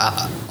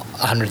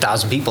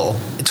 100,000 people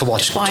to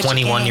watch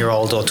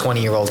 21-year-old or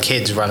 20-year-old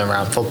kids run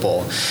around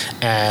football,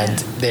 and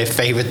their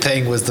favorite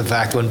thing was the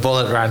fact when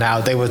Bullet ran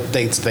out, they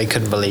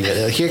couldn't believe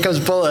it. Like, here comes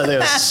Bullet. I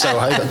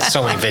got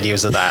so many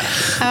videos of that.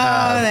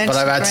 But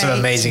I've had some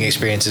amazing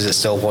experiences at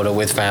Stillwater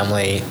with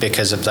family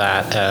because of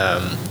that.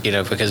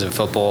 Because of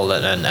football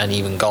and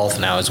even golf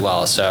now as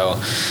well. So,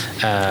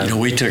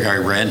 we took our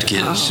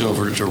grandkids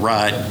over to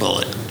ride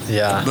Bullet.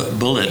 Yeah, but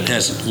Bullet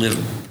hasn't lived.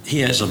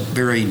 He has a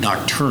very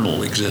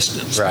nocturnal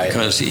existence, right?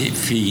 Because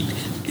if he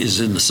is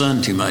in the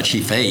sun too much,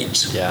 he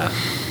fades. Yeah.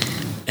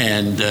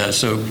 And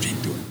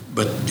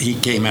but he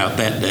came out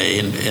that day,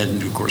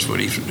 and of course, what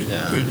he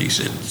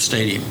said,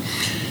 stadium.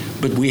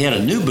 But we had a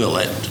new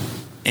Bullet,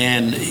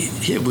 and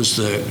it was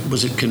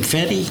it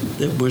confetti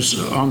that was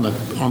on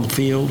the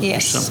field?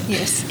 Yes.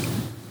 Yes.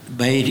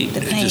 made him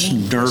just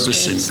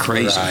nervous and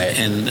crazy. Right.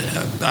 And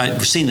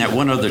I've seen that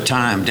one other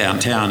time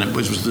downtown. It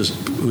was this,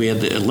 we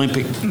had the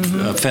Olympic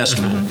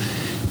festival,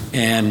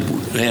 and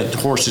they had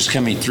horses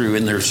coming through,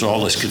 and there's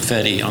all this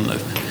confetti on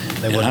the.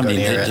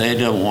 They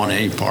don't want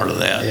any part of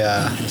that.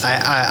 Yeah,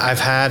 I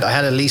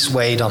had Elise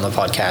Wade on the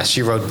podcast.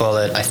 She rode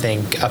Bullet, I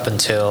think, up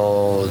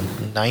until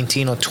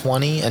 19 or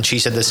 20, and she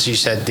said this. She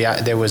said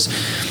there was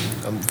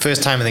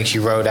first time I think she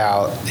rode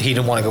out. He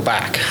didn't want to go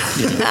back.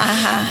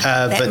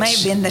 That may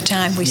have been the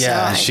time we saw it.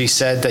 Yeah, she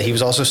said that he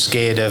was also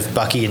scared of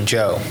Bucky and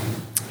Joe.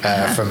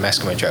 From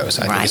Eskimo Joe's,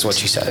 I think is what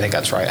she said. I think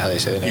that's right how they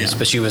say their names. Yeah.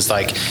 But she was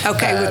like,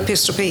 with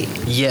Pistol Pete.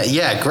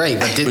 Yeah, great,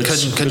 but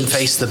couldn't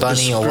face the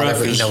bunny or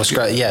whatever.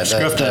 Scruff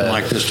didn't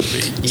like Pistol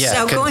Pete. Yeah.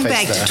 So going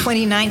back to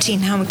 2019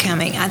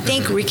 Homecoming, I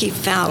think Ricky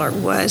Fowler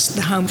was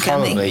the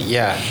homecoming. Probably,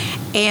 yeah.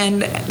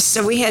 And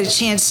so we had a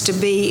chance to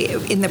be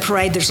in the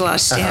parade. There's a lot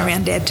of standing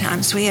around dead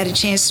times. So we had a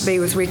chance to be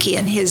with Ricky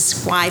and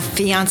his wife,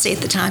 fiance at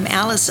the time,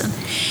 Allison.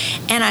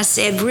 And I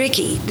said,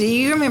 Ricky, do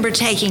you remember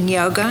taking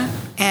yoga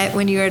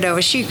when you were at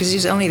OSU? Because he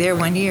was only there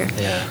 1 year.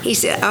 Yeah. He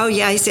said, oh,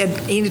 yeah. He said,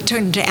 he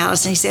turned to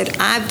Allison. He said,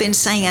 I've been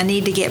saying I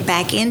need to get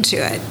back into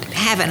it,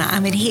 haven't I? I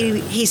mean,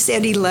 he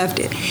said he loved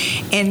it.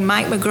 And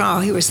Mike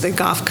McGraw, who was the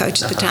golf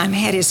coach at the time,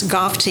 had his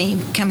golf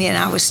team come in.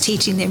 I was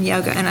teaching them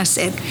yoga. And I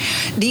said,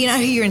 do you know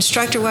who your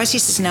instructor was? He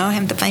says, no, I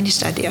haven't the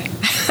faintest idea.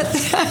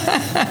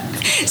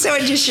 So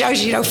it just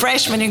shows you,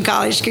 freshmen in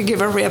college could give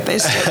a rip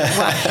as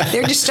to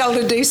they're just told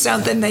to do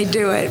something, they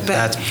do it. But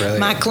that's brilliant.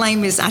 My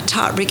claim is I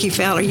taught Ricky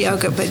Fowler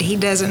yoga, but he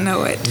doesn't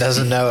know it.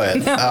 Doesn't know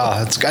it. No.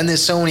 Oh, and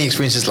there's so many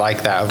experiences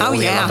like that of all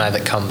the alumni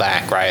that come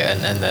back, right?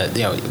 And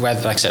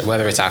whether, like I said,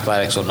 whether it's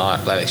athletics or not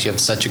athletics, you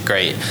have such a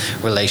great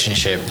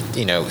relationship,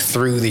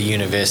 through the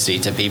university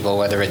to people,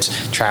 whether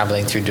it's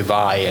traveling through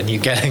Dubai and you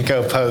get and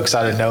go pokes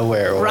out of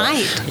nowhere, or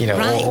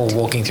or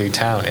walking through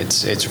town.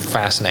 It's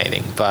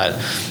fascinating. But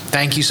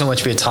thank you so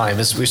much for your time.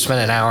 We've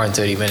spent an hour and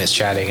 30 minutes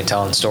chatting and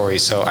telling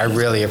stories, so I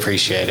really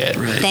appreciate it.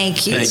 Right.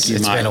 Thank you. Thank you,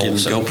 it's Mike, been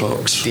awesome. And go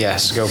Pokes.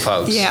 Yes, go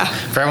Pokes. Yeah.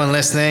 For everyone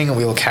listening,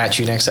 we will catch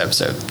you next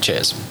episode.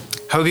 Cheers.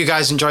 Hope you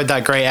guys enjoyed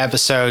that great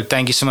episode.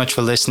 Thank you so much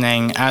for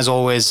listening. As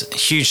always,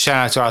 huge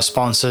shout out to our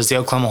sponsors, the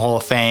Oklahoma Hall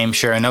of Fame,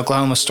 sharing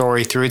Oklahoma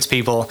story through its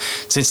people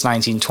since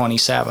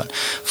 1927.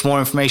 For more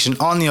information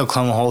on the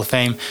Oklahoma Hall of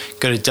Fame,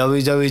 go to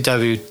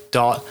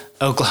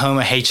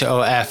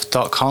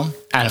www.oklahomahof.com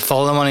and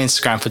follow them on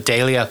Instagram for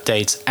daily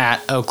updates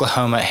at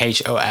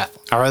OklahomaHOF.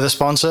 Our other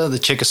sponsor, the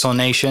Chickasaw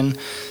Nation,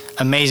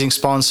 amazing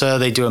sponsor.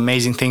 They do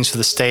amazing things for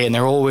the state, and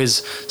they're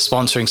always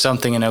sponsoring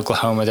something in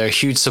Oklahoma. They're a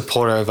huge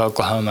supporter of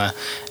Oklahoma,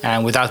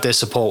 and without their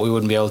support, we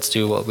wouldn't be able to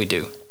do what we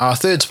do. Our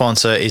third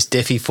sponsor is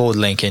Diffie Ford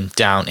Lincoln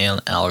down in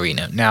El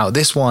Reno. Now,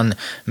 this one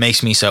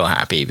makes me so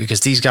happy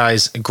because these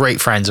guys are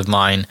great friends of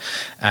mine,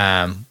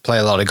 play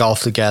a lot of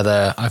golf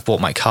together. I've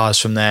bought my cars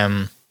from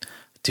them,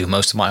 do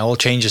most of my oil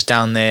changes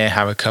down there,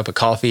 have a cup of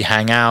coffee,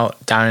 hang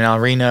out down in El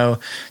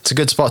Reno. It's a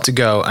good spot to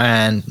go.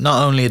 And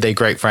not only are they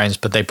great friends,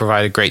 but they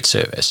provide a great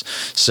service.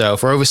 So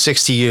for over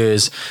 60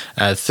 years,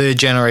 third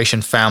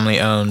generation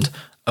family owned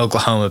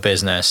Oklahoma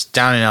business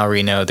down in El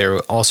Reno. They're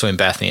also in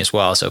Bethany as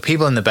well. So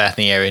people in the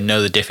Bethany area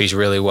know the Diffies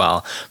really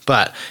well.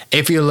 But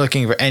if you're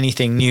looking for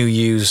anything new,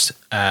 used,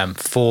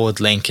 Ford,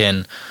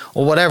 Lincoln,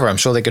 or whatever, I'm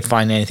sure they could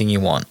find anything you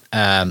want.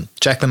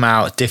 Check them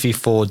out,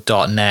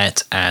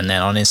 diffieford.net, and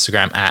then on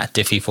Instagram at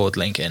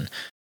diffiefordlincoln.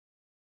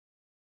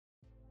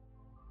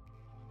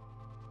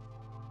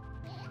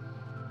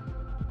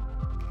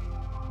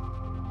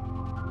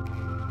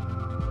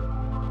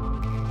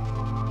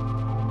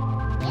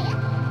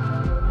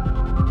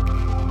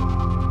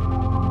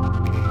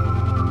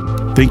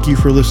 Thank you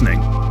for listening.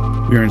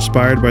 We are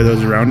inspired by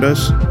those around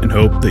us and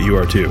hope that you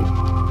are too.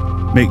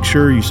 Make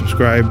sure you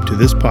subscribe to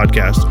this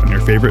podcast on your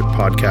favorite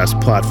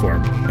podcast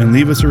platform and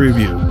leave us a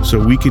review so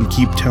we can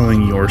keep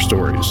telling your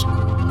stories.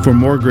 For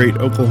more great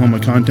Oklahoma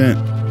content,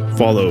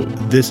 follow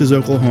This Is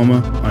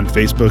Oklahoma on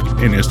Facebook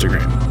and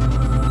Instagram.